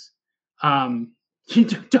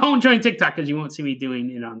join TikTok because you won't see me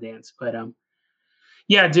doing it on dance. But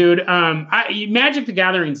yeah, dude, Magic the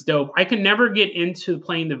Gathering's dope. I can never get into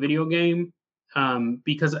playing the video game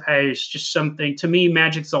because it's just something, to me,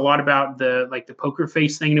 Magic's a lot about the poker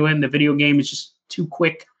face thing to it, and the video game is just too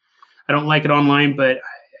quick. I don't like it online, but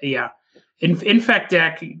yeah. Infect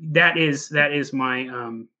deck, that is my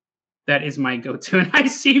go-to. And I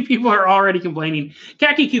see people are already complaining.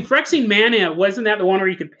 Khaki Cube, Phyrexian Mana, wasn't that the one where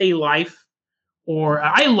you could pay life? Or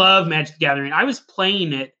I love Magic the Gathering. I was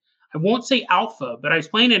playing it. I won't say alpha, but I was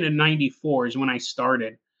playing it in 94 is when I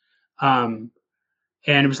started. And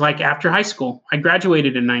it was like after high school. I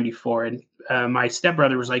graduated in 94. And my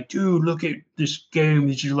stepbrother was like, dude, look at this game.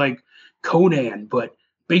 It's just like Conan, but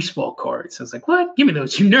baseball cards. I was like, what? Give me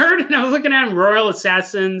those, you nerd. And I was looking at Royal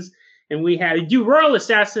Assassins. And we had to do Royal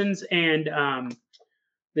Assassins and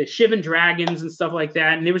the Shivan Dragons and stuff like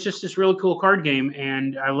that. And it was just this really cool card game,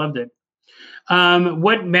 and I loved it.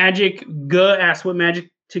 What magic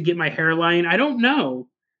to get my hairline? I don't know.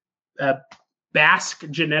 Basque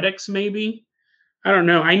genetics, maybe. I don't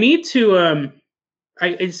know. I need to.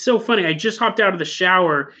 It's so funny. I just hopped out of the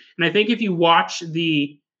shower, and I think if you watch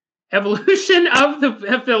the evolution of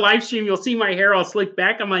the live stream, you'll see my hair all slicked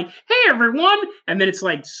back. I'm like, hey everyone, and then it's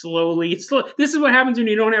like slowly. This is what happens when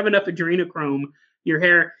you don't have enough adrenochrome. Your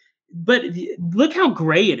hair, but look how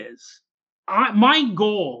gray it is. My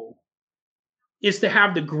goal is to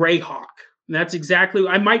have the Greyhawk. That's exactly.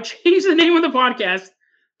 I might change the name of the podcast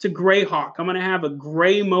to Greyhawk. I'm gonna have a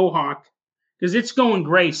gray mohawk because it's going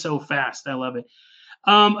gray so fast. I love it.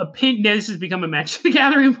 This has become a Magic the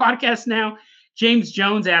Gathering podcast now. James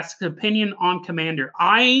Jones asks opinion on Commander.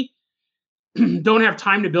 I don't have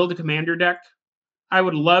time to build a Commander deck. I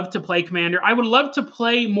would love to play Commander. I would love to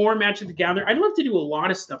play more Magic the Gathering. I'd love to do a lot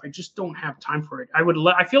of stuff. I just don't have time for it.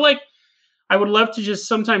 I feel like I would love to just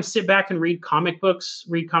sometimes sit back and read comic books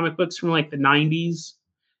from like the 90s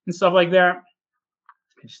and stuff like that.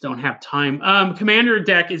 I just don't have time. Commander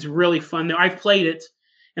deck is really fun though. I've played it,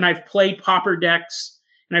 and I've played Pauper decks,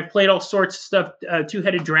 and I've played all sorts of stuff,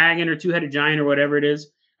 two-headed dragon or two-headed giant or whatever it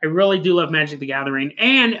is. I really do love Magic the Gathering,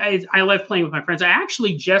 and I love playing with my friends. I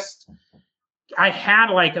had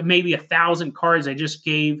like maybe 1,000 cards I just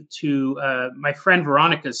gave to my friend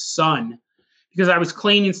Veronica's son because I was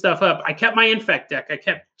cleaning stuff up. I kept my Infect deck. I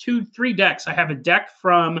kept 3 decks. I have a deck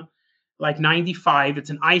from like 95. It's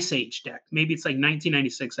an Ice Age deck. Maybe it's like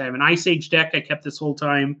 1996. I have an Ice Age deck I kept this whole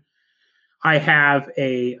time. I have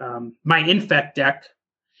a my Infect deck.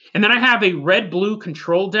 And then I have a red-blue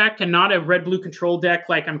control deck, and not a red-blue control deck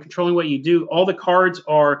like I'm controlling what you do. All the cards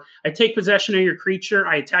are, I take possession of your creature,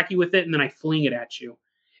 I attack you with it, and then I fling it at you.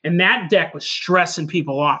 And that deck was stressing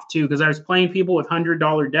people off, too, because I was playing people with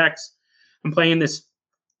 $100 decks. I'm playing this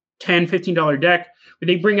 $10, $15 deck, where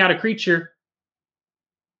they bring out a creature.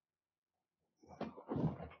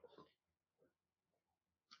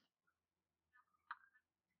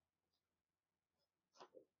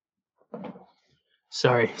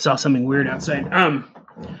 Sorry, saw something weird outside.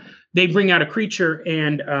 They bring out a creature,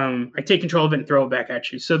 and I take control of it and throw it back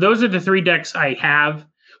at you. So those are the 3 decks I have.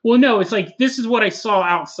 Well, no, it's like this is what I saw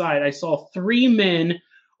outside. I saw 3 men,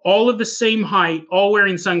 all of the same height, all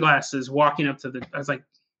wearing sunglasses, walking up to the. I was like,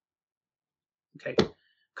 okay,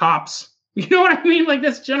 cops. You know what I mean? Like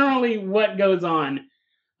that's generally what goes on.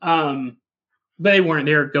 But they weren't.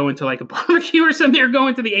 They were going to like a barbecue or something. They're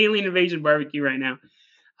going to the alien invasion barbecue right now.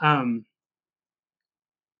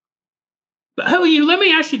 But let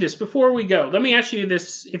me ask you this before we go. Let me ask you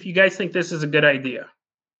this if you guys think this is a good idea.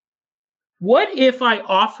 What if I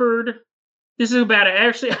offered, this is a bad,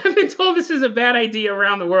 actually, I've been told this is a bad idea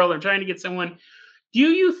around the world. I'm trying to get someone. Do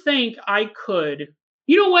you think I could,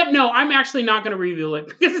 you know what? No, I'm actually not going to reveal it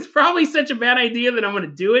because it's probably such a bad idea that I'm going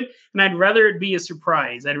to do it. And I'd rather it be a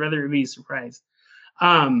surprise.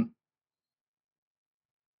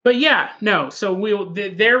 But yeah, no. So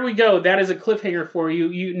there we go. That is a cliffhanger for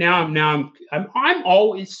you. I'm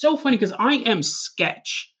always, it's so funny because I am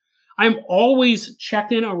sketch. I'm always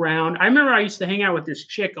checking around. I remember I used to hang out with this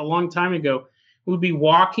chick a long time ago. We'd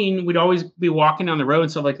always be walking on the road and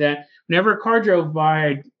stuff like that. Whenever a car drove by,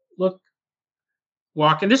 I'd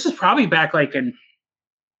walk. And this is probably back like in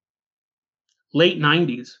late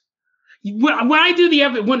 90s. When I do the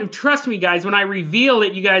episode, trust me, guys, when I reveal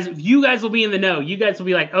it, you guys will be in the know. You guys will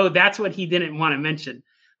be like, oh, that's what he didn't want to mention.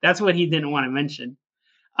 Like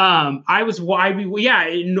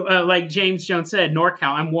James Jones said,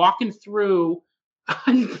 NorCal. I'm walking through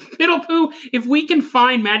Middlepoo. If we can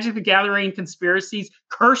find Magic the Gathering conspiracies,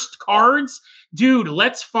 cursed cards, dude,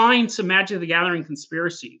 let's find some Magic the Gathering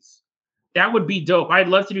conspiracies. That would be dope. I'd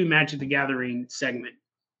love to do Magic the Gathering segment.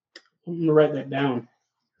 I'm gonna write that down.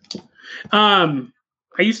 I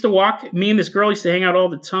used to walk. Me and this girl used to hang out all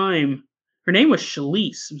the time. Her name was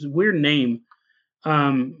Shalise. It was a weird name.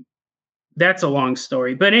 That's a long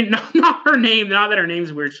story, but not her name. Not that her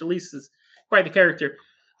name's weird. Shalise is quite the character.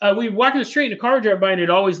 We'd walk in the street and a car drive by, and I'd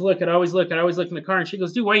always look in the car. And she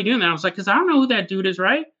goes, "Dude, why are you doing that?" I was like, "Because I don't know who that dude is,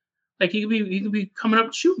 right? Like he could be coming up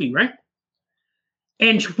to shoot me, right?"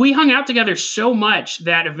 And we hung out together so much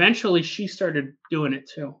that eventually she started doing it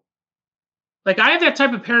too. Like I have that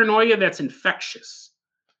type of paranoia that's infectious.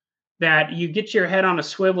 That you get your head on a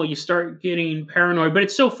swivel, you start getting paranoid. But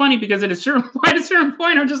it's so funny because at a certain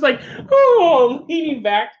point, I'm just like, oh, leaning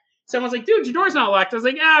back. Someone's like, dude, your door's not locked. I was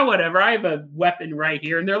like, whatever. I have a weapon right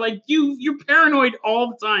here. And they're like, you're paranoid all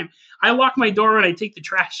the time. I lock my door when I take the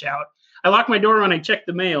trash out. I lock my door when I check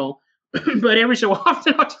the mail. But every so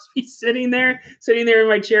often, I'll just be sitting there in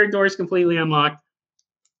my chair, door's completely unlocked.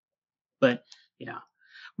 But yeah.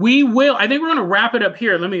 I think we're going to wrap it up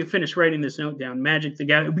here. Let me finish writing this note down. Magic the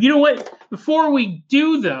Gathering. You know what? Before we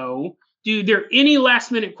do, though, do there any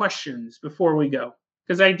last-minute questions before we go?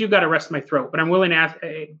 Because I do got to rest my throat, but I'm willing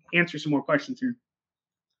to answer some more questions here.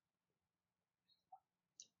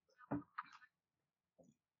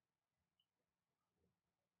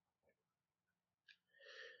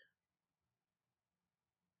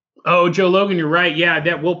 Oh, Joe Logan, you're right. Yeah,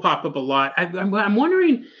 that will pop up a lot. I'm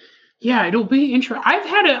wondering... Yeah, it'll be interesting.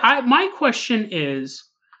 My question is,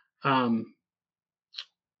 I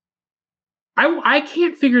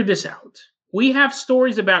can't figure this out. We have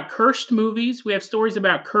stories about cursed movies. We have stories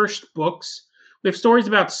about cursed books. We have stories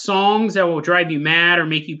about songs that will drive you mad or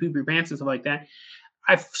make you poop your pants and stuff like that.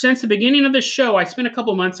 I've since the beginning of the show, I spent a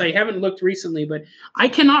couple months. I haven't looked recently, but I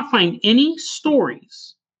cannot find any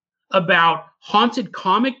stories about haunted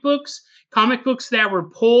comic books that were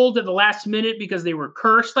pulled at the last minute because they were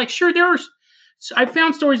cursed. Like, sure, there are. I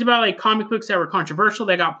found stories about like comic books that were controversial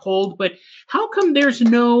that got pulled, but how come there's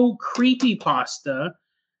no creepypasta?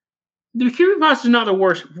 The creepypasta is not the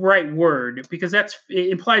right word because it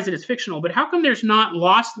implies that it's fictional. But how come there's not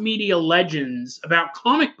lost media legends about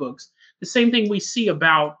comic books? The same thing we see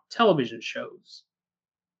about television shows.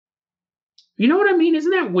 You know what I mean?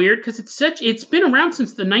 Isn't that weird? Because it's been around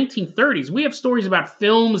since the 1930s. We have stories about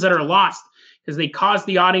films that are lost because they cause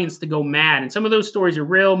the audience to go mad. And some of those stories are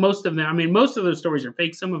real. Most of those stories are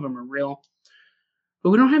fake. Some of them are real.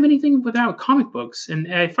 But we don't have anything without comic books.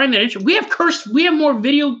 And I find that interesting. We have more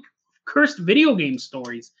cursed video game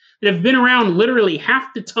stories that have been around literally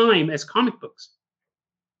half the time as comic books.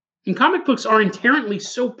 And comic books are inherently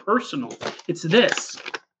so personal. It's this.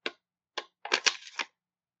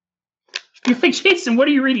 You're like, Jason, what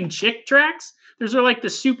are you reading? Chick tracts? Those are like the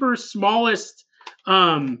super smallest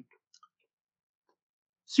comic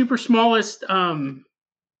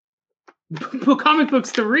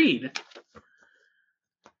books to read.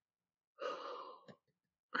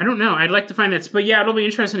 I don't know. I'd like to find that. But yeah, it'll be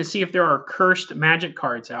interesting to see if there are cursed magic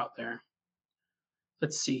cards out there.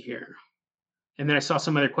 Let's see here. And then I saw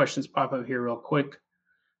some other questions pop up here real quick.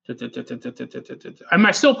 Am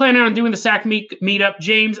I still planning on doing the SAC meetup,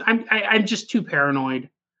 James? I'm just too paranoid.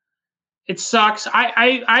 It sucks.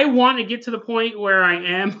 I want to get to the point where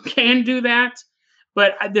I can do that.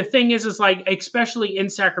 But the thing is like, especially in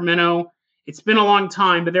Sacramento, it's been a long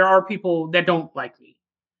time, but there are people that don't like me.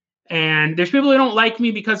 And there's people who don't like me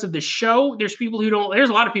because of the show. There's people who don't. There's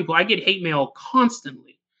a lot of people. I get hate mail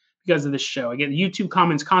constantly because of this show. I get YouTube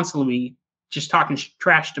comments constantly just talking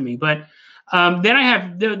trash to me. But then I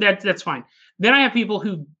have that's fine. Then I have people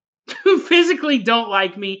who physically don't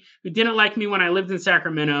like me, who didn't like me when I lived in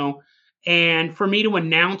Sacramento. And for me to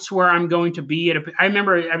announce where I'm going to be I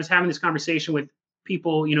remember I was having this conversation with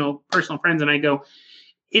people, personal friends, and I go,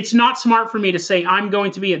 it's not smart for me to say I'm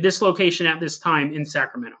going to be at this location at this time in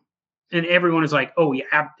Sacramento. And everyone is like, oh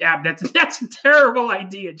yeah, that's a terrible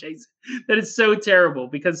idea, Jason. That is so terrible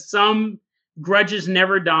because some grudges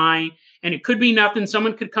never die. And it could be nothing.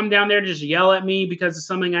 Someone could come down there to just yell at me because of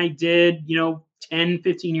something I did, 10,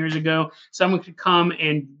 15 years ago. Someone could come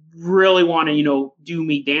and really want to, do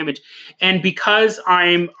me damage. And because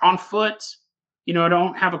I'm on foot, I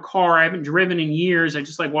don't have a car. I haven't driven in years. I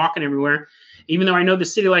just like walking everywhere. Even though I know the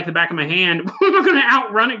city like the back of my hand, I'm not going to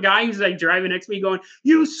outrun a guy who's like driving next to me going,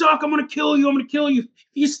 you suck. I'm going to kill you. I'm going to kill you. If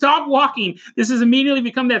you stop walking, this has immediately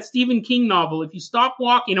become that Stephen King novel. If you stop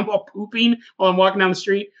walking while pooping while I'm walking down the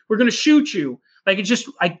street, we're going to shoot you. Like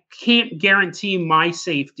I can't guarantee my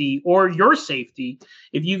safety or your safety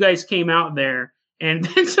if you guys came out there and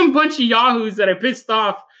then some bunch of yahoos that I pissed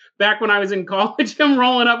off back when I was in college come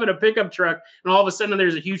rolling up in a pickup truck and all of a sudden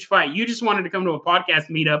there's a huge fight. You just wanted to come to a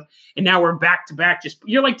podcast meetup and now we're back to back.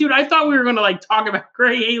 You're like, dude, I thought we were going to like talk about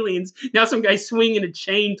gray aliens. Now some guy swinging a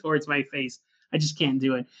chain towards my face. I just can't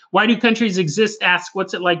do it. Why do countries exist? Ask,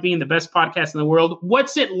 what's it like being the best podcast in the world?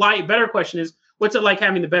 What's it like? Better question is, what's it like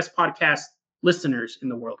having the best podcast listeners in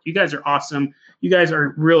the world? You guys are awesome. You guys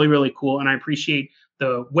are really, really cool. And I appreciate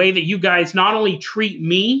the way that you guys not only treat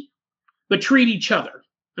me, but treat each other.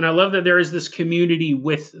 And I love that there is this community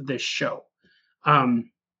with this show.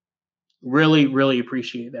 Really, really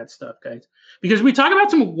appreciate that stuff, guys. Because we talk about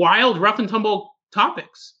some wild, rough and tumble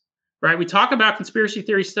topics, right? We talk about conspiracy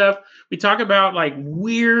theory stuff. We talk about like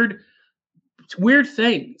weird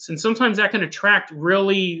things. And sometimes that can attract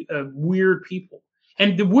really weird people.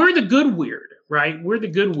 And we're the good weird, right? We're the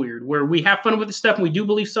good weird, where we have fun with the stuff and we do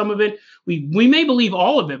believe some of it. We may believe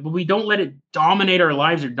all of it, but we don't let it dominate our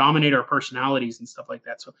lives or dominate our personalities and stuff like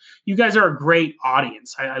that. So you guys are a great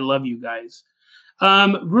audience. I love you guys.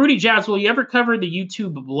 Rudy Jazz, will you ever cover the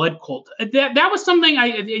YouTube blood cult? That was something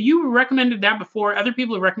you recommended that before. Other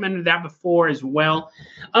people have recommended that before as well.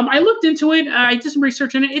 I looked into it. I did some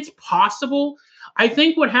research on it. It's possible. I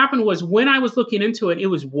think what happened was when I was looking into it, it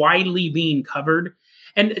was widely being covered.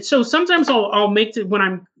 And so sometimes I'll make it when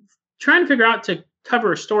I'm trying to figure out to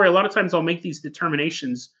cover a story. A lot of times I'll make these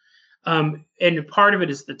determinations. And part of it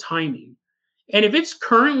is the timing. And if it's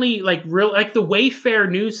currently like the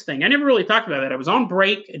Wayfair news thing, I never really talked about that. I was on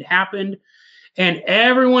break. It happened and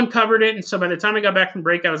everyone covered it. And so by the time I got back from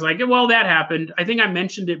break, I was like, well, that happened. I think I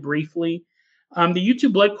mentioned it briefly. The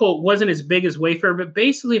YouTube blood cult wasn't as big as Wayfair, but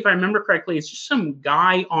basically, if I remember correctly, it's just some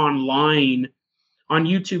guy online on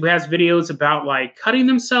YouTube has videos about like cutting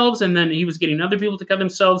themselves, and then he was getting other people to cut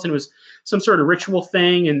themselves, and it was some sort of ritual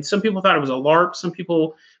thing. And some people thought it was a LARP. Some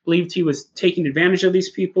people believed he was taking advantage of these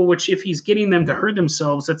people, which if he's getting them to hurt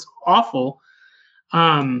themselves, that's awful.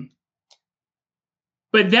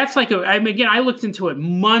 But that's like, again, I looked into it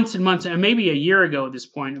months and months, and maybe a year ago at this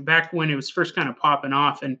point, back when it was first kind of popping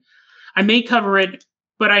off. And I may cover it,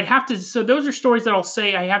 but I'd have to. So those are stories that I'll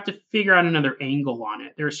say I have to figure out another angle on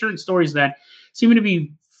it. There are certain stories that seem to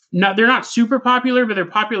be they're not super popular, but they're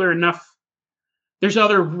popular enough. There's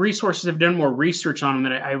other resources that have done more research on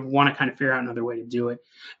them that I want to kind of figure out another way to do it.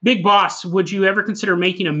 Big Boss, would you ever consider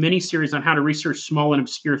making a mini series on how to research small and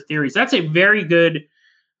obscure theories? That's a very good.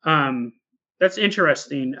 That's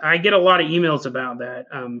interesting. I get a lot of emails about that.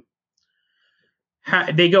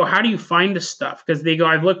 They go, how do you find the stuff? Because they go,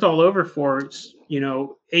 I've looked all over for,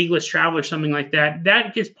 English Travel or something like that.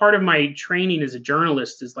 That gets part of my training as a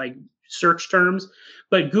journalist is like search terms.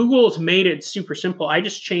 But Google's made it super simple. I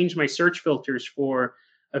just changed my search filters for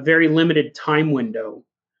a very limited time window,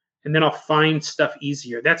 and then I'll find stuff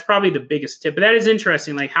easier. That's probably the biggest tip. But that is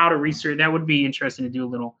interesting, like how to research. That would be interesting to do a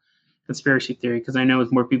little conspiracy theory, because I know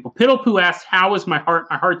it's more people. Piddlepoo asks, how is my heart?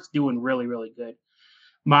 My heart's doing really, really good.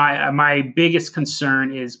 My biggest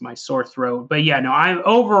concern is my sore throat. But yeah, no, I'm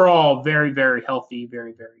overall very, very healthy,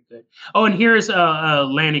 very, very good. Oh, and here's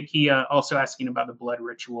Lanikia also asking about the blood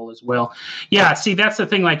ritual as well. Yeah, see, that's the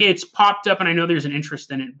thing. Like, it's popped up, and I know there's an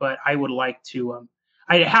interest in it, but I would like to.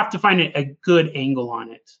 I have to find a good angle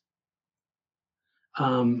on it.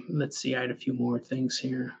 Let's see. I had a few more things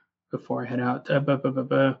here before I head out.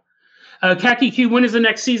 Khaki Q, when does the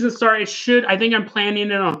next season start? It should. I think I'm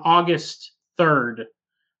planning it on August 3rd.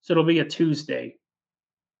 So it'll be a Tuesday.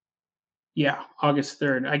 Yeah, August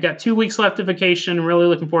 3rd. I got 2 weeks left of vacation. Really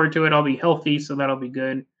looking forward to it. I'll be healthy, so that'll be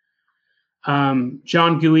good.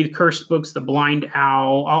 John Gooey, The Cursed Books, The Blind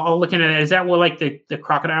Owl. I'll look into that. Is that what, like the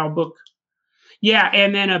crocodile book? Yeah,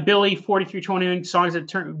 and then Billy 4321, songs that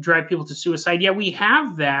drive people to suicide. Yeah, we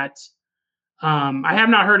have that. I have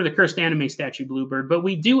not heard of the cursed anime statue, Bluebird, but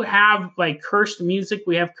we do have like cursed music.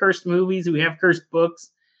 We have cursed movies. We have cursed books,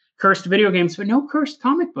 cursed video games, but no cursed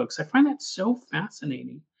comic books. I find that so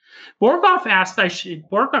fascinating. Borgoff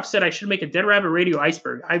said I should make a Dead Rabbit Radio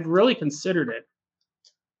iceberg. I've really considered it.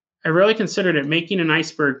 Making an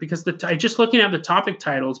iceberg, because I just looking at the topic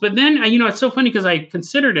titles. But then, it's so funny because I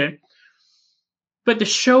considered it, but the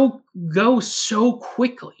show goes so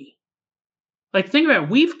quickly. Like, think about it.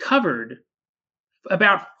 We've covered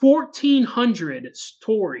about 1,400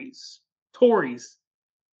 stories.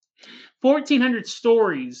 1,400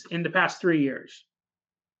 stories in the past 3 years.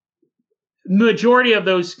 Majority of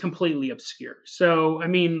those completely obscure. So, I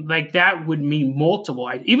mean, like, that would mean multiple.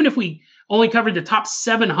 Even if we only covered the top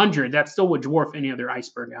 700, that still would dwarf any other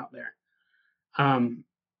iceberg out there.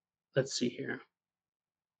 Let's see here.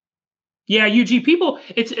 Yeah, UG, people,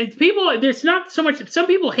 it's people, there's not so much, some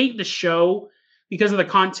people hate the show because of the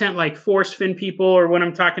content, like Force Fin people, or what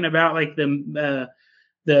I'm talking about, like the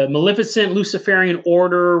Maleficent Luciferian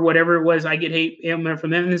Order, whatever it was. I get hate from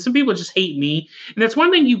them, and then some people just hate me. And that's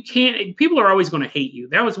one thing people are always going to hate you.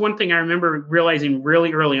 That was one thing I remember realizing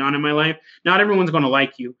really early on in my life. Not everyone's going to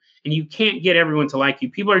like you, and you can't get everyone to like you.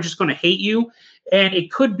 People are just going to hate you, and it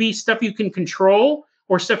could be stuff you can control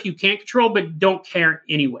or stuff you can't control, but don't care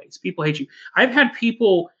anyways. People hate you. I've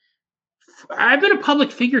been a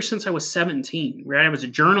public figure since I was 17, right? I was a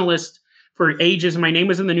journalist for ages. My name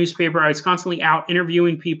was in the newspaper. I was constantly out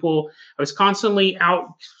interviewing people. I was constantly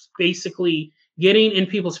out basically getting in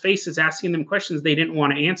people's faces, asking them questions they didn't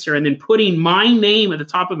want to answer, and then putting my name at the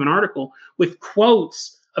top of an article with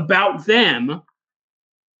quotes about them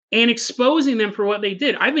and exposing them for what they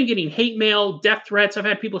did. I've been getting hate mail, death threats. I've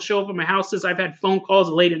had people show up at my houses. I've had phone calls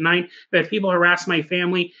late at night. I've had people harass my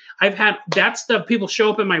family. I've had that stuff, people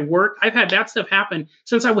show up at my work. I've had that stuff happen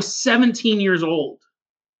since I was 17 years old.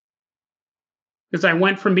 Because I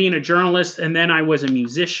went from being a journalist, and then I was a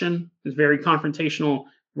musician, a very confrontational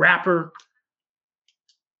rapper.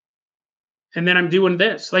 And then I'm doing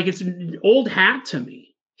this. Like, it's an old hat to me.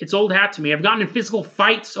 It's old hat to me. I've gotten in physical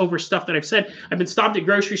fights over stuff that I've said. I've been stopped at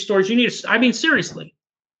grocery stores. Seriously.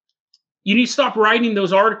 You need to stop writing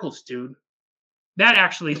those articles, dude. That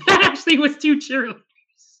actually was two cheerleaders.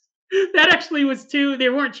 They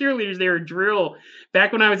weren't cheerleaders. They were drill.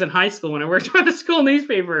 Back when I was in high school, when I worked for the school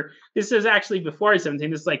newspaper, this is actually before I was 17.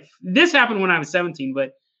 This happened when I was 17,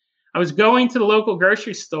 but I was going to the local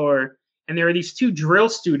grocery store, and there were these two drill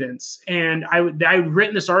students, and I'd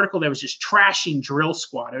written this article that was just trashing drill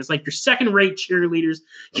squad. I was like, "You're second-rate cheerleaders."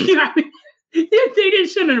 They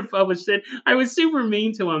shouldn't have published it. I was super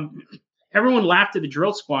mean to them. everyone laughed at the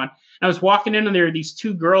drill squad. I was walking in and there were these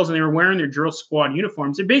two girls and they were wearing their drill squad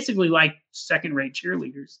uniforms. They're basically like second-rate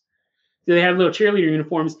cheerleaders. So they had little cheerleader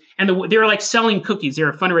uniforms and they were like selling cookies. They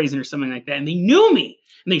were fundraising or something like that. And they knew me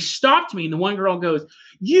and they stopped me. And the one girl goes,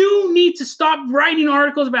 "You need to stop writing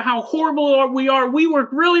articles about how horrible we are. We work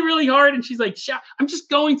really, really hard." And she's like, "I'm just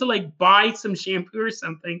going to like buy some shampoo or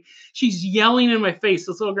something." She's yelling in my face,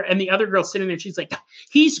 this little girl. And the other girl sitting there, she's like,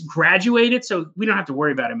 "He's graduated, so we don't have to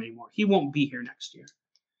worry about him anymore. He won't be here next year."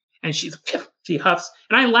 And she huffs.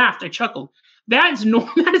 And I laughed. I chuckled. That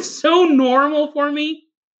is so normal for me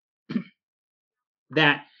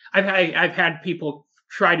that I've had people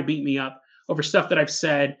try to beat me up over stuff that I've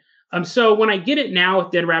said. So when I get it now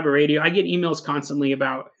with Dead Rabbit Radio, I get emails constantly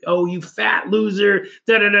about, "Oh, you fat loser,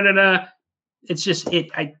 da da da da da." It's just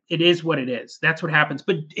it is what it is. That's what happens.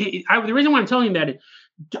 But the reason why I'm telling you that is,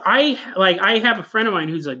 I have a friend of mine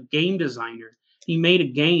who's a game designer. He made a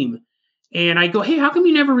game, and I go, "Hey, how come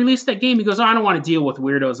you never released that game?" He goes, "Oh, I don't want to deal with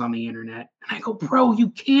weirdos on the internet." And I go, "Bro, you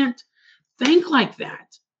can't think like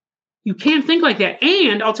that. You can't think like that."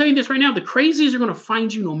 And I'll tell you this right now, the crazies are going to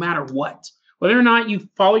find you no matter what. Whether or not you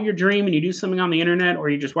follow your dream and you do something on the internet or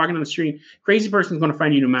you're just walking on the street, crazy person's going to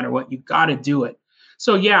find you no matter what. You got to do it.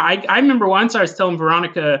 So yeah, I remember once I was telling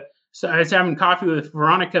Veronica, so I was having coffee with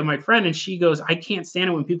Veronica, my friend, and she goes, "I can't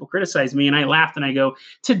stand it when people criticize me." And I laughed and I go,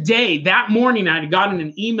 "Today, that morning, I had gotten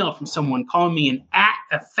an email from someone calling me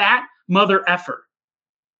a fat mother effer."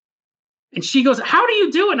 And she goes, "How do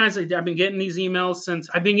you do it?" And I said, "I've been getting these emails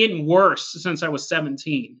I've been getting worse since I was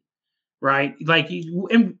 17, right? Like,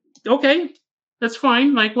 and okay, that's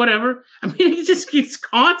fine. Like, whatever." I mean, it's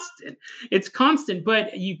constant. It's constant,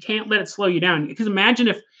 but you can't let it slow you down. Because imagine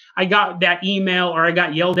if I got that email or I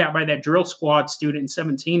got yelled at by that drill squad student in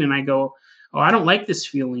 17 and I go, "Oh, I don't like this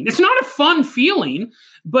feeling." It's not a fun feeling,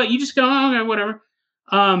 but you just go, "Oh, okay, whatever."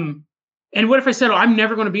 And what if I said, "Oh, I'm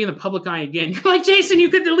never going to be in the public eye again"? You're like, "Jason, you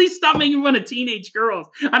could at least stop making fun of teenage girls."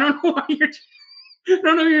 I don't know why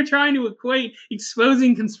you're trying to equate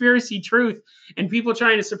exposing conspiracy truth and people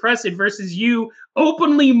trying to suppress it versus you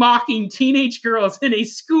openly mocking teenage girls in a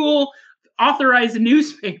school authorized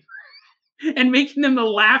newspaper and making them the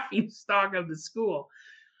laughing stock of the school.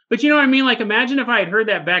 But you know what I mean? Like, imagine if I had heard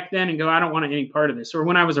that back then and go, "I don't want any part of this." Or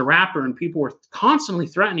when I was a rapper and people were constantly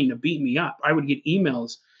threatening to beat me up, I would get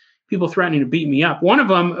emails, people threatening to beat me up. One of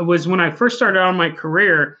them was when I first started out my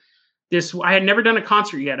career. I had never done a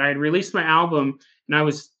concert yet. I had released my album and I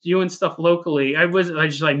was doing stuff locally. I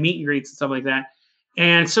just like meet and greets and stuff like that.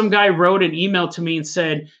 And some guy wrote an email to me and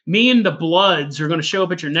said, "Me and the Bloods are going to show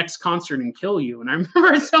up at your next concert and kill you." And I remember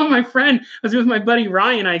I was telling my friend, I was with my buddy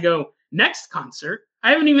Ryan, I go, "Next concert?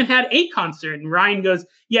 I haven't even had a concert." And Ryan goes,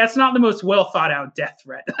 "Yeah, it's not the most well thought out death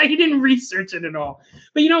threat." Like, he didn't research it at all.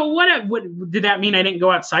 But you know, what did that mean? I didn't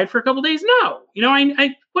go outside for a couple of days? No. You know,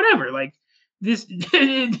 I whatever. Like, this,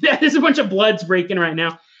 there's a bunch of Bloods breaking right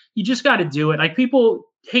now. You just got to do it. Like,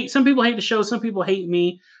 some people hate the show. Some people hate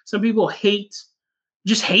me. Some people hate.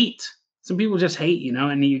 Some people just hate, you know,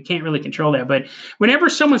 and you can't really control that. But whenever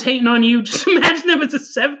someone's hating on you, just imagine them as a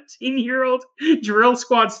 17-year-old drill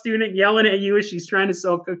squad student yelling at you as she's trying to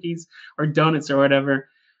sell cookies or donuts or whatever.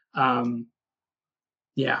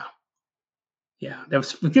 Yeah, that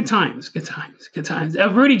was good times.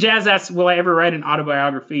 Rudy Jazz asks, "Will I ever write an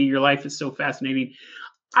autobiography? Your life is so fascinating."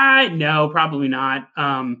 No, probably not.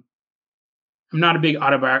 I'm not a big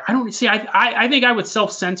autobiography. I don't see. I think I would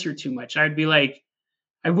self-censor too much. I'd be like,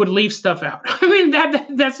 I would leave stuff out. I mean,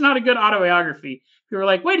 that's not a good autobiography. People are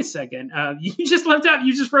like, "Wait a second, you just left out.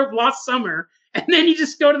 You just wrote Lost Summer, and then you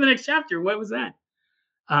just go to the next chapter. What was that?"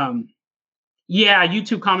 Yeah,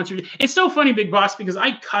 YouTube comments. It's so funny, Big Boss, because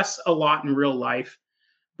I cuss a lot in real life,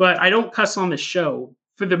 but I don't cuss on the show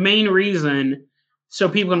for the main reason so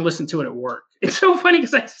people can listen to it at work. It's so funny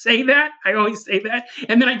because I always say that,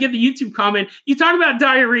 and then I get the YouTube comment, "You talk about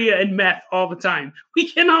diarrhea and meth all the time. We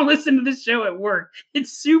cannot listen to this show at work.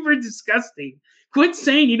 It's super disgusting. Quit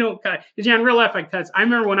saying you don't cuss." Because yeah, in real life I cuss. I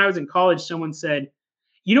remember when I was in college, someone said,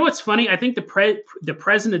 "You know what's funny? I think the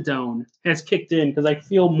Presidone has kicked in because I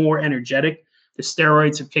feel more energetic. The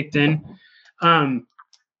steroids have kicked in." Someone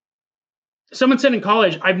said in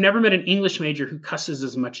college, "I've never met an English major who cusses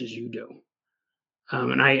as much as you do."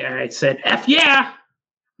 And I said, "F yeah."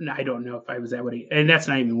 No, I don't know if I was that witty. And that's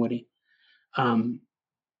not even witty.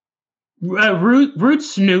 Root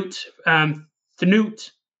Snoot,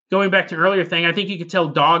 Thnute, going back to an earlier thing, I think you could tell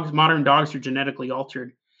modern dogs are genetically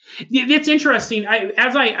altered. It's interesting.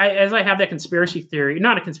 As I have that conspiracy theory,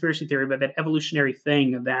 not a conspiracy theory, but that evolutionary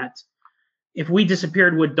thing that if we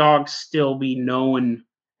disappeared, would dogs still be known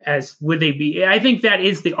as, would they be? I think that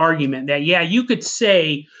is the argument that, yeah, you could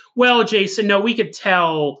say Well, Jason, no, we could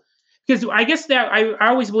tell because I guess that I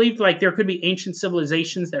always believed like there could be ancient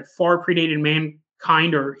civilizations that far predated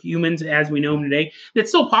mankind or humans as we know them today. That's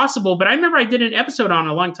still possible, but I remember I did an episode on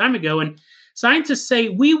it a long time ago, and scientists say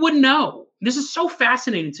we wouldn't know. This is so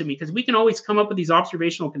fascinating to me because we can always come up with these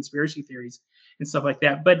observational conspiracy theories and stuff like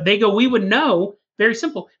that. But they go, we would know, very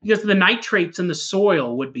simple, because the nitrates in the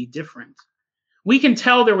soil would be different. We can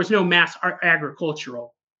tell there was no mass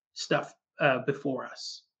agricultural stuff before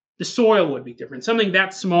us. The soil would be different, something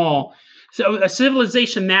that small. So a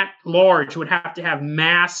civilization that large would have to have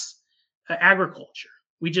mass agriculture.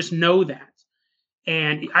 We just know that.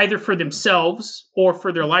 And either for themselves or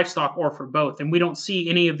for their livestock or for both. And we don't see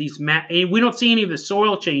any of these, we don't see any of the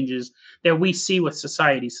soil changes that we see with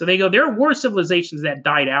society. So they go, there were civilizations that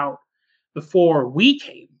died out before we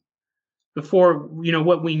came. Before, you know,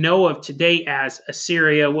 what we know of today as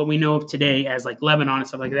Assyria, what we know of today as like Lebanon and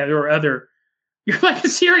stuff like that, or other, you're like,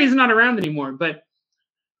 Assyria is not around anymore. But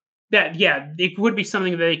that, yeah, it would be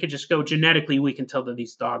something that they could just go genetically. We can tell that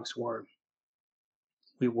these dogs were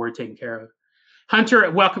taken care of.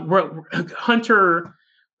 Hunter, Hunter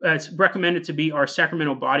recommended to be our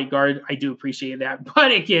Sacramento bodyguard. I do appreciate that.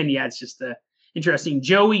 But again, yeah, it's just interesting.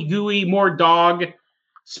 Joey Gooey, more dog.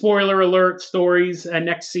 Spoiler alert stories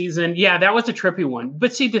next season. Yeah, that was a trippy one.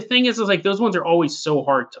 But see, the thing is like those ones are always so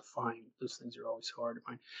hard to find. Those things are always so hard to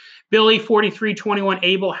find. Billy 4321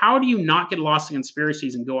 Abel, how do you not get lost in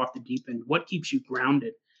conspiracies and go off the deep end? What keeps you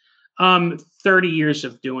grounded? 30 years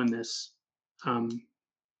of doing this.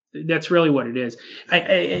 That's really what it is.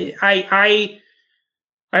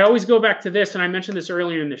 I always go back to this, and I mentioned this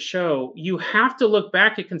earlier in the show. You have to look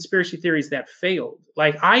back at conspiracy theories that failed.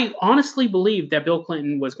 Like, I honestly believed that Bill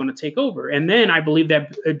Clinton was going to take over. And then I believed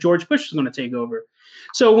that George Bush was going to take over.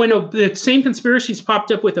 So when the same conspiracies popped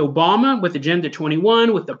up with Obama, with Agenda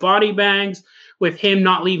 21, with the body bags, with him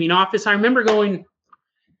not leaving office, I remember going,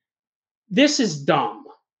 this is dumb.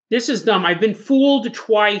 This is dumb. I've been fooled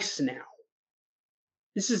twice now.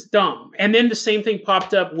 This is dumb. And then the same thing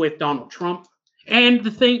popped up with Donald Trump. And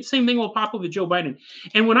same thing will pop up with Joe Biden.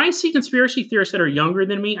 And when I see conspiracy theorists that are younger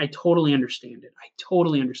than me, I totally understand it. I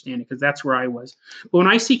totally understand it because that's where I was. But when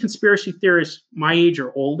I see conspiracy theorists my age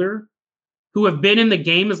or older who have been in the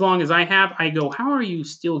game as long as I have, I go, how are you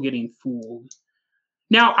still getting fooled?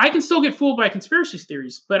 Now, I can still get fooled by conspiracy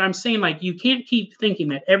theories, but I'm saying like you can't keep thinking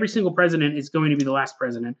that every single president is going to be the last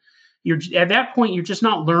president. At that point, you're just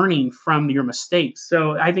not learning from your mistakes.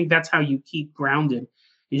 So I think that's how you keep grounded.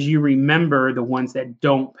 Is you remember the ones that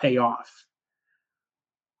don't pay off.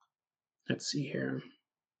 Let's see here.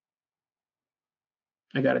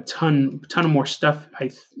 I got a ton of more stuff.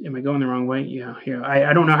 Am I going the wrong way? Yeah, here.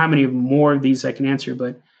 I don't know how many more of these I can answer,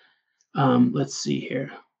 but let's see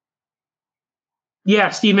here. Yeah,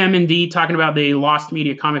 Steve M&D talking about the Lost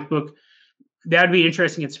Media comic book. That would be an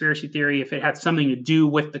interesting conspiracy theory if it had something to do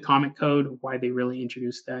with the comic code, why they really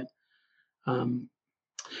introduced that.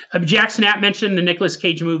 Jack Snap mentioned the Nicolas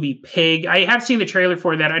Cage movie Pig. I have seen the trailer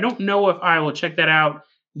for that. I don't know if I will check that out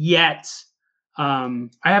yet. I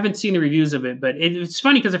haven't seen the reviews of it, but it's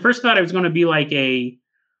funny because I first thought it was going to be like a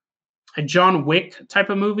John Wick type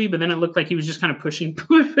of movie, but then it looked like he was just kind of pushing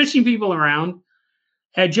people around.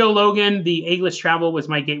 Joe Logan, the A-List Travel was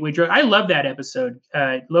my gateway drug. I love that episode.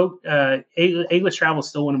 A-List Travel is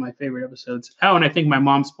still one of my favorite episodes. Oh, and I think my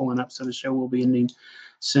mom's pulling up, so the show will be ending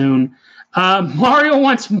soon. Mario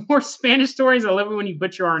wants more Spanish stories. I love it when you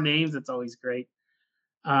butcher our names. It's always great.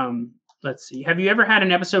 Let's see. Have you ever had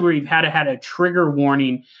an episode where you've had a trigger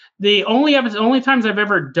warning? The only times I've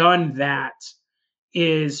ever done that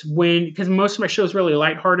is because most of my show is really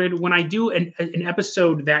lighthearted. When I do an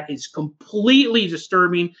episode that is completely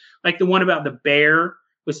disturbing, like the one about the bear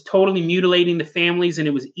was totally mutilating the families and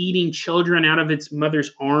it was eating children out of its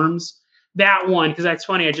mother's arms. That one, because that's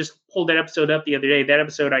funny. I just pulled that episode up the other day. That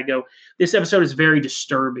episode, I go, this episode is very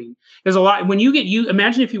disturbing. There's a lot. When you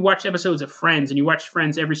imagine if you watch episodes of Friends and you watch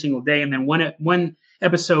Friends every single day, and then one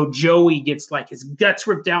episode, Joey gets like his guts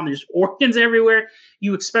ripped out, and there's organs everywhere.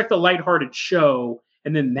 You expect a lighthearted show,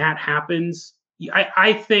 and then that happens.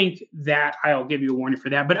 I think that I'll give you a warning for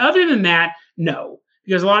that. But other than that, no.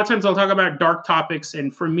 Because a lot of times I'll talk about dark topics,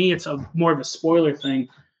 and for me, it's more of a spoiler thing.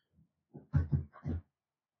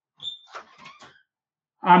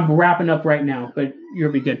 I'm wrapping up right now, but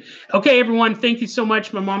you'll be good. Okay, everyone, thank you so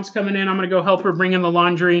much. My mom's coming in. I'm going to go help her bring in the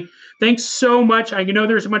laundry. Thanks so much. I know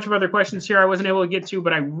there's a bunch of other questions here I wasn't able to get to,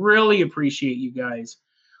 but I really appreciate you guys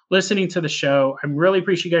listening to the show. I really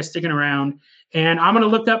appreciate you guys sticking around. And I'm going to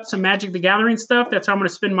look up some Magic the Gathering stuff. That's how I'm going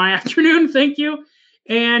to spend my afternoon. Thank you.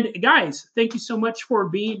 And guys, thank you so much for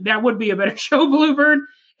being. That would be a better show, Bluebird.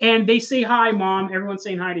 And they say hi, Mom. Everyone's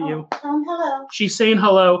saying hi to you. Hello. She's saying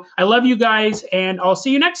hello. I love you guys, and I'll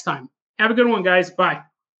see you next time. Have a good one, guys. Bye.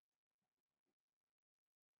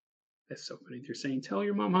 That's so funny. They're saying, tell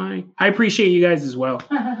your mom hi. I appreciate you guys as well.